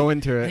was fight. so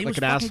into it, And he like was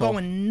an fucking asshole.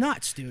 going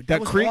nuts, dude. That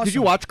was Creed. awesome. Did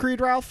you watch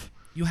Creed, Ralph?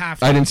 You have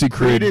to. I didn't see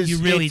Creed. Is, You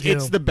really do.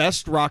 It's the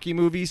best Rocky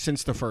movie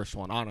since the first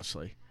one.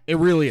 Honestly, it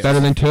really is.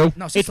 Better than 2?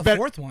 No, since It's the bet-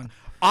 fourth one.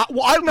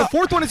 The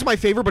fourth one is my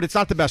favorite, but it's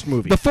not the best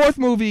movie. The fourth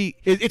movie.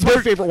 It's my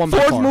favorite one by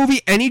Fourth far.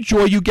 movie. Any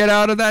joy you get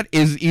out of that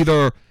is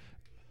either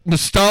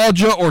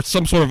nostalgia or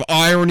some sort of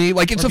irony.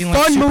 Like, it's a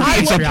fun movie.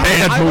 It's a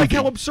bad movie. I like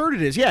how absurd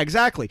it is. Yeah,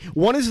 exactly.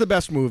 1 is the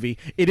best movie.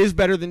 It is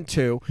better than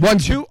 2.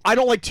 2, I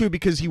don't like 2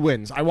 because he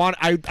wins. I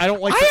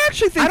don't like. I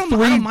actually think I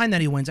don't mind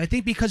that he wins. I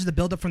think because of the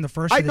build up from the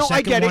first to the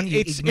second one.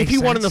 If he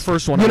won in the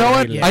first one, you know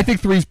what? I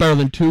think 3's better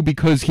than 2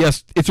 because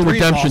it's a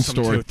redemption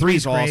story.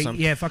 3's awesome.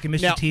 Yeah, fucking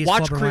Mr. T is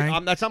watch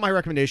that's not my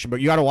recommendation, but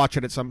you got to watch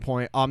it at some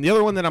point. The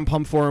other one that I'm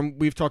pumped for, and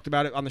we've talked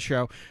about it on the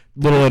show,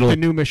 the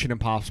new Mission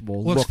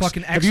Impossible looks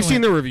fucking excellent. Have you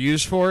seen the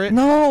reviews for it?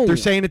 No. They're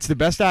saying it's the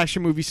best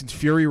action movie since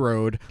Fury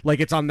Road. Like,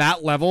 it's on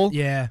that level.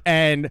 Yeah.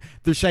 And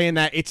they're saying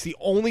that it's the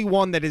only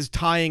one that is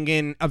tying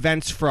in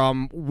events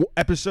from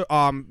Mission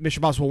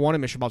Impossible 1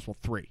 and Mission Impossible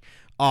 3.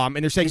 And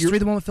they're saying is 3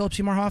 the one with Philip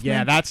Seymour Hoffman?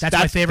 Yeah, that's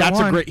my favorite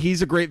one.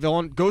 He's a great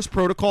villain. Ghost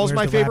Protocol is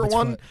my favorite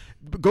one.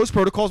 Ghost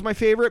Protocol is my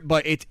favorite,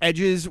 but it's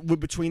edges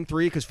between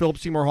 3 because Philip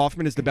Seymour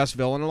Hoffman is the best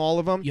villain in all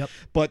of them. Yep.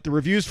 But the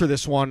reviews for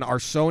this one are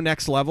so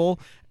next level,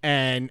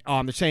 and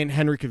they're saying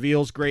Henry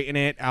Cavill's great in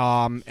it.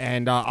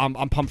 And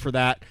I'm pumped for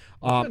that.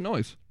 What's that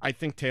noise? I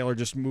think Taylor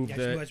just moved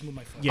it.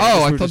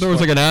 I thought there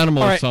was like an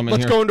animal or something.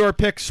 Let's go into our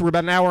picks. We're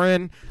about an hour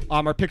in.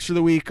 Our picks for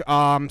the week.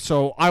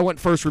 So I went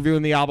first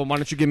reviewing the album. Why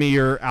don't you give me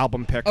your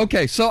album pick?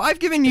 Okay, so I've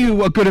given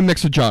you a good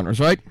mix of genres,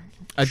 right?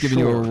 I've given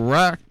you a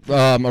rap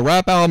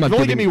album. You've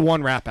only given me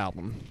one rap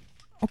album.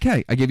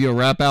 Okay, I gave you a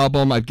rap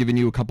album. I've given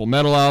you a couple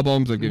metal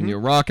albums. I've given you a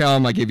rock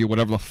album. I gave you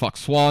whatever the fuck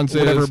Swans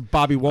is. Whatever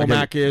Bobby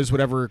Womack is.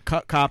 Whatever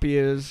Copy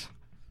is.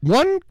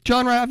 One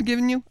genre I haven't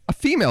given you, a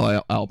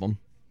female album.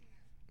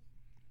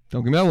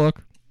 Don't give me that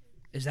look.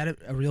 Is that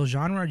a real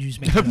genre, or did you just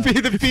make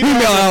it up? The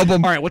female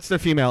album. All right, what's the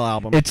female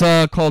album? It's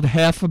called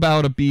Half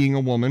About Being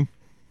a Woman.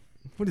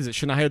 What is it,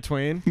 Shania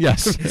Twain?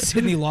 Yes.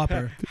 Cyndi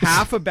Lauper.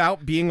 Half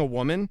About Being a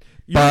Woman?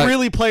 You're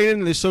really playing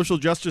into the social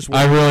justice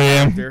I really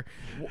am. Character.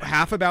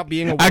 Half About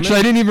Being a Woman? Actually,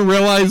 I didn't even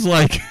realize,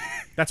 like...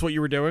 That's what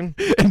you were doing?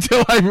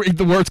 Until I read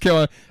the words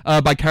came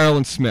by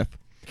Carolyn Smith.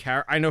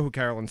 I know who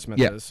Carolyn Smith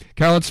is.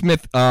 Carolyn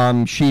Smith,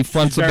 she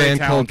fronts a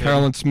band called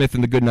Carolyn Smith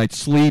and the Goodnight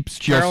Sleeps.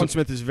 Carolyn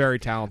Smith is very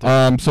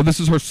talented. So this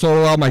is her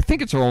solo album. I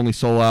think it's her only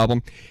solo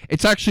album.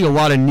 It's actually a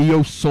lot of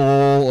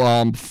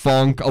neo-soul,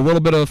 funk, a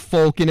little bit of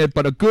folk in it,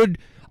 but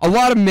a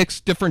lot of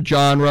mixed different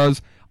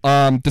genres.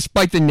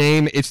 Despite the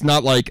name, it's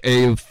not like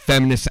a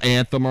feminist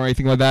anthem or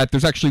anything like that.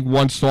 There's actually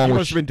one song you which...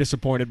 must have been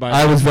disappointed by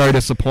I was very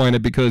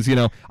disappointed because,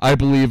 I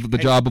believe the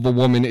job of a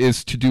woman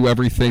is to do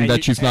everything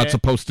that she's not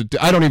supposed to do.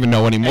 I don't even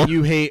know anymore. And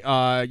you hate,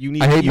 I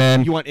hate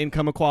men. You want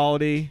income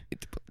equality?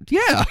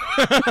 Yeah.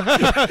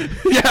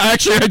 Yeah,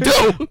 actually I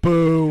do.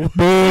 Boo.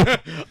 Boo.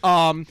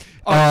 So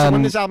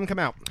when does this album come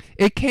out?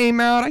 It came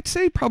out, I'd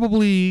say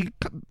probably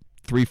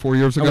 3-4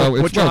 years ago.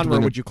 What genre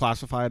would you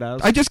classify it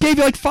as? I just gave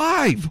you like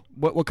 5.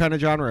 What kind of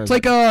genre is it?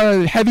 It's like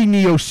a heavy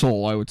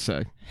neo-soul, I would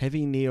say.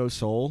 Heavy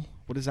neo-soul?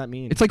 What does that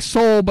mean? It's like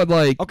soul, but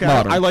like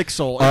modern. I like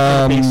soul.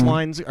 Are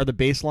the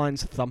bass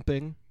lines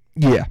thumping?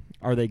 Yeah.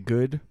 Are they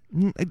good?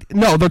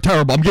 No, they're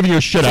terrible. I'm giving you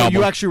a shit album.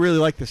 You actually really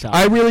like this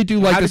album? I really do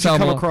like this album.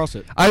 How did you come across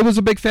it? I was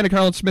a big fan of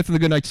Carolyn Smith and the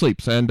Goodnight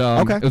Sleeps, and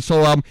it was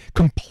so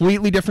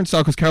completely different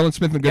style because Carolyn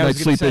Smith and the Goodnight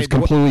Sleep is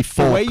completely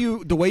folk.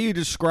 The way you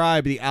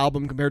describe the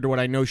album compared to what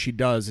I know she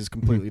does is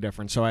completely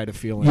different. So I had a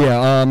feeling.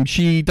 Yeah,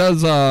 she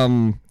does.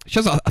 She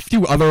has a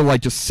few other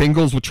like just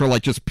singles which are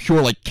like just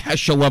pure like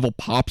Kesha level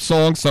pop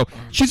songs. So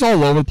she's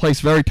all over the place.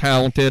 Very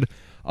talented.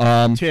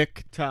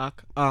 Tick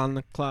tock on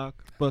the clock.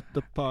 But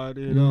the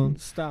party don't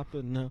stop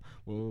it now.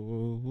 Whoa,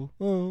 whoa,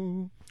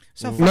 whoa.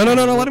 No. Let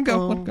him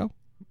go. Let him go.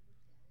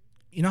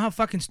 You know how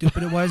fucking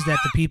stupid it was that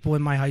the people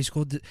in my high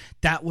school,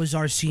 that was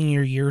our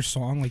senior year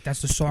song. Like,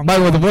 that's the song. By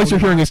the way, the voice you're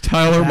hearing is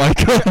Tyler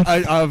Majka.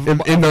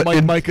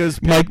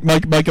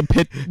 Micah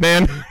Pitt,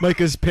 man.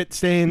 Micah's Pit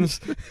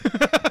Stains.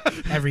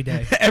 Every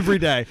day. Every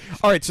day.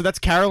 All right, so that's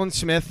Carolyn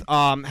Smith,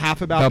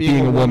 Half About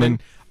Being a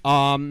Woman.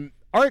 All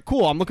right,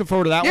 cool. I'm looking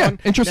forward to that one.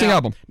 Interesting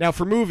album. Now,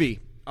 for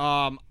movie.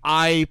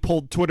 I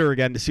pulled Twitter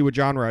again to see what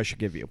genre I should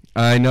give you.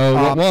 I know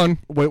what one.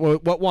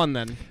 What one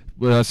then?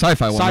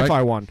 Sci-fi one. Sci-fi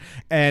right? one.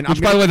 And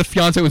which, by the way, the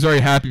fiance was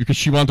very happy because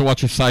she wanted to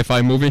watch a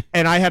sci-fi movie.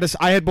 And I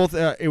had both.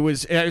 It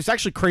was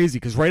actually crazy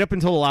because right up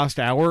until the last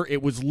hour,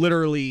 it was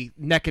literally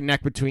neck and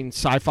neck between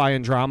sci-fi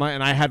and drama,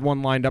 and I had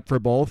one lined up for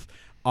both.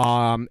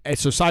 So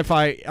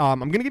sci-fi. I'm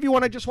gonna give you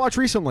one I just watched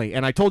recently,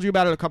 and I told you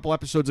about it a couple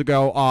episodes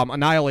ago.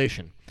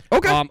 Annihilation.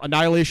 Okay.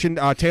 Annihilation.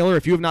 Taylor,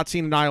 if you have not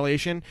seen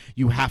Annihilation,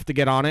 you have to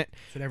get on it.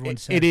 That's what everyone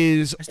said. It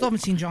is. I still haven't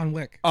seen John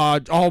Wick.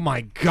 Oh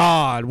my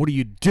God, what are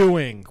you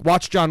doing?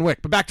 Watch John Wick.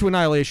 But back to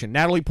Annihilation.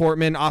 Natalie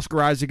Portman,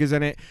 Oscar Isaac is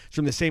in it. It's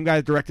from the same guy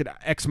that directed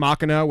Ex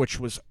Machina, which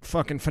was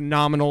fucking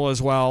phenomenal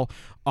as well.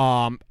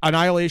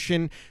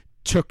 Annihilation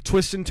took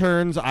twists and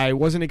turns I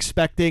wasn't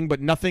expecting,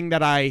 but nothing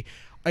that I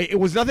it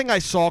was nothing I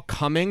saw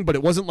coming, but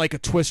it wasn't like a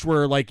twist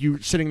where like you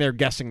sitting there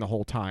guessing the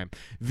whole time.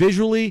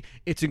 Visually,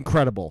 it's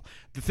incredible.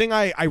 The thing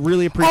I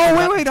really appreciate.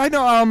 Oh wait, I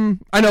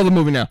know the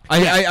movie now.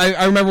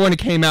 I remember when it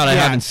came out. I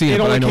haven't seen it. It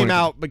only came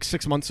out like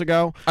 6 months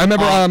ago. I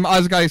remember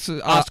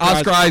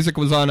Oscar Isaac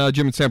was on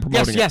Jim and Sam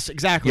promoting it. Yes,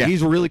 exactly. Yeah.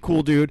 He's a really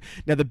cool dude.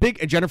 Now the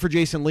big Jennifer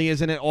Jason Leigh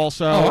is in it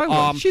also.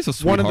 Oh, she's a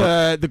sweetheart. One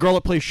of the girl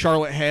that plays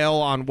Charlotte Hale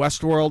on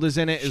Westworld is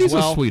in it as well. She's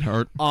a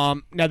sweetheart.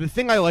 Now the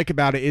thing I like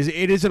about it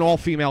is an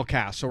all-female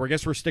cast. So I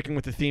guess we're sticking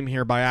with the theme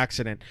here by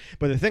accident.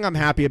 But the thing I'm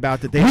happy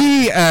about that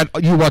we at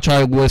You Watch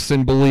I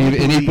Listen believe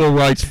in equal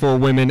rights for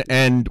women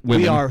and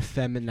women. We are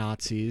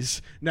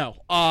feminazis. No.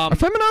 Are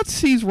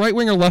feminazis right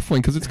wing or left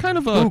wing? Because it's kind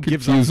of who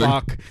confusing. Gives a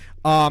fuck?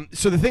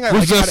 So the thing I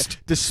like about it,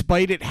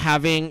 despite it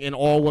having an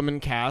all-woman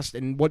cast,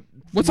 and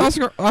what's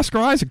Oscar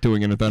Isaac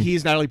doing in it then?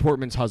 He's Natalie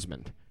Portman's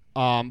husband.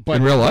 But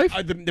in real life,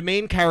 the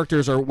main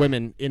characters are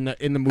women in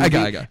the movie.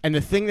 I got. And the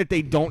thing that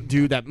they don't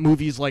do that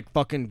movies like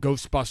fucking the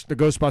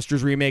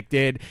Ghostbusters remake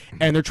did,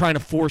 and they're trying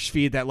to force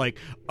feed that like,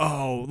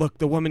 oh look,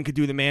 the woman could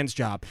do the man's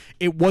job.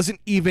 It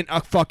wasn't even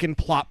a fucking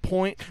plot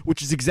point,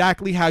 which is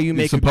exactly how you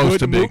make a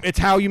good movie. It's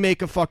how you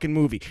make a fucking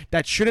movie.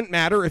 That shouldn't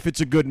matter if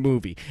it's a good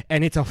movie,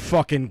 and it's a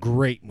fucking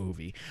great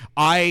movie.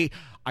 I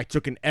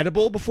took an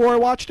edible before I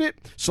watched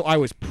it, so I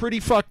was pretty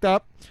fucked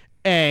up,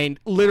 and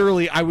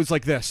literally I was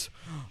like this.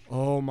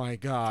 Oh my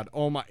God!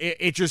 Oh my!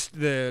 It just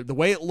the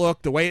way it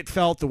looked, the way it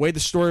felt, the way the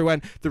story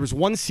went. There was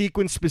one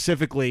sequence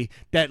specifically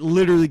that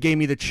literally gave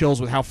me the chills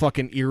with how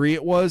fucking eerie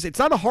it was. It's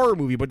not a horror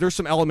movie, but there's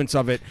some elements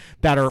of it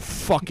that are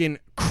fucking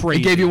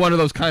crazy. It gave you one of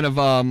those kind of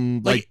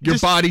like your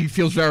body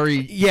feels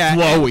very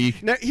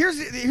flowy. Now here's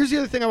the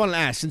other thing I want to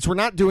ask. Since we're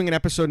not doing an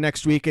episode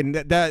next week, and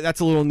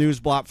that's a little news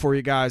blot for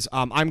you guys.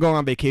 I'm going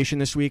on vacation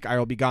this week. I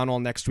will be gone all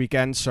next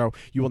weekend, so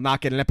you will not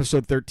get an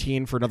episode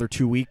 13 for another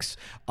 2 weeks.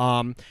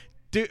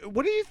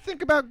 What do you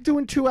think about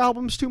doing 2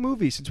 albums, 2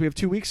 movies, since we have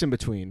 2 weeks in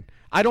between?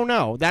 I don't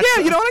know.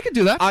 You know what? I could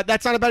do that.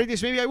 That's not a bad idea.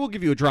 So maybe I will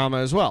give you a drama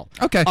as well.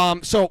 Okay.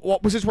 So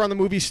what was this? We're on the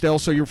movie still.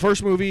 So your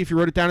first movie, if you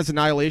wrote it down, is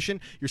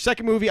Annihilation. Your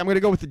second movie, I'm going to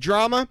go with the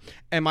drama,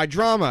 and my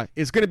drama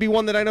is going to be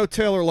one that I know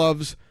Taylor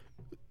loves.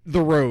 The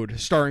Road,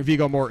 starring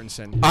Viggo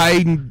Mortensen.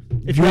 I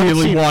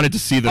really wanted to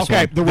see this one.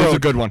 Okay, The Road. This is a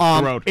good one.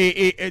 The Road.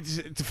 It's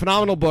a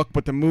phenomenal book,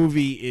 but the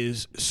movie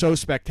is so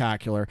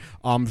spectacular.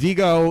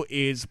 Viggo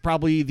is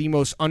probably the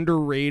most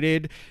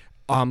underrated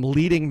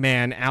leading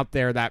man out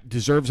there that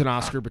deserves an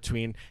Oscar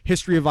between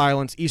History of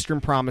Violence, Eastern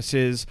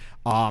Promises.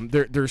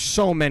 There's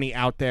so many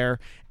out there.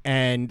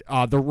 And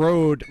The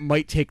Road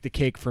might take the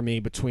cake for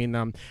me between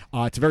them.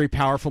 It's a very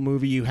powerful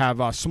movie. You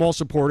have small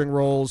supporting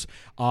roles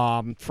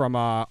from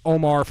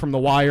Omar from The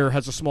Wire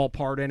has a small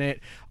part in it.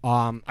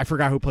 I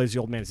forgot who plays the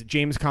old man. Is it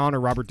James Caan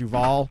or Robert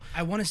Duvall?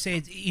 I want to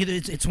say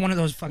it's one of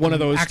those fucking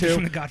actors two.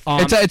 From The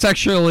Godfather. It's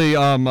actually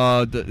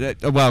wow,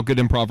 good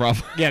improv,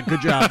 Ralph. Yeah,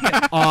 good job.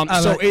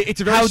 So it's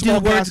a very how small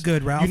do words cast.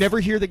 good, Ralph? You never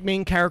hear the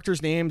main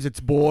characters' names.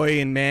 It's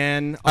boy and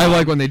man. I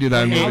like when they do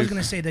that in movies. I was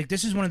going to say that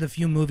this is one of the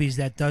few movies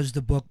that does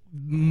the book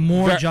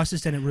more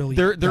justice than it really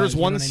does. There's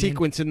one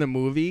sequence in the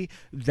movie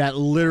that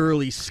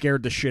literally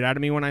scared the shit out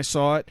of me when I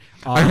saw it.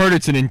 I heard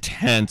it's an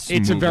intense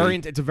movie.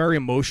 It's a very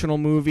emotional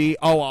movie.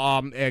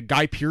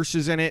 Guy Pearce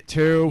is in it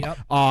too.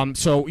 Yep.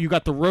 So you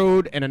got The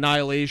Road and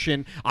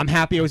Annihilation. I'm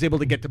happy I was able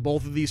to get to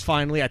both of these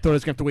finally. I thought I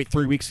was going to have to wait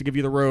 3 weeks to give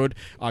you The Road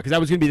because that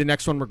was going to be the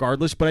next one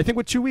regardless. But I think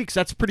with 2 weeks,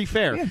 that's pretty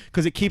fair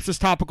because it keeps us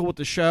topical with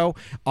the show.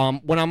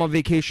 When I'm on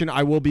vacation,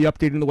 I will be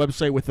updating the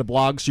website with the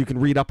blog so you can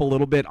read up a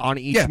little bit on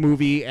each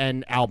movie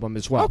and album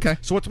as well. Okay.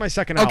 So what's my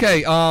second album?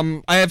 Okay.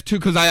 I have 2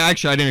 because I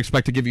didn't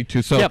expect to give you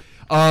 2. So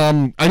I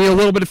need a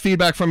little bit of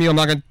feedback from you. I'm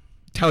not going to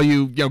tell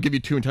you, give you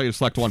 2 and tell you to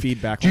select one.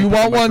 Feedback. Do you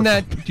want one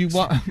that? Do you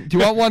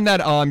want one that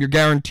you're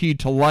guaranteed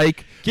to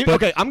like?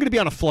 Okay, I'm going to be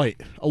on a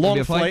flight, a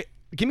long flight.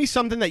 Give me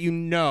something that you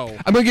know.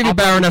 I'm going to give you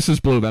Baroness's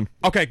Blue then.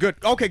 Okay, good.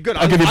 I'll give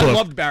you Blue. I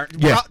loved Baroness.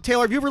 Yeah.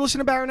 Taylor, have you ever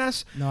listened to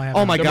Baroness? No, I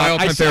haven't. Oh my God,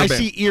 I favorite band.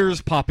 see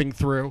ears popping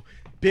through,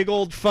 big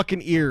old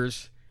fucking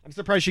ears. I'm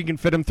surprised she can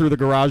fit them through the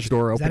garage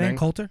door opening. Is that Ann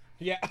Coulter?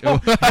 Yeah.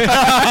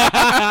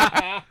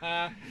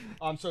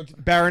 So it's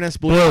Baroness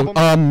Blue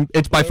album?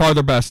 It's by far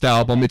their best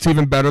album. It's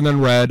even better than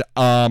Red.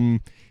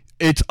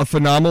 It's a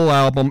phenomenal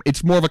album.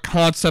 It's more of a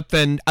concept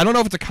than, I don't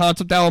know if it's a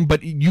concept album,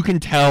 but you can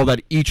tell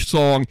that each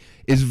song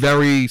is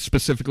very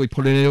specifically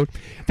put into it.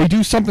 They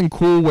do something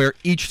cool where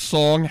each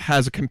song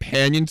has a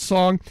companion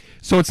song.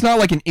 So it's not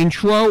like an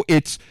intro,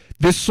 it's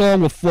this song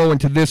will flow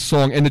into this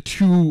song, and the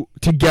two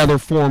together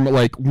form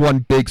like one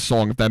big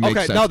song, if that makes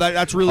sense. Okay, no,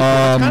 that's really cool.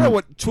 That's kind of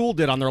what Tool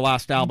did on their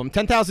last album.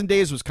 10,000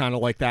 Days was kind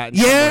of like that.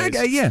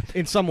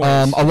 In some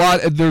ways. A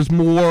lot. There's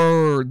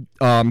more.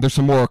 There's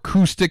some more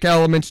acoustic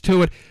elements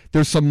to it.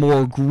 There's some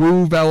more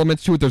groove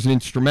elements to it. There's an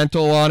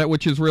instrumental on it,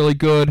 which is really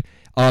good.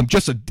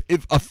 Just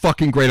a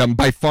fucking great album.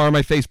 By far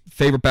my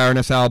favorite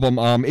Baroness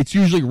album. It's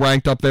usually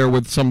ranked up there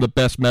with some of the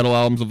best metal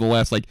albums of the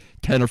last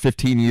 10 or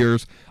 15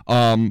 years.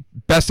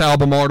 Best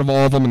album art of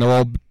all of them, and they're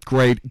all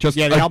great.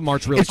 The album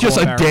art's really It's cool. It's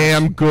just a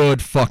damn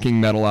good fucking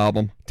metal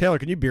album. Taylor,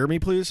 can you beer me,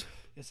 please?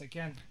 Yes, I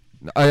can.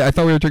 I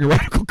thought we were drinking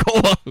Radical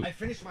Cola. I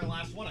finished my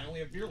last one. I only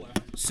have beer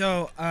left.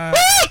 So,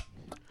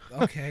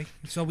 okay.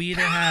 So we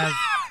either have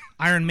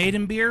Iron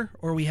Maiden beer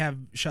or we have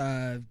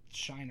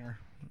Shiner.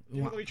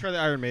 Let me try the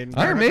Iron Maiden.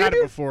 Iron I've had Maiden?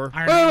 it before.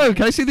 Wait,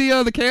 can I see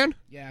the can?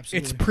 Yeah,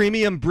 absolutely. It's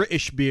premium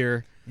British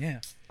beer. Yeah.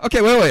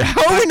 Okay, wait.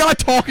 How are we not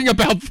talking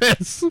about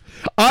this?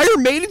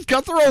 Iron Maiden's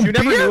got their own You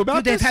beer? never knew about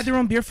Dude, they've this? had their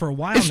own beer for a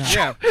while now.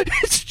 Yeah.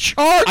 It's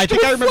charged I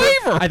think with I remember.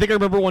 flavor. I think I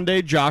remember one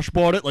day Josh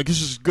bought it. Like,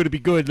 this is good to be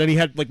good. Then he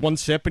had like one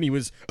sip and he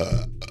was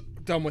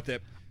done with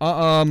it.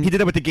 He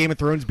did it with the Game of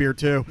Thrones beer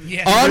too.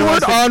 Yeah.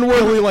 Onward.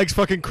 Really likes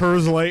fucking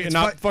Coors Light and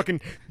not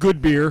fucking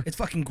good beer. It's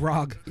fucking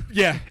grog.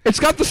 Yeah. It's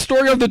got the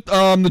story of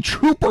the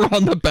trooper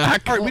on the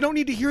back. All right, we don't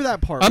need to hear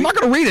that part. I'm not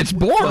going to read it. It's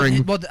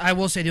boring. Well, I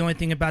will say the only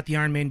thing about the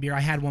Iron Maiden beer,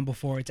 I had one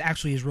before. It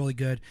actually is really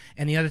good.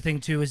 And the other thing,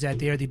 too, is that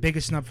they are the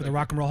biggest snub for the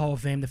Rock and Roll Hall of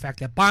Fame. The fact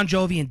that Bon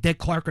Jovi and Dick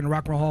Clark are in the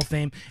Rock and Roll Hall of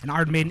Fame and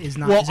Iron Maiden is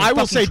not. Well, is a I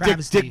will fucking say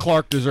travesty. Dick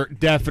Clark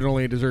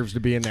definitely deserves to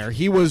be in there.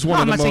 He was one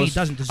I'm of not the saying most. he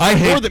doesn't deserve I it.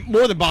 hate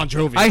more than Bon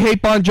Jovi. I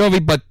hate Bon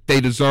Jovi, but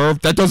they deserve.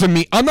 That doesn't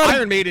mean I'm not.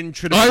 Iron Maiden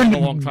should have been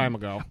a long time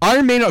ago.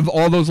 Iron Maiden of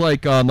all those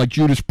like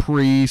Judas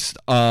Priest.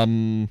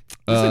 Isn't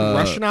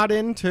Rush not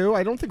in too?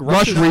 I don't think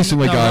Rush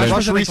recently got in.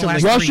 Rush was in, like, the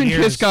last Rush 3 and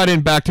years. Kiss got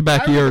in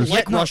back-to-back years.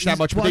 like Rush that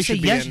much, but they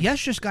should be in. Yes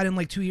just got in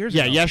like 2 years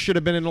Yeah, ago. Yes should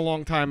have been in a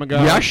long time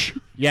ago. Yesh?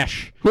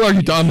 Yesh. Who are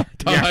you, Dom?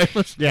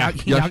 Yeah.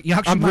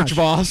 Yash. I'm Rich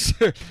Voss.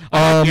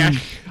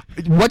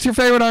 What's your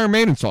favorite Iron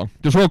Maiden song?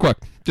 Just real quick.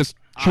 Just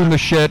shooting the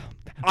shit.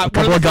 A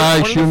couple of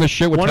guys shooting the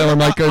shit with Taylor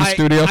Majka in the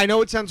studio. I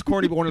know it sounds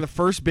corny, but one of the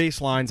first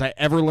bass lines I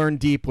ever learned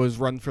deep was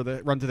 "Run to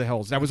the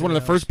Hills." That was one of the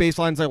first bass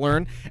lines I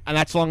learned, and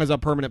that song has a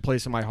permanent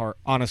place in my heart.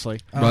 Honestly,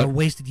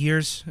 Wasted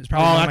Years is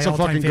probably one that's of a my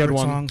fucking all-time good favorite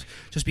one. songs.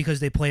 Just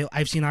because they play,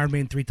 I've seen Iron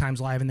Maiden 3 times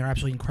live, and they're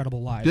absolutely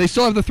incredible live. Do they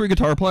still have the 3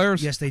 guitar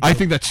players? Yes, they do. I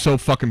think that's so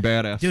fucking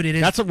badass. Dude, it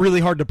is. that's really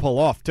hard to pull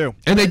off too.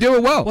 And they do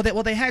it well.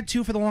 Well, they had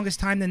 2 for the longest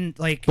time. Then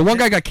like The one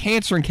guy got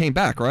cancer and came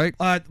back, right?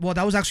 well,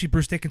 that was actually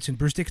Bruce Dickinson.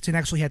 Bruce Dickinson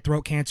actually had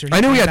throat cancer. I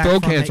knew he came had back throat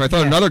from cancer. it. I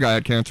thought Yeah. another guy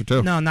had cancer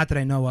too. No, not that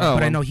I know of. Oh,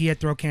 but I well. know he had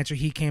throat cancer.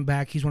 He came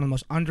back. He's one of the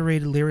most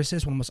underrated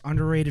lyricists, one of the most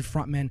underrated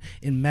frontmen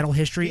in metal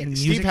history and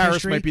music Steve Harris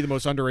history. might be the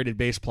most underrated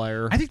bass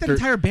player. I think that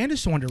entire band is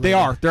so underrated. They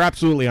are. They're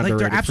absolutely Like,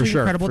 underrated they're absolutely for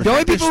sure. incredible. For The sure.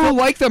 only people who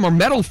like them are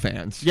metal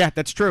fans. Yeah,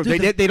 that's true.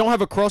 Dude, They don't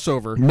have a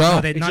crossover. No.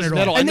 they, It's none just at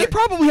metal. all. And they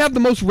probably have the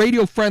most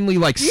radio-friendly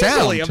Easily,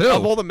 sound of too.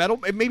 all the metal,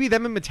 maybe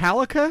them and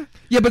Metallica.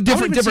 Yeah, but I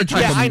wouldn't different even say type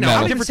Judas- of I know. metal.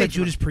 I would even Different say types of-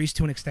 Judas Priest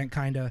to an extent,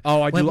 kind of.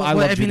 Oh, I do- I love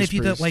I mean, Judas if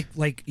you Priest.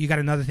 like you got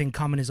another thing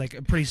coming is like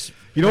a pretty.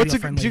 You know what's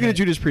radio-friendly speaking of bit.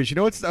 Judas Priest? You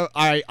know what's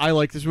I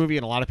like this movie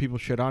and a lot of people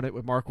shit on it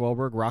with Mark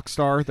Wahlberg,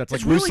 Rockstar. That's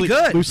like It's really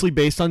good. loosely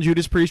based on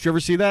Judas Priest. You ever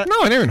see that? No,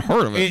 I never even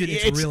heard of it. Dude,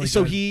 it's really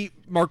so good.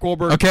 Mark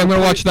Wahlberg. Okay, I'm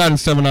gonna watch that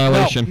instead of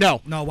Annihilation.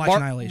 No, watch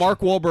Annihilation.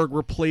 Mark Wahlberg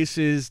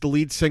replaces the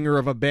lead singer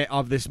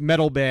of this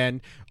metal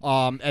band.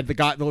 And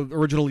the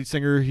original lead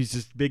singer, he's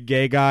this big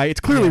gay guy. It's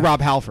clearly Rob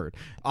Halford.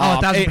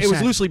 1,000%. It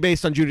was loosely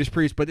based on Judas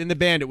Priest, but in the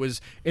band, it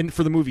was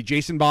for the movie.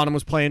 Jason Bonham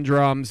was playing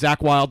drums.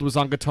 Zach Wilde was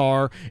on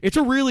guitar. It's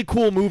a really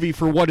cool movie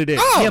for what it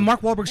is. Yeah,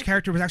 Mark Wahlberg's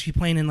character was actually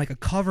playing in like a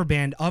cover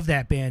band of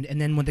that band, and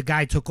then when the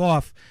guy took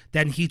off,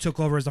 then he took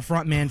over as the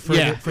front man for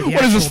Yeah. the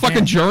What is this actual fucking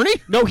band. Journey?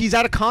 No, he's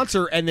at a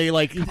concert and they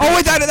like. Oh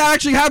wait, that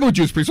actually happened with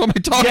Judas Priest. What am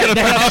I talking Yeah,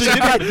 that actually did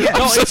about? happen. Yeah, I'm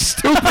no, so it's-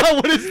 stupid.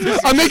 What is this?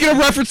 I'm making a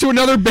reference to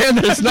another band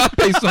that is not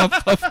based off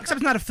of. Except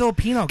it's not a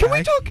Filipino guy. Can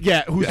we talk?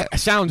 Yeah, who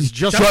sounds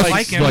just Just like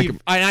like him.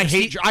 Steve. I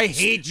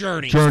hate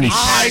Journey. Journey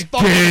I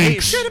fucking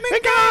hate stinks. Should've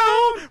been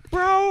gone,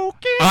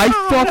 broken. I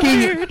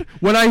fucking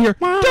when I hear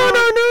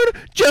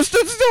just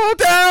a slow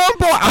down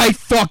boy, I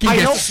fucking I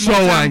get know, so Small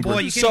town angry. boy,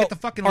 you can't So- get the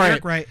fucking all right.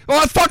 lyric right.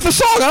 Well, fuck the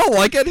song. I don't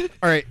like it.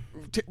 All right,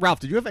 Ralph,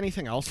 did you have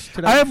anything else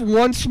today? I have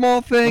one small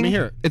thing. Let me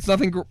hear it. It's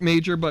nothing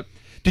major, but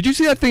did you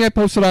see that thing I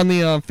posted on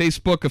the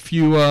Facebook a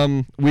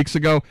few weeks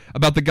ago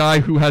about the guy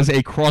who has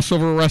a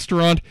crossover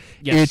restaurant?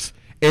 Yes. It's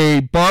a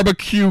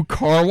barbecue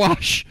car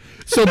wash.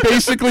 So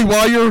basically,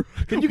 while you're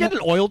Can you get an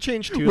oil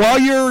change too? while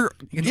you're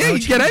You yeah, you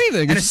can get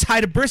anything. and a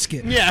side of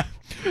brisket. yeah.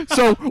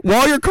 So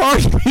while your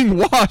car's being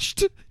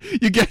washed,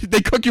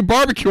 they cook your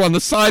barbecue on the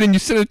side, and you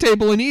sit at a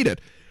table and eat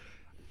it.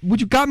 What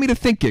you got me to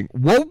thinking?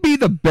 What would be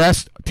the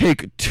best?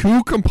 Take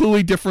 2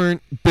 completely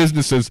different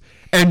businesses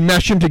and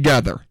mesh them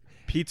together.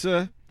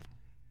 Pizza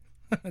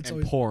That's and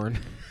always- porn.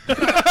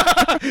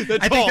 I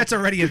think that's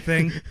already a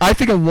thing. I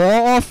think a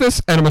law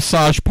office and a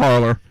massage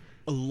parlor.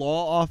 A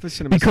law office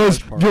and a Because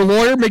massage parlor. your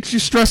lawyer makes you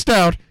stressed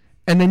out,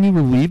 and then you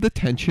relieve the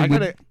tension.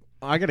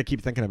 I gotta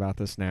keep thinking about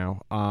this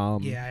now.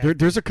 Yeah.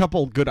 There's a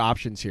couple good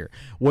options here.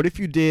 What if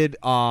you did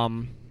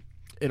an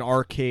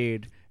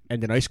arcade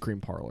and an ice cream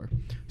parlor,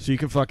 so you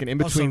can fucking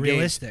in Also between games.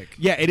 realistic.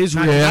 Yeah, it is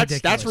Not real. That's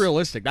ridiculous.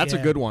 realistic. That's a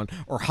Yeah. good one.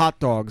 Or hot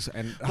dogs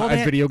and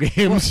they- video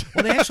games.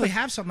 Well, they actually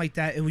have something like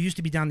that. It used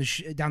to be down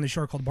the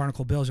shore called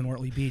Barnacle Bills in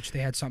Ortley Beach. They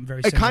had something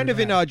very similar. Kind of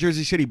to in that.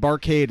 Jersey City,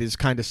 Barcade is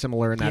kind of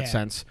similar in that Yeah.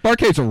 sense.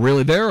 Barcades are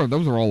really there.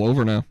 Those are all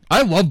over now.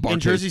 I love barcades. In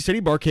Jersey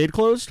City, Barcade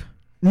closed.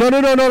 No.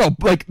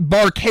 Like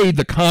barcade,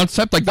 the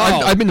concept. Like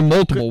I've been to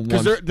multiple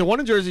ones. Because the one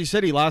in Jersey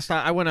City last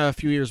time I went a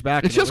few years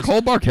back. It's just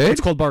called barcade.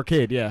 It's called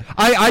barcade. Yeah.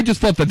 I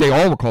just thought that they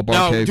all were called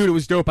barcades. No, dude, it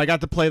was dope. I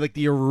got to play like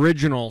the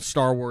original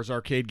Star Wars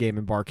arcade game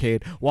in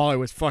barcade while I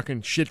was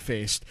fucking shit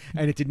faced,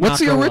 and it did not.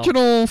 What's the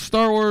original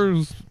Star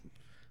Wars?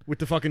 With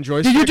the fucking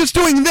joystick. You're just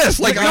doing this,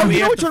 like you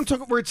know what I'm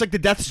talking? Where it's like the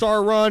Death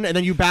Star run, and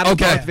then you battle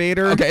Darth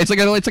Vader. Okay, it's like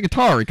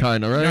Atari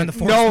kind of, right? You're on the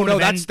Force no,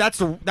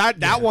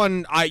 that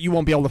one you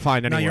won't be able to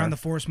find anywhere. No, you're on the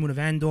Force Moon of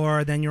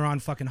Endor, then you're on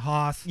fucking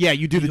Hoth. Yeah,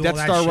 you do the Death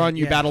Star run,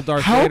 you battle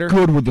Darth Vader. How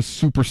good were the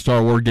Super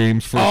Star Wars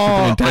games for Super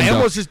Nintendo? I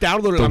almost just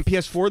downloaded it on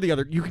PS4 the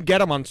other. You can get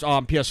them on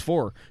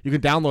PS4. You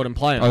can download and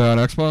play them. Are they on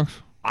Xbox?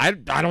 I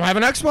don't have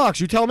an Xbox.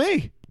 You tell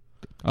me.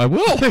 I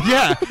will.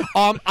 Yeah.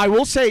 I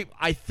will say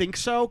I think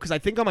so because I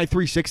think on my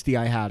 360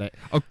 I had it.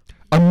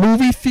 A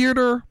movie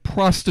theater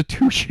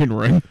prostitution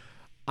ring.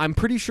 I'm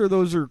pretty sure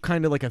those are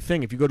kind of like a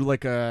thing. If you go to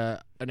like an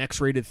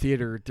X-rated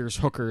theater, there's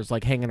hookers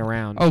like hanging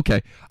around.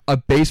 Okay. A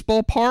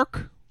baseball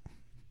park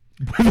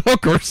with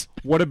hookers.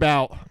 What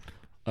about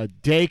a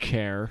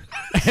daycare?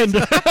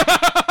 And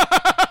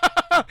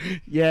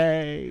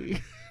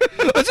yay.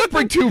 Let's just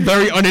bring two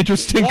very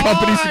uninteresting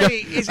companies together.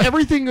 Is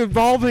everything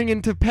evolving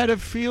into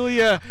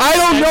pedophilia? I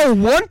don't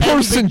know. One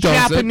person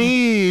does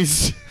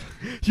Japanese.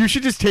 You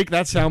should just take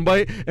that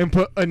soundbite and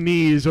put a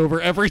knees over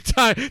every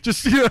time.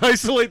 Just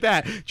isolate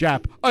that.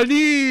 Jap. A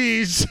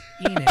knees.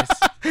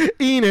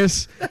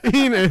 Enos.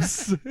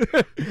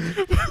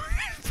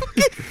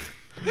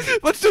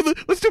 Let's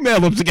do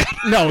Mad Libs again.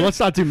 No, let's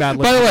not do Mad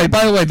Libs.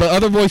 By the way, the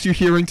other voice you're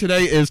hearing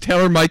today is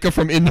Taylor Majka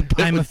from In the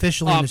Pit. I'm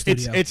officially in the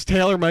studio. It's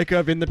Taylor Majka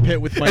of In the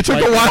Pit with Mike. It took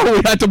a while.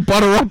 We had to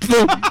butter up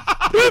the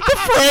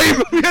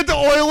frame. We had to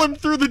oil him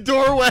through the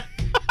doorway.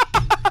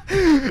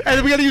 And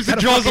then we got to use the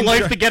jaws of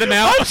life to get him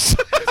out.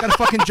 Got a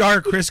fucking jar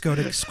of Crisco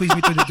to squeeze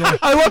me through the door.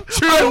 I love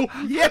two.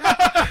 Yeah.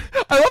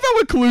 I love how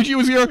when Kaluji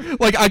was here,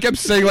 like I kept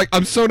saying, like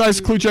I'm so nice,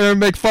 Kaluji, I never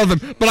make fun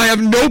of him, but I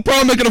have no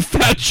problem making a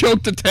fat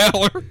joke to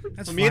Taylor.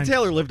 Me and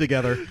Taylor lived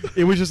together.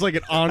 It was just like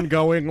an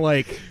ongoing,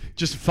 like,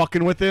 just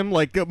fucking with him.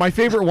 Like my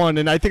favorite one,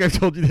 and I think I've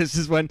told you this,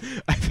 is when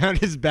I found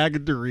his bag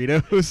of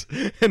Doritos.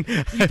 And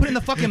you put in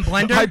the fucking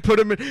blender? I put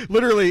him in.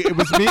 Literally, it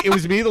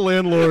was me, the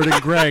landlord,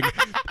 and Greg,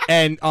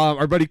 and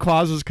our buddy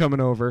Quaz was coming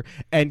over.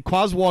 And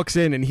Quaz walks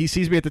in, and he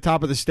sees me at the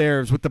top of the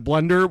stairs with the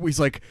blender. He's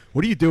like,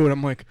 "What are you doing?"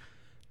 I'm like,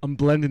 I'm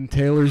blending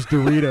Taylor's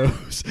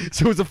Doritos.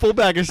 So it was a full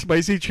bag of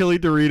spicy chili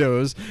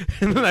Doritos,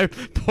 and then I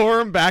pour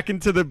them back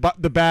into the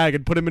bag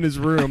and put them in his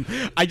room.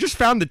 I just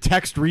found the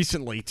text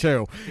recently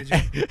too,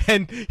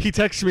 and he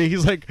texts me.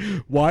 He's like,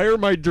 "Why are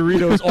my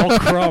Doritos all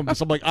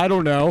crumbs?" I'm like, "I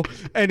don't know."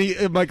 And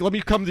I'm like, "Let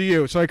me come to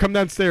you." So I come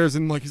downstairs,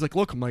 and like he's like,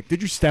 "Look," I'm like,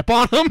 "Did you step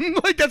on him?"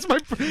 Like that's my.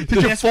 Did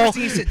you fall?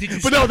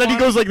 But no, then he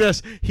goes like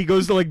this. He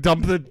goes to like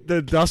dump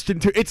the dust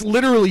into. It's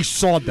literally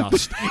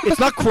sawdust. It's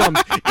not crumbs.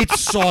 It's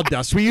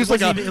sawdust. We use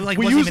like a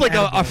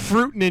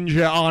Fruit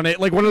Ninja on it,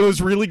 like one of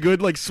those really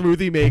good like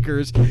smoothie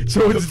makers.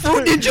 So it's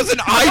Fruit Ninja's an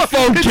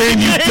iPhone game,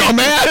 you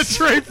dumbass. That's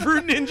right,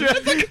 Fruit Ninja.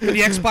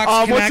 The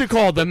Xbox what's it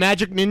called? The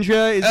Magic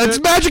Ninja? It's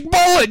Magic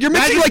Bullet. You're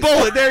mixing Magic like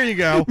Bullet. There you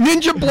go.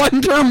 Ninja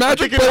Blender,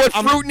 Magic Bullet,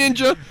 Fruit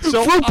Ninja,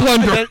 so, Fruit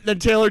Blender. Then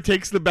Taylor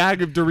takes the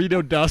bag of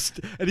Dorito dust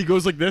and he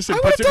goes like this and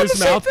puts it in his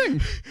mouth.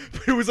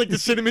 But it was like the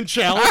cinnamon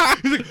challenge.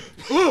 He's like,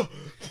 oh.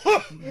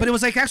 But it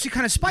was like actually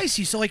kind of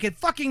spicy, so like it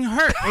fucking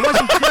hurt. It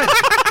wasn't good.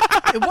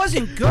 It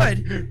wasn't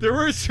good. There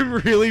were some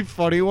really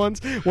funny ones.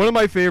 One of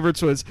my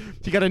favorites was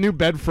he got a new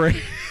bed frame.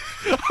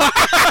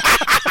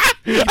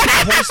 You put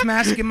a horse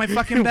mask in my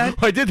fucking bed?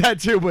 I did that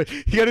too, but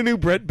he got a new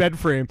bed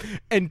frame.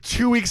 And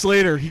 2 weeks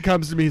later, he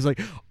comes to me. He's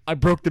like, I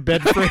broke the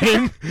bed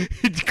frame.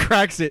 He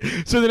cracks it.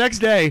 So the next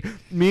day,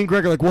 me and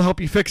Greg are like, we'll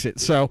help you fix it.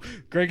 So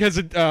Greg has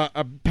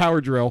a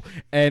power drill,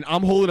 and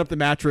I'm holding up the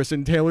mattress,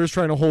 and Taylor's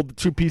trying to hold the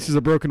two pieces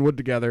of broken wood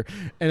together.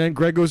 And then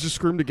Greg goes to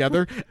screw them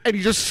together, and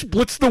he just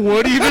splits the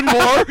wood even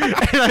more.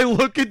 And I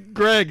look at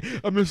Greg.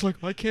 I'm just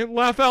like, I can't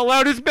laugh out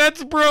loud. His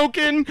bed's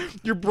broken.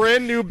 Your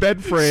brand new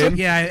bed frame.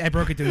 Yeah, I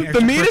broke it doing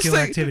the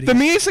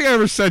meanest thing I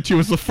ever said to you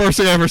was the first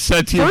thing I ever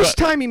said to you. First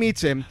time he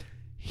meets him.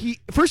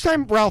 First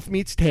time Ralph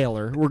meets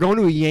Taylor, we're going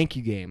to a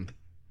Yankee game.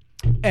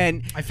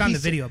 And I found the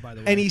video, by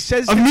the way. And he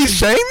says of me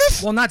saying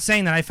this? Well, not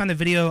saying that. I found the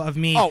video of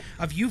me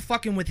of you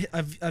fucking with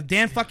of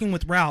Dan fucking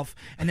with Ralph,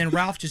 and then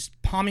Ralph just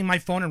palming my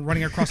phone and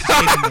running across the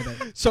stadium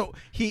with it. So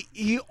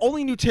he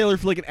only knew Taylor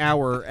for like an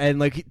hour, and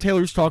like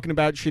Taylor's talking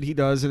about shit he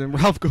does, and then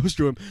Ralph goes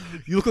to him,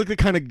 "You look like the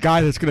kind of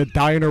guy that's gonna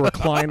die in a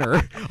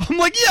recliner." I'm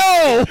like,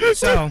 "Yo!"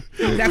 So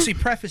to actually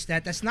preface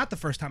that, that's not the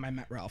first time I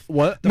met Ralph.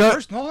 What? No.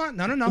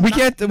 We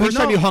can't. The first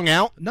time you hung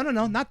out? No,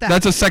 not that.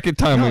 That's the second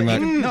time we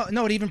met.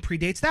 No, it even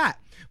predates that.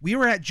 We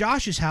were at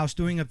Josh's house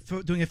doing a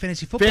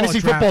fantasy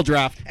football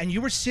draft, and you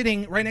were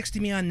sitting right next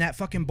to me on that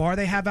fucking bar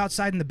they have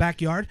outside in the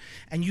backyard,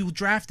 and you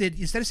drafted,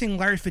 instead of saying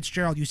Larry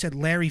Fitzgerald, you said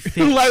Larry Fitz.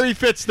 Larry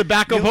Fitz, the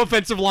backup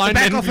offensive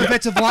lineman.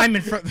 Offensive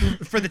lineman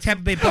for the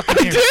Tampa Bay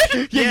Buccaneers.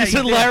 Yeah, you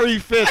said Larry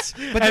Fitz.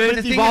 But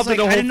the thing is, like,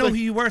 I didn't know who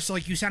you were, so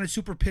like you sounded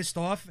super pissed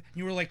off, and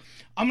you were like,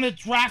 "I'm gonna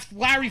draft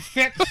Larry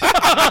Fitz."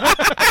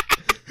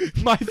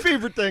 My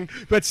favorite thing,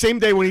 that same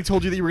day when he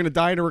told you that you were going to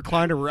die in a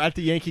recliner, we're at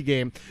the Yankee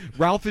game.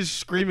 Ralph is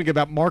screaming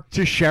about Mark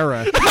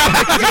Teixeira. He's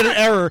got an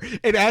error.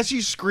 And as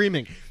he's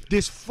screaming,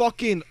 this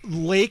fucking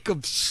lake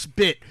of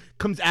spit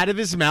comes out of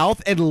his mouth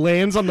and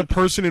lands on the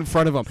person in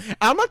front of him.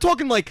 I'm not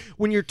talking like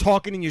when you're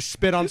talking and you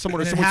spit on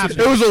someone or someone. It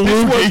was a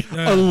loogie.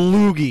 A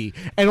loogie.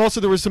 And also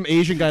there was some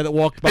Asian guy that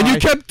walked by. And you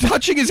kept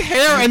touching his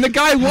hair, and the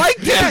guy liked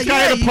it. This guy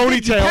had a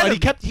ponytail, and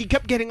he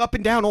kept getting up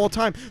and down all the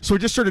time. So we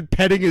just started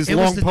petting his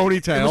long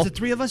ponytail. It was the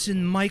three of us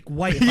and Mike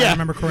White, if I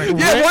remember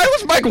correctly. Yeah, why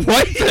was Mike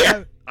White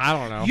there? I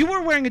don't know. You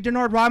were wearing a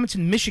Denard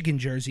Robinson, Michigan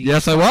jersey.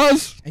 Yes, I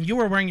was. And you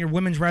were wearing your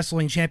women's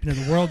wrestling champion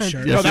of the world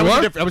shirt. Yes, that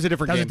was a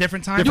different That was game. a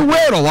different time? You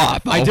wear it a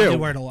lot, though. I do. You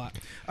wear it a lot.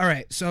 All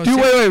right, so...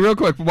 Wait, real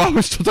quick. While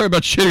we're still talking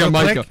about shitting on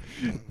Micah.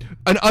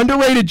 An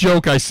underrated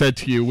joke I said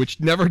to you, which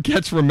never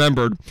gets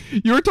remembered.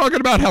 You were talking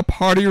about how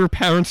part of your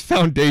parents'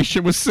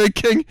 foundation was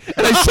sinking,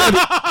 and I said,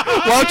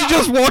 why don't you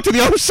just walk to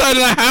the other side of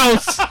the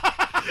house?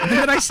 And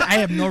then I said, I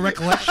have no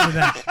recollection of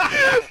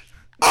that.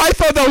 I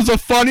thought that was the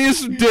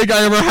funniest dig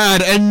I ever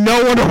had, and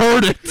no one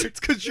heard it. It's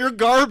because you're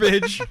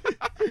garbage.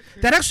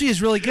 That actually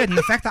is really good, and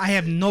the fact that I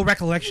have no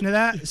recollection of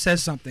that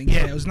says something.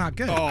 Yeah, it was not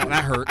good. Oh,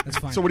 that hurt. That's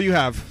fine. So what do you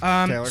have,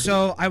 Taylor?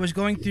 So I was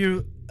going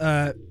through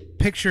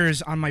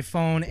pictures on my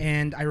phone,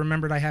 and I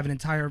remembered I have an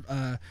entire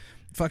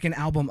fucking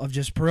album of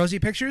just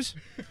Perosi pictures.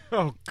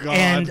 Oh,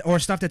 God. Or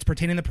stuff that's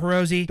pertaining to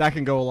Perosi. That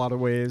can go a lot of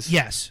ways.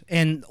 Yes,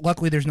 and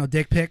luckily there's no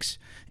dick pics.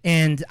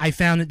 And I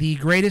found the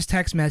greatest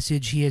text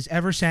message he has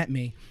ever sent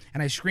me,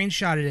 and I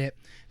screenshotted it.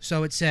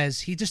 So it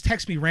says, he just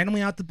texts me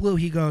randomly out the blue.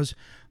 He goes,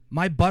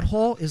 my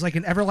butthole is like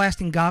an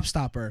everlasting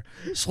gobstopper.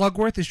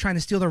 Slugworth is trying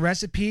to steal the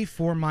recipe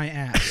for my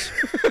ass.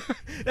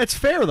 That's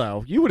fair,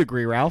 though. You would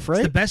agree, Ralph,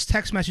 right? It's the best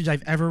text message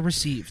I've ever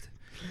received.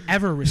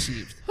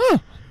 Huh.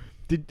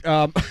 He's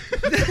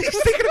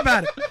thinking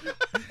about it.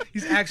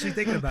 He's actually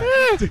thinking about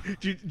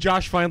it.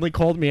 Josh finally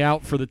called me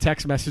out for the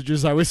text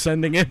messages I was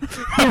sending him.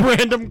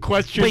 Random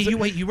questions.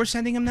 Wait, you were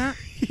sending him that?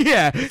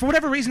 Yeah. For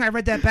whatever reason, I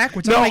read that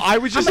backwards. No, I'm I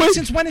was just like, like,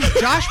 since when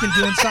has Josh been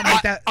doing something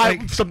like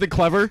that? Something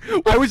clever.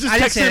 I was just I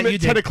didn't say texting him that, you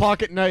at 10 did.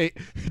 o'clock at night.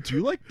 Do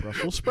you like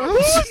Brussels sprouts?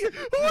 Who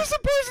was the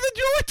person that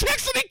you were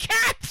texting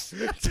cats?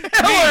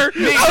 Taylor!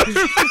 2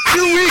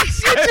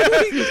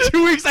 weeks.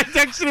 2 weeks I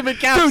texted him at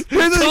cats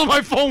until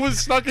my phone was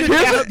stuck in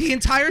cats. The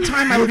entire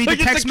time I would read the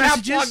text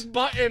messages.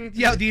 Button.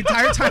 Yeah, the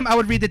entire time I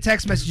would read the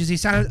text messages, he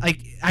sounded like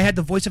I had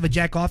the voice of a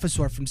Jack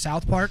Officer from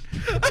South Park.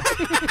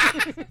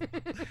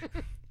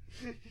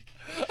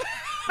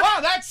 Wow,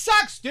 that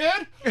sucks,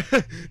 dude.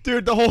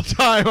 Dude, the whole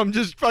time I'm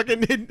just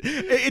fucking.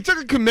 It took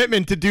a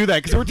commitment to do that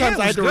because there were times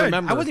I had to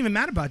remember. I wasn't even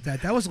mad about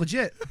that. That was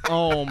legit.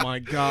 Oh my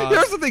God.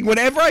 Here's the thing: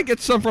 whenever I get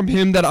some from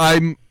him that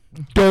I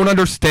don't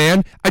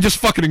understand, I just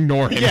fucking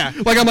ignore him. Yeah.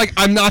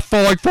 I'm not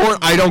falling for it.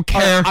 I don't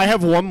care. I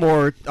have one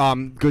more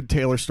good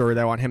Taylor story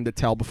that I want him to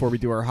tell before we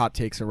do our hot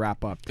takes and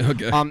wrap up.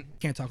 Okay.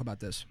 Can't talk about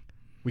this.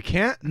 We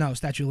can't? No,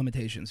 statute of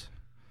limitations.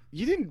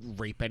 You didn't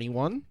rape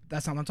anyone.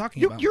 That's not what I'm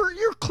talking about.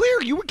 You're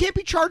clear. You can't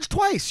be charged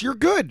twice. You're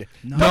good.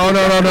 No.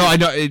 I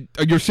know.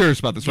 You're serious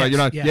about this, right? Yes, You're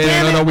not. yeah.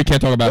 Yeah, no. We can't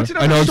talk about it.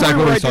 I know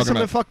exactly what he's talking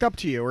something about. fucked up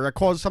to you, or I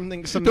caused some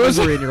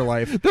misery in your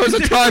life. There was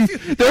a time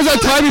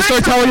you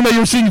started telling him that you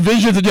were seeing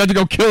visions and you had to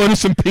go kill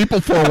innocent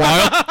people for a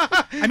while.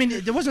 I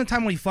mean, there wasn't a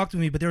time when he fucked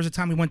with me, but there was a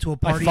time we went to a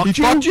party. He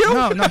fucked you?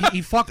 No,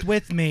 he fucked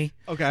with me.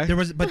 Okay.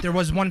 There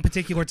was one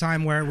particular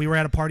time where we were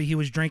at a party. He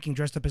was drinking,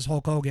 dressed up as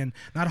Hulk Hogan,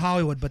 not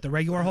Hollywood, but the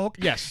regular Hulk.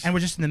 Yes. And we're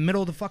just in the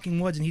middle of the fucking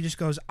woods, and he just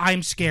goes,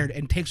 "I'm scared,"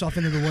 and takes off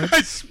into the woods.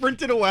 I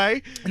sprinted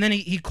away. And then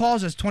he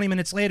calls us 20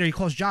 minutes later. He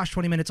calls Josh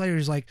 20 minutes later.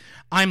 He's like,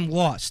 "I'm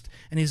lost."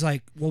 And he's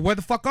like, "Well, where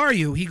the fuck are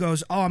you?" He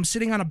goes, "Oh, I'm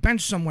sitting on a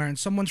bench somewhere in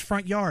someone's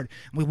front yard."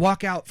 And we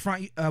walk out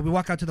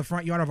to the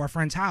front yard of our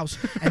friend's house,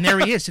 and there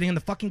he is, sitting in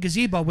the fucking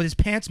gazebo with his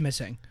pants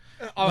missing.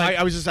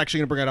 I was just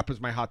actually going to bring it up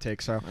as my hot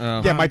take. So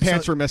yeah, my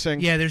pants were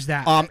missing. Yeah, there's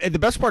that. And the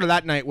best part of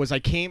that night was I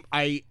came.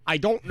 I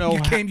don't know.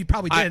 You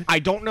probably did. I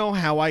don't know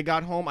how I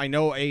got home. I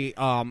know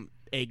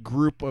a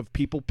group of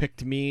people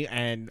picked me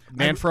and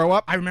throw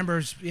up. I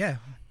remember. Yeah.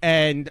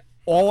 And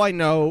all I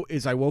know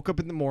is I woke up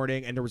in the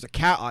morning and there was a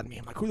cat on me.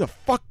 I'm like, who the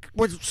fuck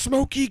was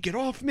Smokey? Get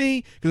off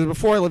me! Because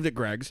before I lived at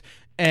Greg's.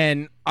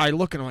 And I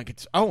look and I'm like,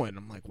 it's Owen.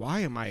 I'm like,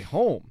 why am I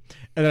home?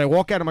 And then I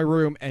walk out of my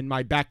room and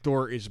my back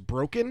door is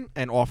broken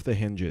and off the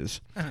hinges.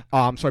 So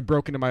I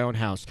broke into my own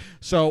house.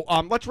 So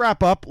let's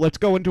wrap up. Let's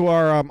go into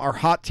our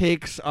hot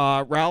takes.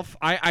 Ralph,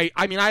 I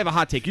mean, I have a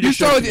hot take. You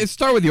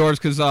start with yours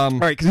because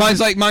mine's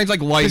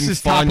like light and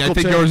fun. I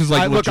think yours is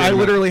like look. I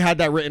literally had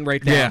that written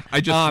right down. Yeah,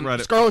 I just read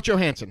it. Scarlett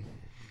Johansson,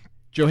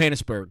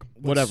 Johannesburg,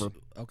 whatever.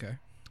 Okay.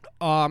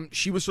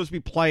 She was supposed to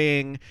be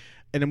playing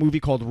in a movie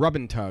called Rub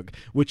and Tug,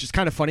 which is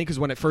kind of funny because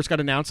when it first got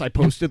announced, I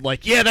posted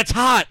like, "Yeah, that's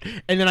hot,"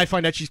 and then I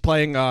find out she's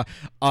playing a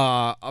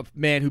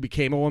man who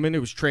became a woman. It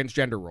was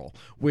transgender role,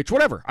 which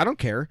whatever, I don't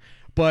care.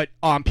 But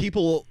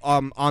people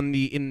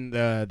in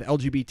the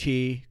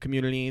LGBT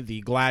community,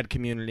 the GLAAD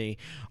community,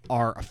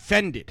 are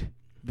offended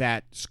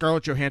that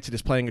Scarlett Johansson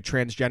is playing a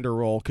transgender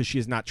role because she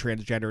is not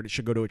transgender, and it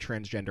should go to a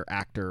transgender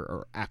actor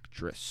or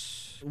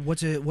actress.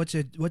 What's a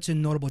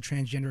notable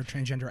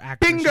transgender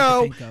actress?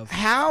 Bingo. You can think of?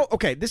 How?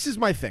 Okay, this is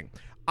my thing.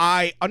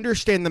 I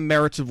understand the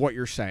merits of what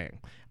you're saying,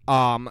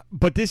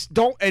 but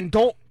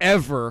don't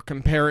ever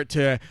compare it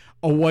to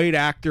a white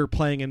actor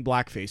playing in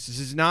blackface. This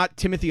is not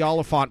Timothy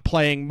Oliphant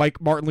playing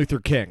Martin Luther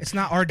King. It's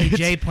not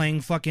RDJ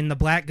playing fucking the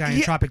black guy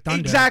in Tropic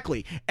Thunder.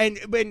 Exactly. And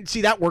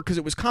see, that worked because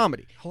it was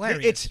comedy.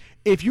 Hilarious.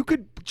 If you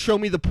could show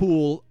me the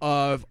pool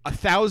of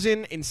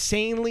 1,000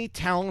 insanely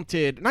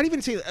talented, not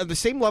even say the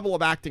same level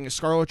of acting as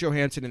Scarlett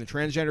Johansson in the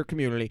transgender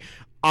community,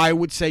 I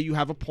would say you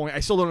have a point. I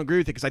still don't agree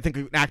with it because I think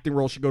an acting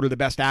role should go to the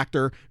best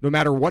actor no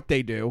matter what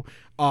they do.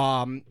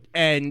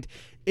 And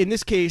in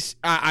this case,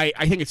 I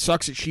think it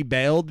sucks that she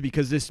bailed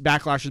because this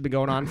backlash has been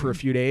going on for a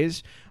few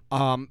days.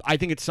 I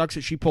think it sucks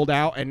that she pulled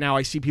out, and now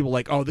I see people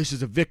like, oh, this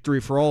is a victory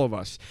for all of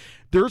us.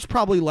 There's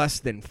probably less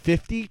than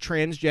 50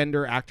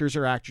 transgender actors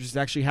or actresses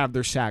that actually have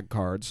their SAG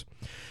cards.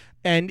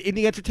 And in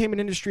the entertainment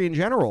industry in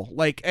general,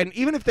 and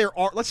even if there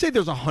are, let's say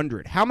there's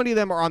 100, how many of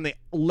them are on the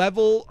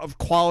level of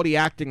quality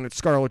acting that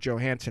Scarlett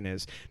Johansson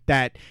is,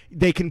 that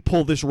they can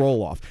pull this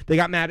role off? They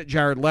got mad at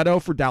Jared Leto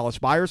for Dallas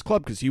Buyers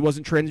Club because he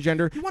wasn't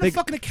transgender. You want a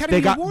fucking Academy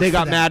Award They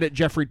got for that. mad at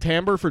Jeffrey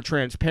Tambor for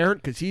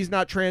Transparent because he's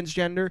not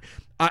transgender.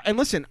 And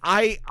listen,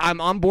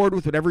 I'm on board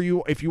with whatever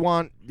if you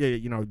want,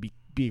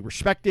 be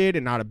respected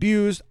and not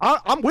abused.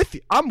 I'm with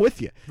you.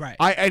 Right.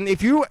 And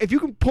if you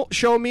can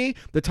show me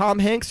the Tom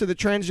Hanks of the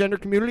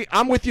transgender community,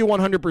 I'm with you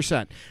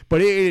 100%.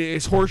 But it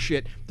is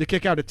horseshit to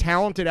kick out a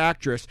talented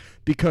actress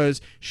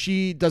because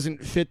she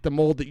doesn't fit the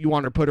mold that you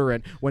want to put her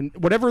in. When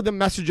whatever the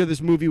message of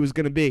this movie was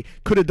going to be,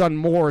 could have done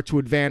more to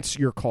advance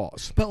your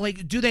cause.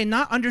 But do they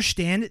not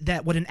understand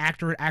that what an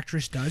actor or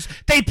actress does?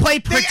 They play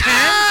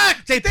pretend.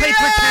 They play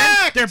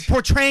pretend. They're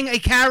portraying a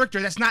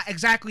character that's not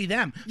exactly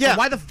them. Yeah. So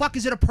why the fuck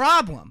is it a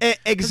problem?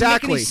 Exactly.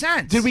 Doesn't make any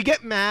sense. Did we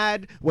get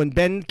mad when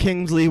Ben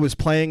Kingsley was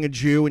playing a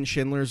Jew in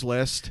Schindler's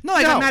List? No,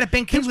 I got mad at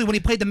Ben Kingsley when he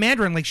played the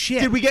Mandarin like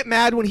shit. Did we get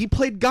mad when he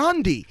played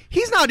Gandhi?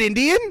 He's not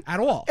Indian at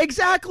all.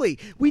 Exactly.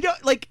 We don't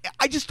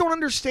I just don't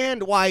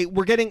understand why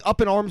we're getting up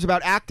in arms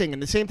about acting.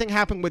 And the same thing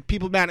happened with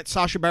people mad at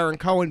Sacha Baron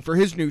Cohen for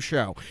his new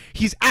show.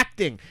 He's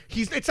acting.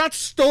 It's not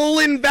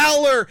stolen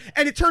valor.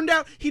 And it turned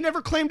out he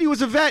never claimed he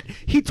was a vet.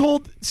 He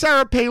told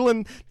Sarah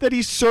Palin that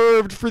he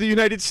served for the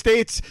United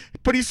States,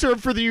 but he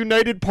served for the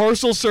United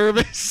Parcel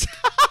Service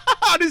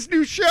on his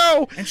new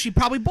show. And she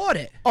probably bought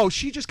it. Oh,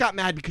 she just got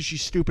mad because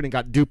she's stupid and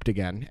got duped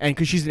again, and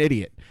because she's an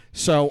idiot.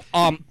 So,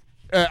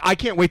 I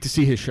can't wait to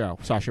see his show,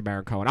 Sacha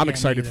Baron Cohen. I'm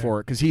excited for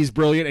it because he's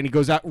brilliant, and he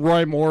goes out.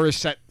 Roy Moore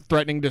is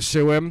threatening to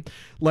sue him.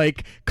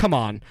 Come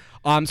on.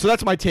 So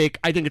that's my take.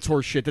 I think it's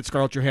horse shit that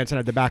Scarlett Johansson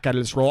had to back out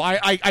of this role.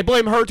 I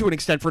blame her to an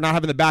extent for not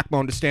having the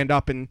backbone to stand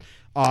up and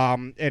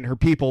her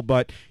people,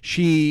 but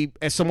she,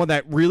 as someone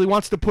that really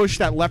wants to push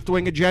that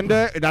left-wing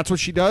agenda, that's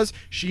what she does.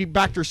 She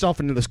backed herself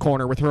into this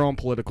corner with her own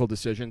political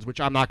decisions, which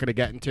I'm not going to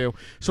get into.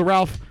 So,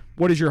 Ralph,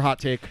 what is your hot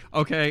take?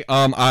 Okay,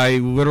 I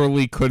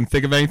literally couldn't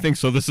think of anything,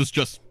 so this has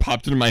just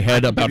popped into my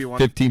head about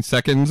 15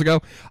 seconds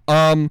ago.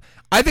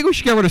 I think we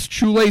should get rid of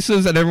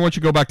shoelaces and everyone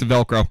should go back to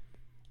Velcro.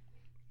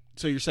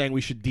 So you're saying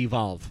we should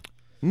devolve?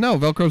 No,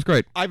 Velcro's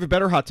great. I have a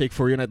better hot take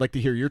for you, and I'd like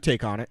to hear your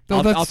take on it. No,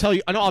 I'll tell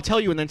you. I'll tell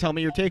you, and then tell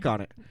me your take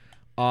on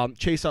it.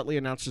 Chase Utley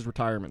announced his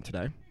retirement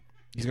today.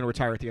 He's going to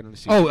retire at the end of the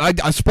season. Oh,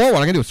 a sport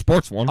one. I can do a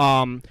sports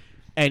one.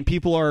 And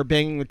people are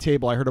banging the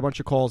table. I heard a bunch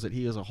of calls that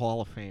he is a Hall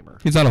of Famer.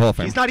 He's not a Hall of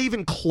Famer. He's not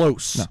even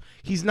close. No.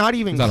 He's not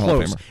even He's not close. A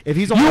Hall of Famer. If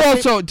he's a you Hall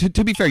also,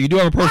 to be fair, you do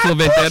have a personal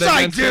vendetta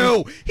against him.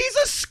 Of course I do. He's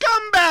a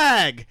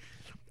scumbag.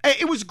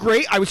 It was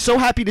great. I was so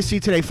happy to see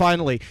today,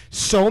 finally,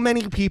 so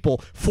many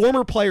people,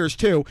 former players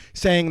too,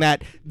 saying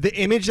that the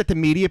image that the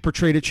media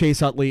portrayed of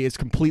Chase Utley is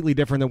completely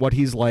different than what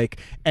he's like.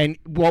 And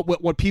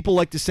what people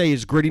like to say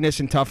is grittiness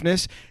and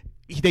toughness.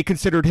 They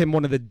considered him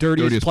one of the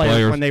dirtiest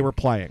players when they were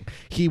playing.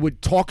 He would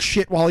talk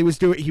shit while he was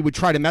doing it. He would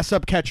try to mess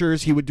up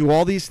catchers. He would do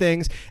all these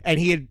things. And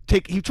he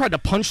tried to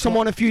punch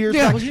someone a few years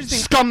back.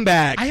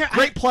 Scumbag.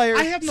 Great player.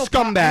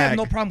 Scumbag. I have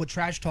no problem with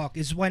trash talk.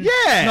 Is when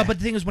no, but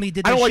the thing is when he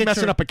did. I that don't like shit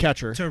messing up a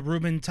catcher. To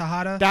Ruben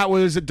Tejada. That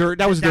was a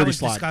dirty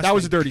slide. Disgusting. That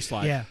was a dirty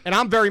slide. Yeah. And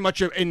I'm very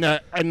much in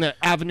the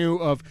avenue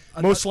of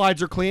most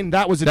slides are clean.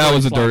 That was a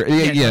dirty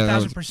slide. Yeah,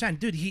 1,000%,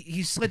 dude.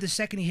 He slid the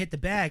second he hit the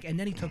bag, and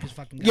then he took his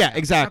fucking. Yeah,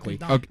 exactly.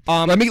 Okay.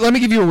 Let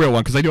me give you a real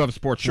one because I do have a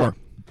sports one.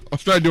 I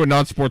was trying to do a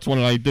non-sports one,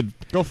 and I did.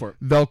 Go for it.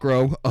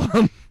 Velcro.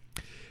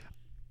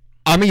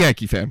 I'm a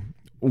Yankee fan.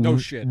 No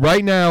shit.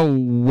 Right now,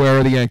 where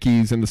are the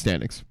Yankees in the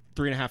standings?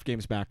 3.5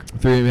 games back.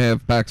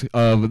 3.5 back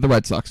of the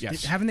Red Sox.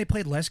 Yes. Haven't they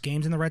played less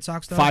games than the Red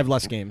Sox, though? 5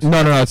 less games.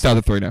 No, it's down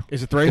to 3 now.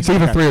 Is it 3? It's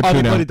either 3 or 2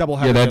 they now. played a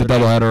doubleheader. Yeah, they had the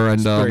doubleheader,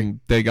 It's and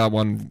they got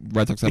one.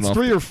 Red Sox It's off.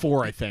 3 or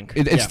 4, I think.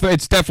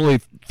 It's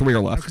definitely 3 or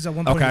less. Because at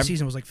one point in the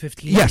season it was like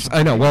 15. Yes,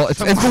 I know. Well, it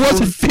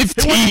wasn't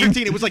 15. It wasn't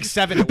 15. It was like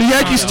 7. The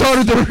Yankees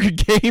started their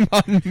game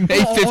on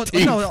May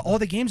 15th. No, all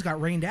the games got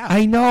rained out.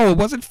 I know. It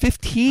wasn't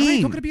 15.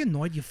 Right, don't gonna be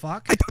annoyed, you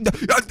fuck.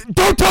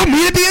 Don't tell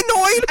me to be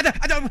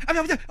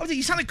annoyed.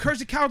 You sound like Curse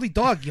the Cowardly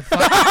Dog, you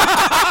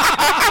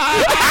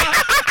You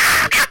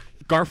fuck.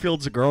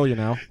 Garfield's a girl, you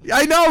know.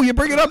 I know you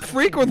bring it up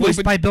frequently.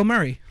 Voiced by Bill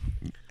Murray.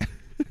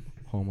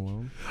 Home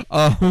Alone.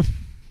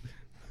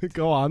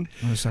 Go on.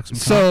 Wanna suck some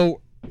cock? So,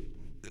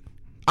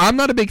 I'm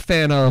not a big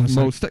fan of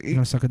most. You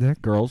wanna suck a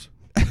dick? Girls.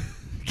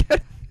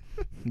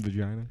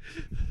 Vagina.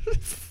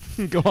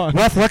 Go on.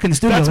 Ralph Leck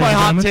studio. That's my ladies and hot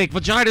gentlemen. take.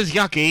 Vagina's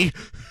yucky.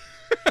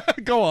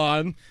 Go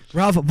on.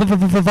 Ralph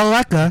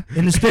Valeka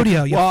in the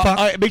studio. You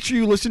fuck. Make sure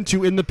you listen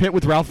to In the Pit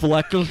with Ralph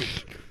Valeka.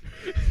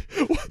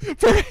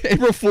 For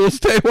April Fool's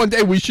Day, one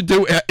day we should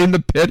do In the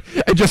Pit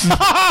and just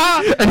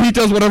and he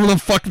does whatever the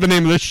fuck the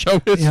name of this show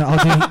is. Yeah,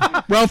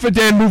 I'll do. Ralph and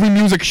Dan movie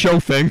music show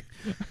thing.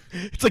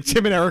 It's like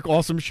Tim and Eric,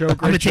 awesome show. I'm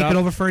gonna take it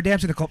over for a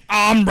dance. They're called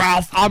I'm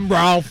Ralph. I'm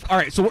Ralph. All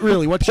right. So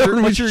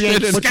what's your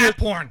Scat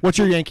porn. what's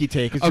your Yankee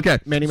take? Is Okay,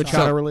 it Manny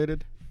Machado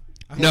related?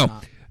 No.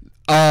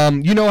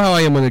 You know how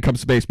I am when it comes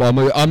to baseball.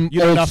 I'm You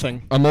know old,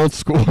 nothing. I'm old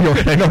school.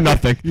 I know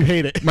nothing. You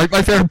hate it. My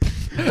favorite.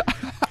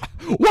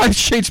 Why is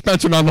Shane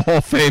Spencer not in the Hall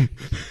of Fame?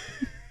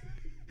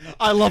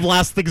 I love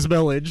Last Things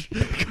Village.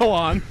 Go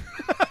on.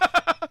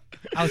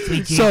 I'll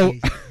take So,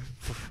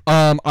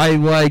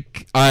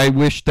 I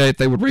wish that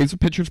they would raise the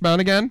pitcher's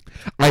mound again.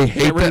 I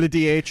hate Get rid that. of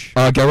the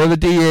DH. Get rid of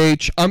the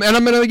DH. And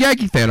I'm a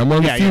Yankee fan. I'm one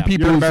of the few people.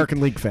 You're an who's-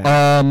 American League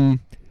fan.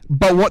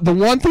 But the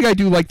one thing I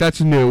do like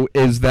that's new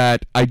is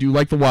that I do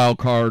like the wild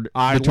card.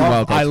 I the two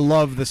wild cards. I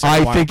love the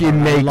second I think wild it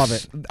card. makes. I love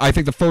it. I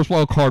think the first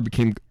wild card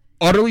became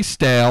utterly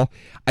stale.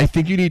 I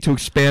think you need to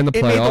expand the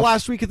It playoffs. made the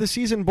last week of the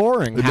season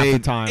boring half the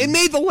time. It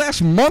made the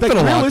last month Like, of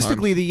the wild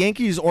realistically, the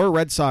Yankees or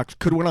Red Sox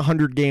could win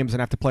 100 games and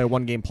have to play a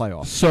one-game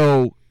playoff.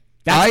 So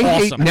That's I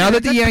hate awesome. now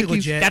that the That's pretty Yankees.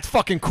 legit. That's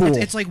fucking cool.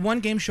 It's like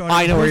one game short.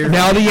 I know where you're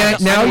Now going.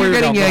 now you're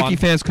getting Go Yankee on.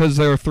 fans because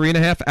they were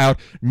 3.5 out.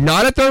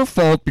 Not at their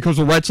fault because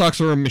the Red Sox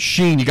are a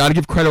machine. You got to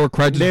give credit where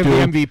credit's They have due.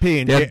 the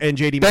MVP and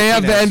JD They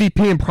have the Martinez.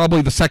 MVP and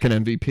probably the second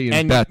MVP in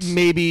and bets.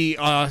 maybe They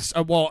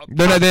top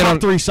don't-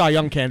 3 Cy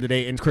Young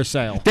candidate in Chris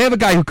Sale. They have a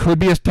guy who could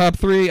be a top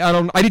 3.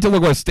 I need to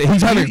look what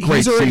he's having a great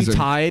He's already season.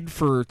 tied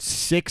for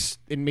 6th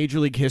in Major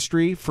League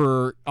history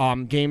for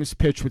games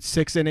pitched with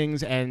 6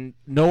 innings and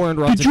no earned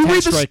runs Did you and 10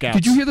 read the- strikeouts.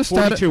 did you hear the stat-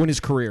 42 in his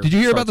career. Did you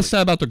hear about the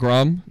stat about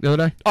DeGrom the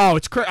other day? Oh,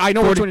 it's I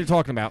know which one you're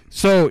talking about.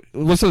 So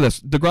listen to this.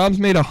 DeGrom's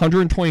made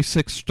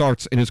 126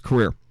 starts in his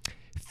career.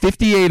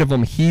 58 of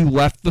them he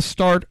left the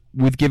start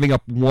with giving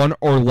up 1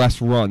 or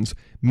less runs,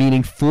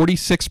 meaning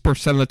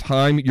 46% of the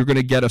time you're going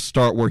to get a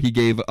start where he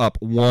gave up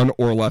 1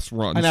 or less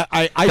runs. And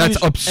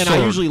That's absurd.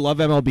 And I usually love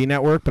MLB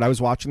Network, but I was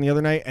watching the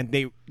other night, and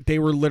they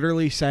were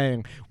literally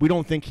saying we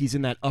don't think he's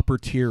in that upper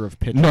tier of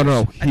pitchers.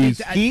 No,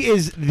 he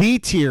is the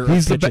tier.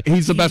 he's of the pitchers.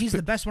 he's the best. He's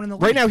the best one in the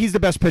league. Right now, he's the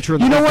best pitcher in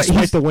the You know league, what? despite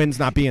He's- the wins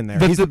not being there.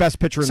 He's the best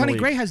pitcher in Sonny the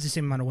league. Gray has the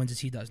same amount of wins as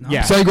he does. No?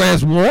 Yeah. Sonny Gray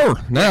has more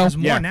now. Has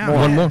more now.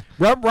 One Yeah. more.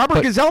 Robert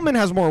But- Gazelman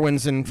has more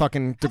wins than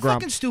fucking How DeGrom.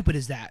 fucking stupid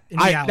is that? In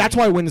reality? That's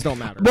why wins don't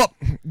matter. Well,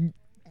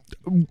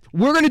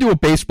 we're going to do a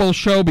baseball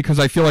show because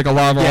I feel like a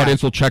lot of our Yeah.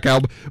 audience will check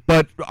out.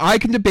 But I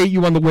can debate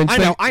you on the wins. I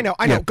know.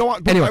 Yeah. Go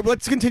on. Anyway,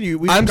 Let's continue.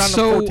 We've I'm gone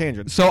on 4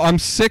 tangents. so I'm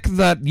sick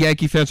that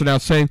Yankee fans are now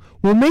saying,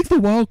 "Well, make the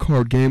wild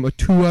card game a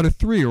 2 out of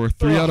 3 or a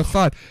 3 out of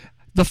 5."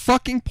 The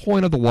fucking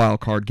point of the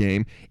wild card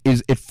game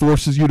is it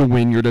forces you to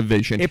win your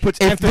division. It puts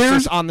if emphasis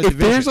there's, on the if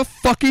there's division. a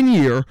fucking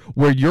year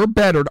where you're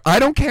bettered, I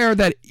don't care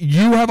that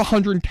you have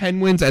 110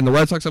 wins and the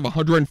Red Sox have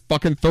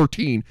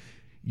 113.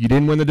 You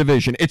didn't win the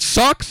division. It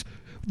sucks.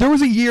 There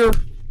was a year.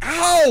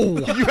 Ow!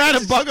 You had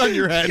a bug on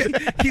your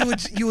head.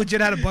 you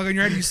legit had a bug on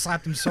your head. You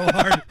slapped him so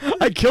hard.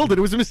 I killed it.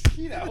 It was a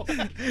mosquito.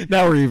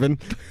 Now we're even.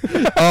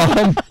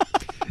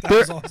 That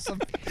was awesome.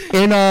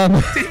 In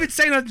Didn't even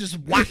say nothing. Just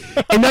whack.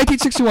 In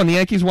 1961, the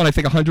Yankees won, I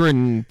think,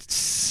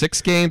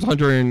 106 games,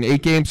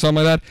 108 games,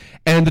 something like that.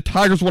 And the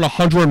Tigers won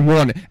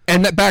 101.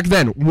 And that back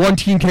then, one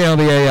team came out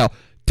of the AL.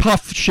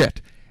 Tough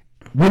shit.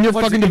 Win your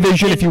fucking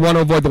division if you want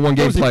to avoid the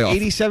one-game playoff.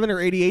 87 or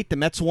 88, the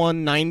Mets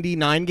won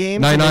 99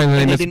 games. 99, and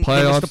they missed didn't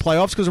playoffs. They missed the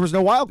playoffs because there was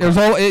no wild It was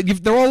card. all,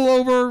 they're all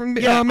over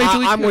Major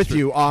League I'm with history.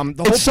 you. The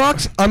It whole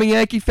sucks. I'm a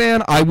Yankee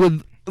fan. I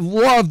would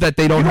love that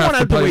they don't You don't have want to to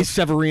have to play. waste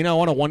Severino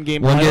on a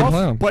one-game One-game playoff,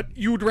 playoff. but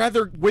you would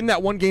rather win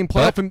that one-game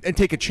playoff and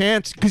take a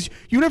chance because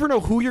you never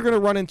know who you're going to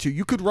run into.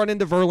 You could run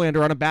into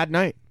Verlander on a bad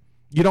night.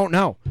 You don't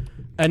know.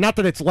 And not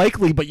that it's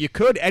likely, but you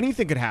could.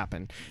 Anything could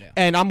happen. Yeah.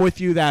 And I'm with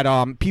you that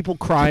people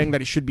crying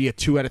that it should be a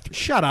 2 out of 3.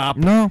 Shut up.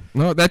 No,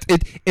 that's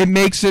it. It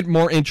makes it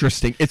more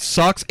interesting. It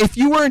sucks. If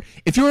you were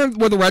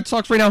with the Red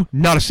Sox right now,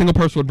 not a single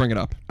person would bring it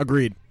up.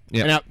 Agreed.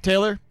 Yeah. And now,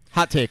 Taylor,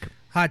 hot take.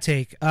 Hot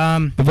take.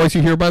 The voice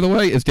you hear, by the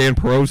way, is Dan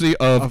Perosi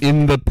of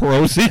In the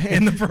Perosi.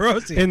 In the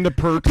Perosi. In the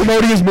port.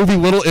 Promoting his movie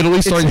Little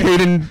Italy starring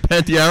Hayden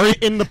Panettiere.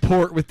 In the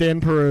port with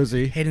Dan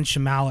Perosi. Hayden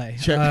Shamale.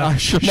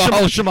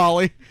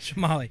 Shamali.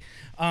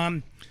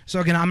 Shamali. So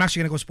again, I'm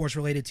actually gonna go sports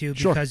related too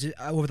because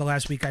over the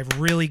last week I've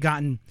really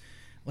gotten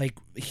like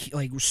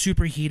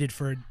super heated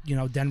for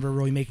Denver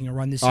really making a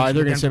run this season.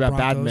 They're gonna Denver say about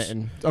Broncos.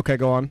 badminton. Okay,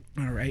 go on.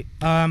 All right.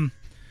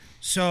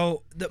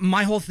 So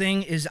my whole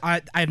thing is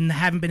I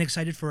haven't been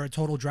excited for a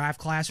total draft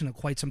class in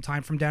quite some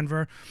time from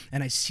Denver,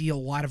 and I see a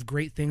lot of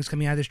great things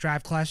coming out of this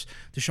draft class.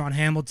 Deshaun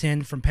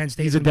Hamilton from Penn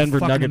State. He's a Denver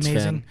Nuggets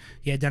amazing. fan.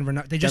 Yeah, Denver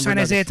Nuggets. They just Denver signed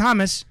Isaiah Nuggets.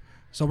 Thomas,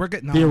 so we're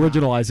getting The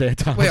original Isaiah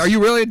Thomas. Wait, are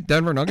you really a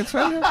Denver Nuggets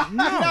fan?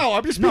 No,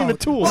 I'm just being a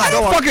tool. I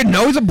don't fucking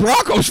know. He's a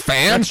Broncos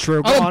fan. That's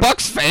true. I'm a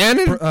Bucks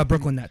fan.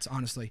 Brooklyn Nets,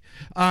 honestly.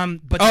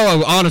 But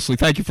honestly,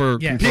 thank you for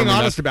Yeah. being confirming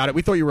honest that. about it.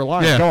 We thought you were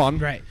lying. Yeah. Go on.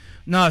 right.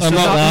 No, so I'm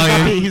not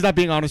lying. He's not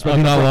being honest about I'm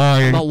it. not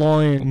lying. I'm not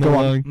lying. I'm Go not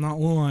on. lying. I'm not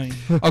lying.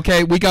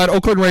 Okay, we got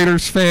Oakland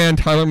Raiders fan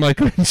Tyler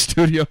Majka in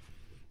studio.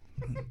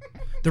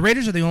 The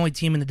Raiders are the only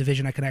team in the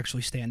division I can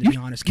actually stand, to be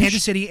honest.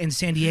 Kansas City and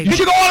San Diego. You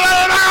should go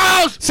on the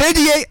house. San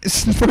Diego.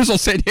 First of all,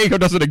 San Diego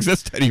doesn't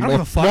exist I don't give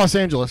anymore. a fuck. Los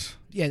Angeles.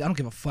 Yeah, I don't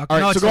give a fuck. All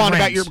right, No, so it's go the on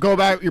Rams.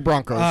 about your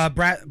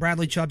Broncos.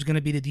 Bradley Chubb's going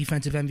to be the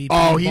defensive MVP.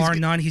 Oh, he's bar g-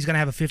 none. He's going to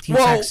have a 15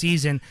 Whoa. sack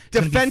season. It's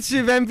gonna be-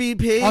 Defensive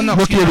MVP. Oh no,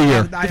 Rookie excuse of the me, year.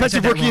 I said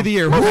Defensive that Rookie of the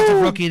year. wrong. Defensive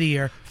Woo! Rookie of the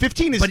year.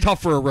 15 is But-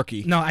 tough for a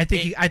rookie. No, I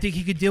think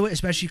he could do it,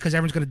 especially because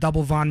everyone's going to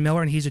double Von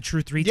Miller, and he's a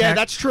true three. Yeah, tech.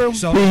 that's true.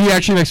 So He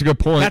actually makes a good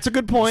point. That's a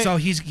good point. so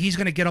he's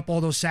going to get up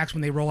all those sacks when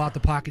they roll out the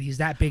pocket. He's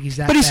that big. He's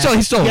that. but he's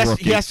fast. still a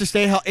rookie. he has to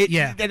stay healthy.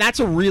 Yeah. And that's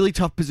a really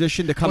tough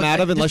position to come Well, out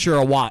of unless you're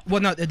a Watt. Well,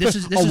 no, this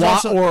is a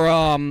Watt also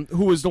or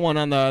who was the one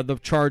on the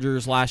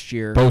Chargers last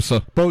year?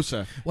 Bosa.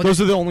 Bosa. Well, Those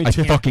are the only I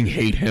two. fucking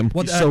hate him.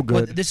 Well, He's so well,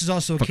 good. this is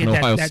also a Fucking kid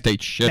Ohio that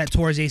State shit. that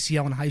tore his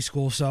ACL in high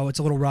school, so it's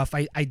a little rough.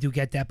 I do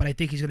get that, but I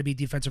think he's going to be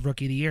defensive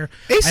rookie of the year.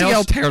 I ACL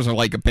also- tears are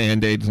like a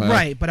band-aid.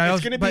 Right, but I It's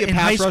also gonna be but a in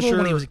high pass school when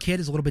rusher. he was a kid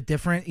is a little bit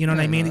different. You know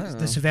what I mean?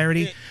 The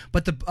severity.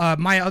 But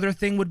my other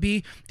thing would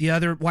be the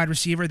other wide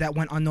receiver that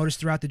went unnoticed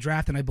throughout the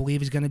draft, and I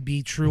believe is going to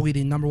be truly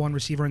the #1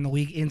 receiver in the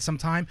league in some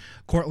time.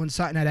 Cortland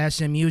Sutton at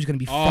SMU is going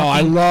to be Oh, fucking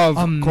I love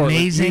Cortland.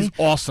 amazing. He's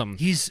awesome.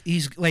 He's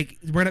like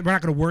we're not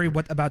going to worry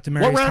about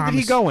Demaryius What round Thomas. did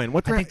he go in?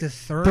 What I round? think the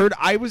third.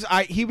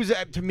 He was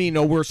to me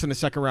no worse than a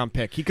second round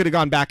pick. He could have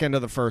gone back into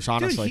the first.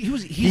 Honestly,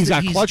 he's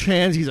got he's- clutch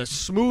hands. He's a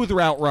smooth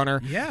route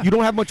runner. Yeah, you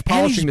don't have much And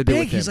polishing to he's do big.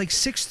 with him. He's like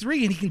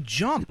 6'3" and he can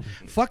jump.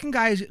 Fucking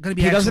guy is going to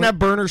be. He doesn't excellent. have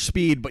burner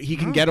speed, but he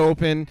can get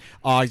open.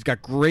 He's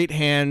got great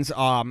hands.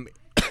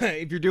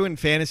 If you're doing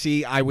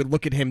fantasy, I would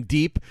look at him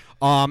deep.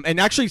 And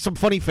actually, some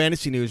funny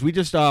fantasy news. We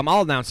just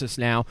I'll announce this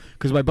now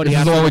because my buddy. This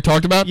is the one we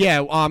talked about?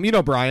 Yeah. You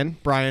know Brian.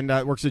 Brian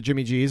works at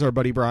Jimmy G's. Our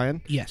buddy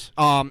Brian. Yes.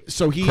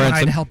 So he. I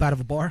had to help out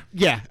of a bar.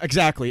 Yeah,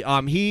 exactly.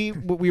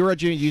 We were at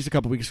Jimmy G's a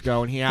couple weeks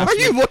ago, and he asked. Why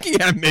are you me,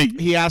 looking at me?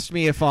 He asked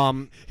me if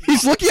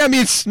He's looking at me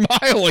and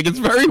smiling. It's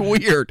very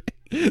weird.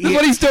 This is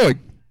what he's doing.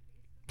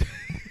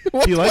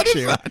 he likes what is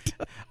you.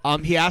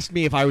 that? He asked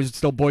me if I was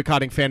still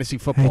boycotting fantasy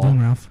football.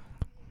 Ralph?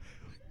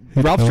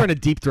 Ralph's trying to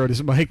deep throat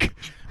his mic.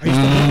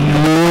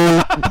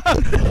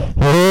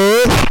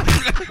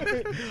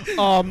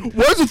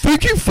 Where's the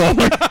thinking for?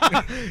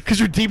 Because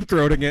you're deep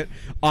throating it.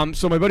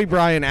 So my buddy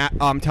Brian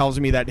tells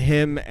me that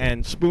him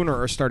and Spooner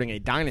are starting a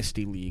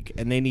dynasty league,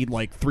 and they need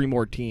like 3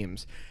 more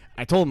teams.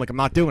 I told him like I'm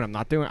not doing.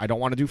 I don't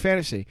want to do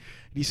fantasy.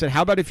 And he said,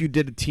 "How about if you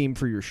did a team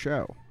for your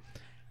show?"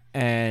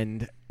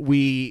 And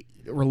we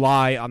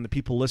rely on the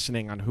people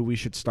listening on who we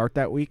should start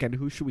that week and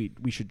who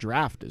we should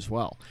draft as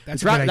well.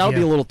 That's a good that would be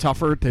idea. a little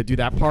tougher to do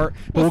that part.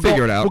 But We'll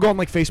figure it out. We'll go on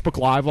like Facebook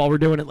Live while we're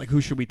doing it. Like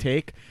who should we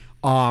take?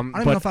 I don't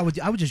even know if I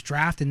would just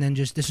draft and then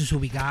just this is who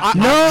we got.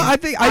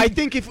 I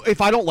think if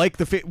I don't like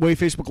the way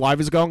Facebook Live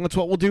is going, that's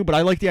what we'll do. But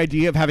I like the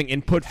idea of having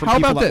input from How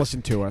people about that this?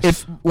 listen to us.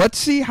 If let's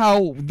see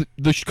how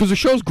because the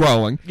show's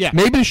growing. Yeah.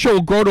 Maybe the show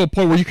will grow to a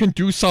point where you can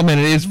do something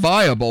and it is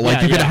viable. Like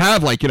Yeah, you can yeah.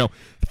 have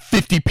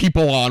 50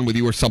 people on with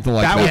you or something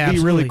like that that. would Yeah, be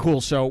really absolutely.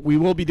 cool. So we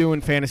will be doing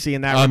fantasy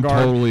in that I'm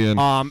regard. totally in.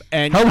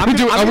 And How are we I'm gonna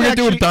do- I'm are we gonna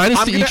do a actually-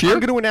 dynasty each year? I'm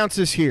going to announce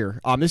this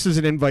here. This is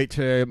an invite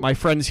to my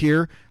friends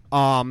here.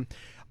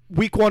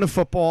 Week 1 of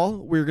football,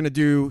 we're going to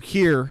do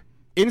here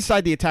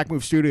inside the Attack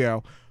Move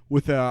studio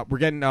with we're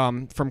getting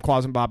from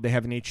Quaz and Bob. They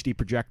have an HD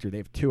projector. They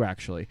have 2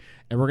 actually,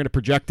 and we're going to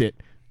project it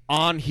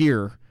on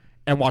here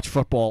and watch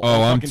football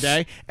all I'm fucking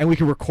day, and we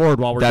can record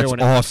while we're That's doing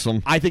it.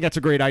 awesome. I think that's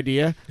a great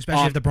idea,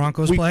 Especially if the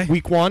Broncos week, play.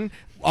 Week 1.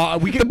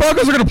 We The can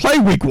Broncos are going to play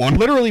week 1.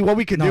 literally what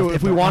we could No, do if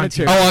if we they're wanted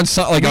on to. Oh, on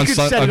Sun- we on could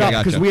Sun- set it okay,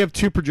 up because gotcha. we have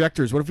 2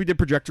 projectors. What if we did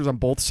projectors on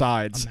both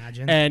sides?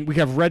 Imagine. And we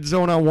have red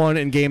zone on one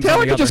and games on Taylor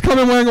the could other. just come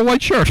in wearing a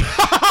white shirt.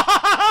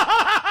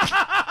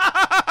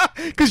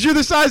 Because you're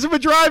the size of a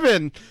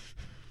drive-in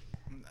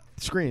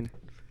screen.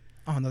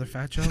 Oh, another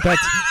fat joke.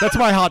 That's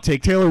my hot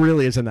take. Taylor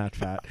really isn't that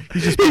fat.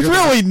 He's just He's bigger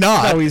than- really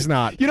not. No, he's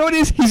not. You know what it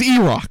is? He's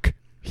E-Rock.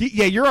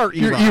 You're our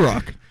You're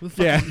E-Rock. E-Rock.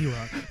 Yeah.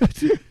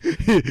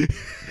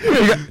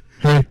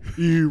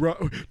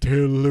 E-Rock.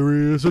 Taylor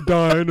is a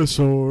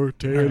dinosaur.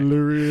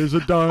 Taylor is a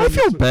dinosaur. I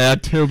feel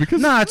bad too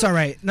because No, it's all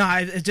right.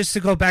 No, just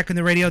to go back in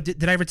the radio.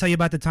 Did I ever tell you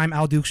about the time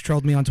Al Dukes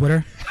trolled me on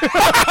Twitter?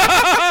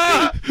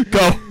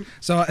 go.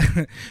 So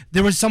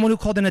there was someone who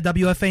called in a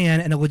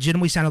WFAN and it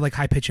legitimately sounded like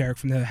High Pitch Eric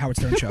from the Howard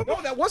Stern show.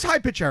 No, that was High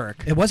Pitch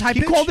Eric. It was High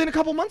He Pitch? called in a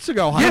couple months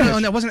ago. High Yeah, Pitch. no,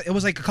 that wasn't. It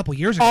was like a couple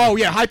years ago. Oh,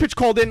 yeah. High Pitch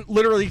called in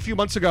literally a few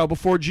months ago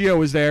before Gio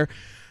was there.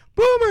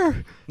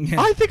 Boomer,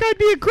 Yeah. I think I'd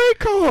be a great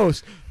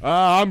co-host.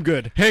 I'm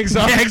good. Hangs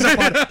up. Yeah, hangs up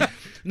on it.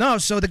 No,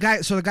 so the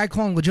guy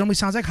calling legitimately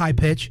sounds like high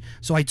pitch.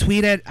 So I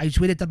tweeted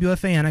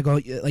WFAN. I go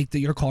like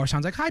your caller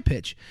sounds like high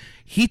pitch.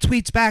 He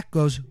tweets back,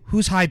 goes,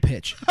 "Who's high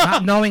pitch?"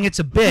 Not knowing it's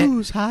a bit.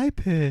 Who's high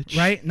pitch?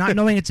 Right? Not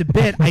knowing it's a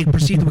bit, I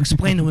proceed to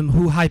explain to him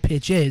who high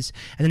pitch is,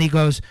 and then he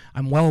goes,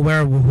 "I'm well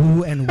aware of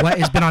who and what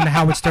has been on the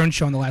Howard Stern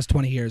show in the last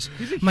 20 years."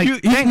 He's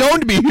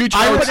known to be a huge.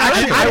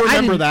 I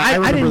remember that.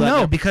 I didn't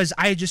know now. because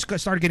I just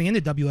started getting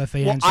into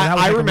WFAN. Well, so that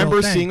was I like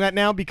remember seeing that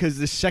now because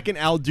the second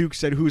Al Duke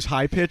said who's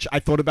high pitch, I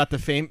thought about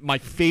my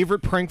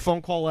favorite prank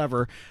phone call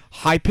ever,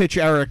 high pitch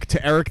Eric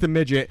to Eric the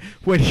midget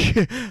when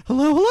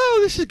hello,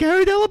 this is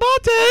Gary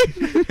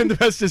Delabate, and the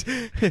best is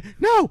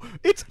no,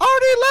 it's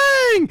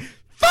Artie Lang.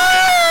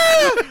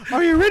 Fire!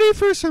 Are you ready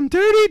for some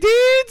dirty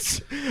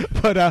deeds?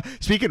 But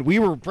speaking, we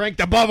were ranked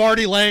above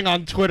Artie Lang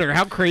on Twitter.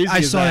 How crazy I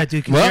is saw that,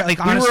 dude. We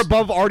were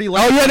above Artie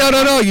Lang. Oh yeah,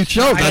 no, you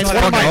showed. That's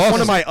one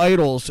of my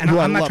idols. And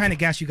I'm not trying to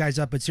gas you guys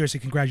up, but seriously,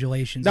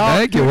 congratulations. No,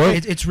 thank you.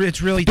 It's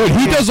really. Dude,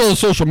 he does all the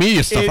social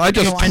media stuff. I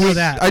know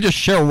that. I just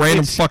share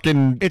random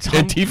fucking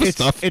Antifa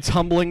stuff. It's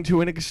humbling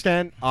to an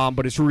extent,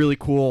 but it's really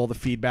cool, all the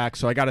feedback.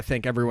 So I got to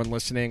thank everyone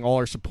listening, all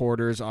our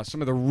supporters,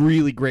 some of the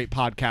really great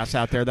podcasts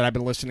out there that I've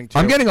been listening to.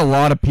 I'm getting a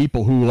lot of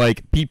people who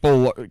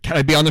can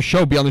I be on the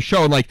show,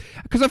 and like,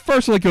 because at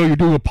first like, oh, you're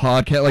doing a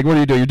podcast, like, what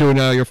do you do? You're doing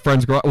your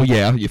friends go out. Well,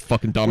 yeah, you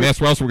fucking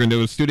dumbass. What else we're gonna do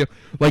in the studio?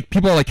 Like,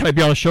 people are like, can I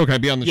be on the show? Can I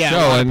be on the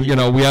show? And you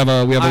know, we have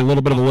a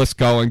little bit of a list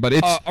going, but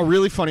it's a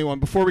really funny one.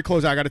 Before we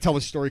close out, I got to tell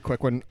this story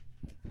quick. When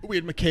we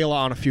had Michaela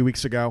on a few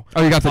weeks ago.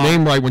 Oh, you got the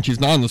name right when she's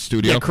not in the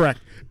studio. Yeah, correct.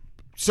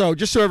 So,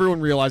 just so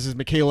everyone realizes,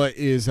 Michaela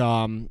is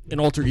an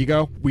alter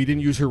ego. We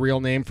didn't use her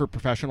real name for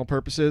professional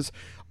purposes.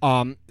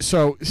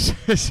 So,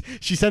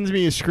 she sends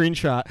me a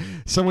screenshot.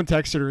 Someone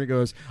texted her and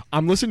goes,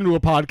 "I'm listening to a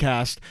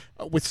podcast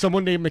with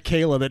someone named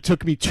Michaela that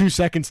took me 2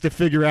 seconds to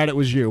figure out it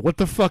was you. What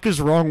the fuck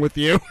is wrong with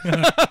you?"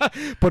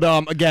 But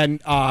again,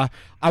 I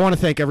want to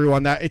thank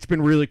everyone. That it's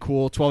been really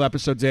cool. 12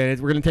 episodes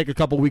in. We're going to take a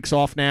couple weeks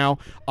off now,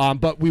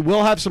 but we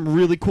will have some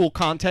really cool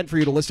content for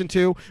you to listen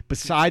to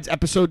besides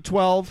episode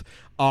 12.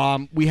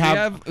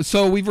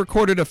 We've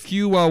recorded a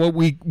few what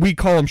we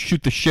call them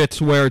shoot the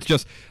shits, where it's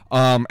just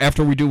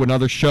after we do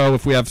another show,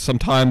 if we have some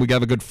time, we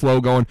have a good flow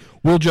going,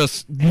 we'll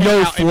just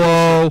no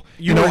flow.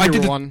 You know, I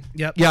did one.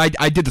 Yep. Yeah,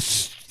 I did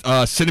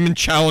the cinnamon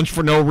challenge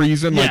for no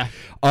reason. Yeah.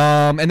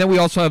 And then we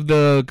also have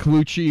the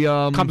Colucci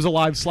Comes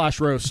Alive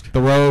 /roast.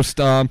 The roast.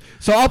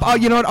 So I'll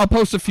you know what, I'll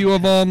post a few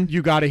of them.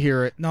 You got to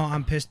hear it. No,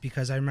 I'm pissed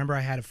because I remember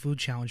I had a food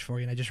challenge for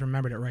you, and I just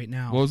remembered it right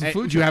now. What was the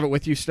food? Do you have it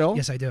with you still?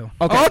 Yes, I do.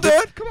 Okay. I'll do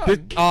it.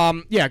 Come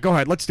on. Yeah, go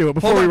ahead. Let's do it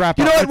before we wrap up.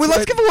 You know what?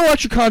 Let's give a little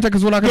extra content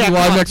because we're not going to be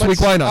live next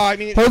week. Why not?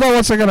 Hold on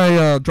one second.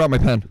 I dropped my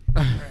pen.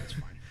 That's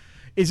fine.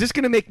 Is this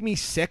going to make me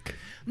sick?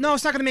 No,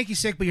 it's not going to make you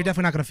sick, but you're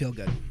definitely not going to feel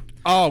good.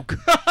 Oh,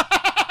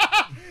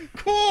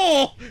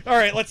 cool. All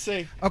right, let's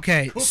see.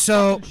 Okay,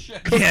 so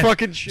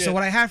fucking shit. So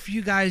what I have for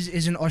you guys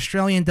is an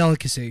Australian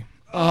delicacy.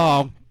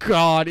 Oh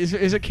God, is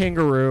it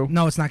kangaroo?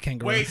 No, it's not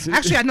kangaroo. Wait,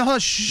 actually, I know.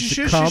 Hold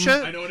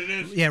on. I know what it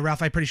is. Yeah,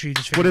 Ralph, I'm pretty sure you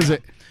just figured What is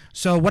it?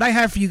 So what I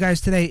have for you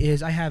guys today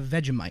is I have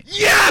Vegemite.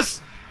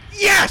 Yes.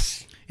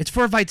 It's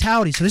for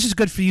vitality, so this is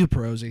good for you,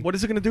 Perosi. What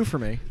is it going to do for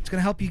me? It's going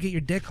to help you get your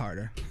dick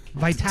harder.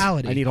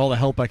 Vitality. I need all the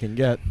help I can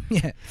get.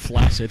 Yeah.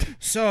 Flaccid.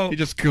 So he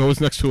just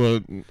goes next to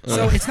a.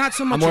 So it's not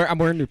so much. I'm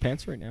wearing new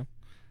pants right now.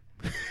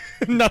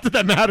 Not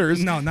that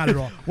matters. No, not at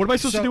all. What am I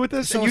supposed to do with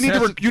this? So you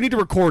need to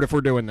record if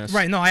we're doing this.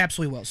 Right. No, I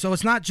absolutely will. So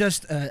it's not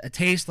just a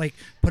taste, like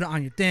put it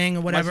on your thing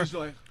or whatever.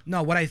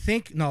 No, what I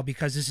think. No,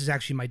 because this is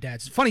actually my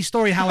dad's. Funny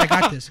story how I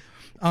got this.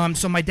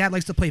 So my dad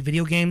likes to play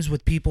video games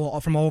with people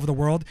from all over the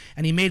world,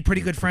 and he made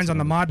pretty good friends on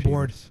the mod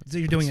board. So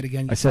you're doing it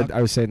again.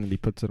 I was saying that he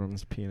puts it on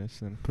his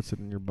penis and puts it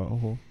in your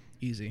butthole.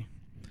 Easy.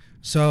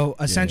 So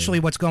essentially,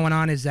 what's going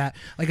on is that,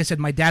 like I said,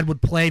 my dad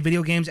would play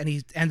video games, and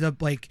he ended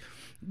up like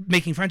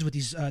making friends with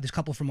these this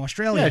couple from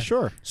Australia. Yeah,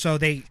 sure. So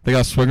they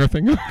got a swinger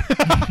thing.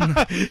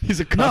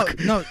 He's a cuck.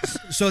 No.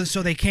 So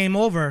they came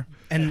over,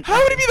 and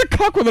how would he be the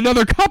cuck with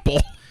another couple?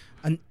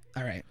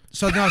 All right.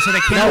 So they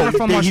came over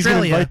from Australia. He's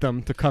gonna invite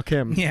them to cuck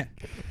him. Yeah.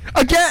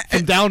 Again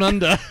from down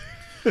under.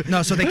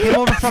 No, so they came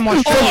over from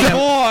Australia.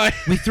 Oh boy!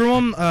 We threw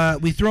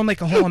them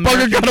like a whole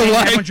American thing.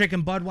 Everyone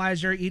drinking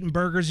Budweiser, eating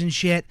burgers and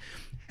shit.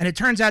 And it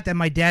turns out that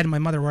my dad and my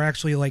mother were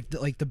actually like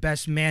the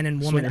best man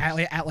and woman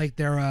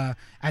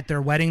at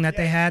their wedding that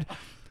they had.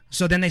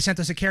 So then they sent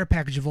us a care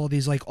package of all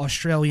these like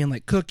Australian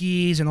like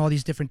cookies and all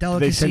these different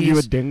delicacies. They send you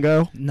a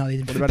dingo? No, they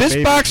didn't. This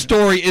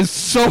backstory is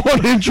so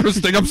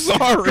uninteresting. I'm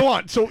sorry. Go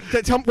on. So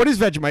tell me, what is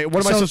Vegemite?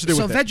 What am I supposed to do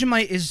with it? So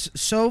Vegemite is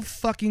so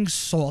fucking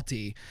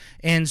salty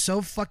and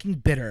so fucking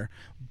bitter.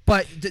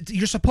 But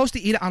you're supposed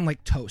to eat it on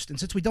like toast, and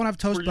since we don't have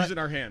toast, we're using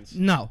our hands.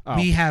 No,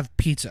 we have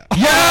pizza.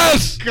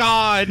 Yes,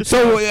 God.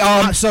 So,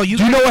 do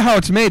you know how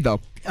it's made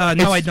though?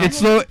 No, I don't.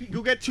 It's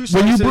you get two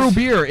when you slices. brew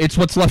beer, it's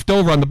what's left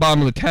over on the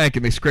bottom of the tank,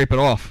 and they scrape it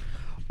off.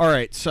 All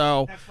right,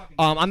 so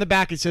on the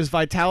back it says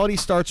vitality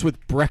starts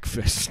with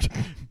breakfast.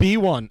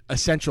 B1,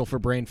 essential for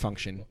brain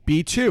function.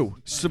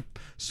 B2,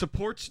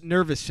 supports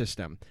nervous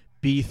system.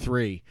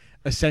 B3,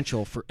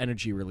 essential for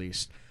energy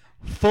release.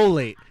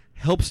 Folate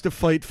helps to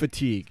fight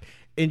fatigue.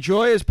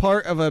 Enjoy as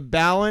part of a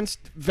balanced,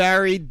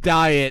 varied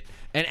diet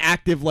and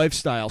active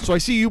lifestyle. So I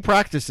see you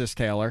practice this,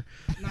 Taylor.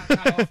 Not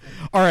often.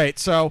 All right,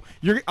 so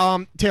you're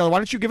Taylor. Why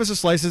don't you give us the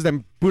slices,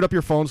 then boot up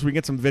your phone so we can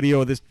get some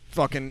video of this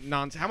fucking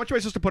nonsense. How much am I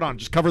supposed to put on?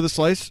 Just cover the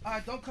slice.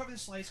 Don't cover the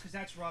slice because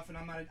that's rough, and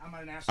I'm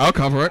not an asshole. I'll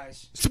cover it.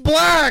 Guys. It's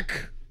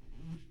black.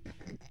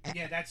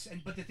 Yeah,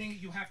 but the thing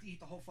is, you have to eat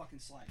the whole fucking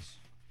slice.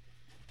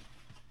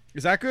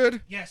 Is that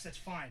good? Yes, that's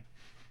fine.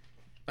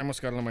 I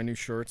almost got it on my new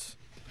shirts.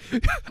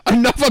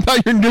 Enough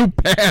about your new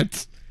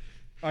pants.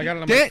 I got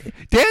it on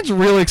Dan's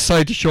really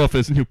excited to show off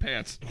his new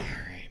pants. All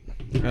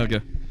right.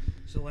 Okay.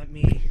 So let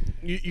me.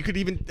 You could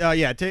even I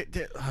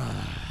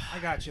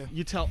got you.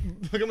 You tell.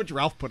 Look how much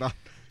Ralph put on.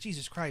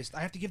 Jesus Christ!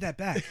 I have to give that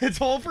back. It's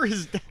all for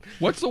his.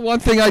 What's the one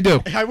thing I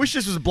do? I wish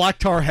this was black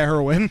tar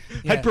heroin.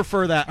 Yeah. I'd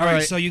prefer that. All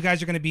right. So you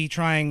guys are going to be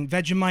trying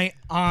Vegemite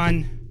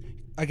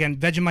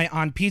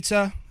on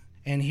pizza,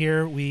 and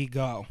here we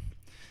go.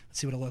 Let's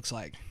see what it looks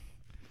like.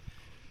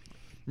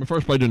 My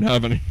first bite didn't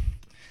have any.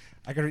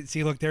 I gotta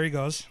see. Look, there he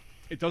goes.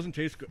 It doesn't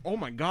taste good. Oh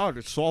my god,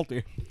 it's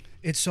salty.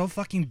 It's so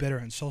fucking bitter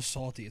and so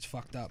salty. It's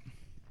fucked up.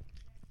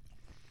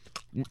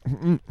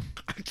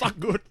 It's not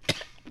good.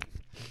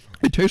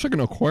 It tastes like an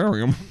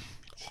aquarium.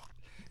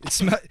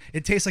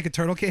 It tastes like a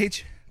turtle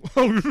cage.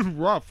 Oh, this is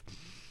rough.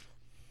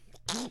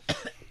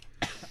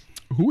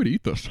 Who would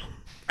eat this?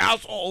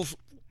 Assholes.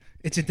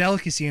 It's a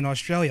delicacy in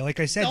Australia. Like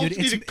I said, dude,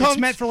 it's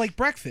meant for like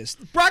breakfast.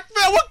 Breakfast?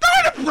 What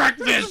kind of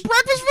breakfast?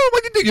 Breakfast food?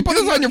 What do you do? You put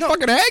this on your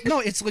fucking egg? No,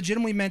 it's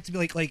legitimately meant to be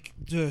like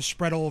to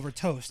spread all over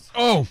toast.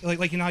 Oh.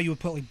 Like you know how you would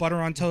put like butter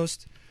on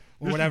toast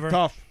or This whatever. is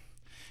tough.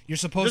 You're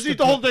supposed Just to eat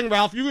the whole thing,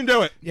 Ralph. You can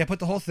do it. Yeah, put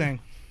the whole thing.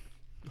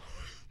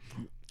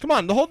 Come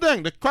on, the whole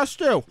thing. The crust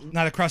too.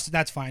 Not a crust.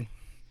 That's fine.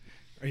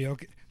 Are you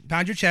okay?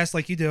 Pound your chest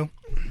like you do.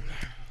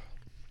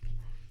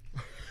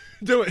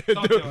 Do it.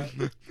 Don't do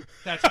it.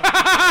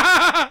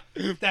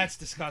 That's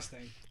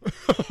disgusting.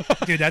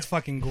 Dude, that's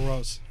fucking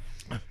gross.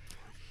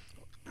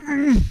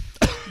 That's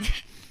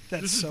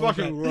This is so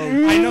fucking good.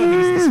 gross. I know,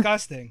 dude, it's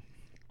disgusting.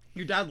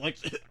 Your dad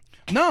likes it.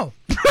 No.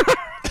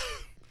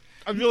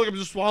 I feel like I'm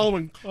just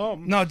swallowing.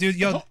 No, dude,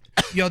 yo,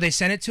 they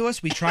sent it to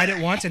us. We tried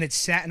it once, and it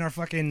sat in our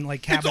fucking like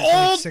It's cabinet for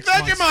like old 6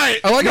 months. Vegemite.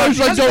 I like how It he's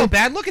like, doesn't go don't.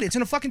 bad. Look at it. It's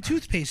in a fucking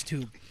toothpaste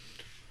tube.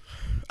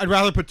 I'd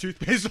rather put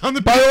toothpaste on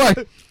the By the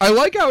way, I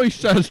like how he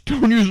says,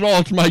 "Don't use it all.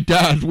 It's my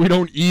dad's. We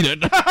don't eat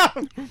it."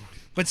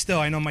 But still,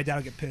 I know my dad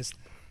will get pissed.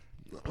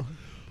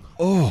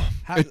 Oh.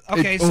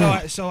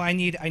 So I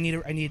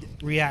need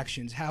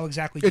reactions. How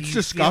exactly? Do It's you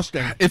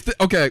disgusting.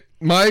 Okay,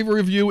 my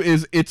review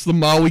is it's the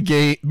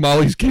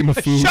Molly's Game of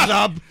Food. Shut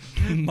up.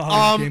 feel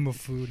Molly's Game of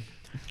Food.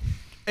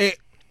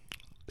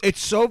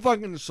 It's so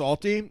fucking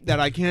salty that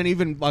I can't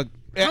even like.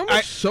 How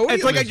much sodium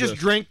It's like I is just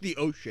this? drank the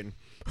ocean.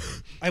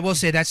 I will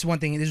say that's one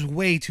thing. It is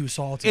way too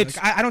salty. It's-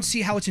 Like, I don't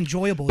see how it's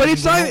enjoyable. But even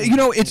it's not, remotely. you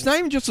know, it's not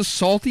even just a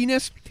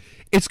saltiness.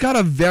 It's got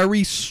a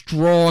very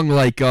strong,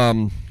 like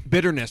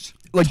Bitterness.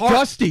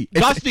 dusty.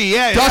 Dusty,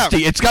 yeah.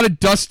 Dusty. It's got a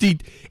dusty.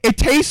 It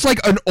tastes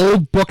like an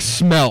old book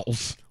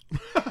smells.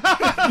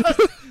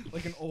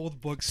 like an old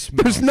book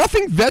smell. There's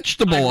nothing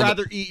vegetable. I'd in it.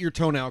 rather eat your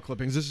toenail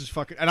clippings. This is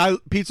fucking. And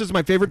pizza's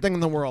my favorite thing in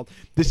the world.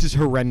 This is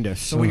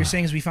horrendous. So what you're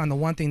saying is we found the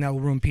one thing that will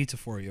ruin pizza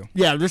for you.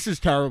 Yeah, this is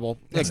terrible.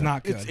 That's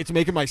not good. It's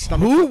making my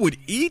stomach. Who would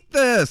eat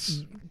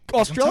this?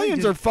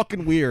 Australians dude. are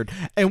fucking weird.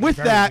 And with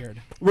Very that,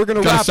 weird. we're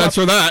gonna Gotta wrap up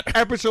censor that.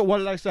 episode. What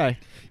did I say?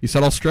 You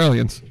said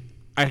Australians.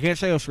 I can't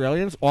say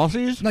Australians.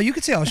 Aussies. No, you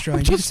could say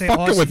Australian. You could Just say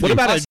fucking Aussie. with What you.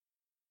 about a?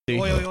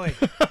 Oi, oi, oi.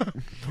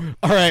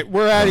 All right,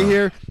 we're out of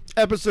here.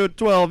 Episode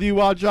 12. You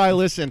watch, I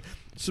listen.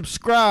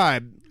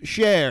 Subscribe,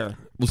 share.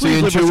 We'll see you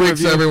in Please 2 leave us a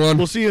weeks, review. everyone.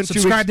 We'll see you in 2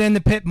 Subscribe weeks. to In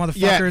the Pit,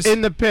 motherfuckers. Yeah,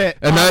 In the Pit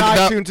And on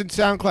that- iTunes and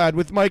SoundCloud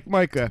with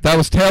Majka. That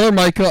was Taylor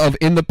Majka of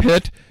In the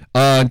Pit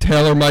on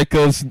Taylor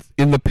Majka's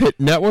In the Pit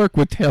Network with Taylor.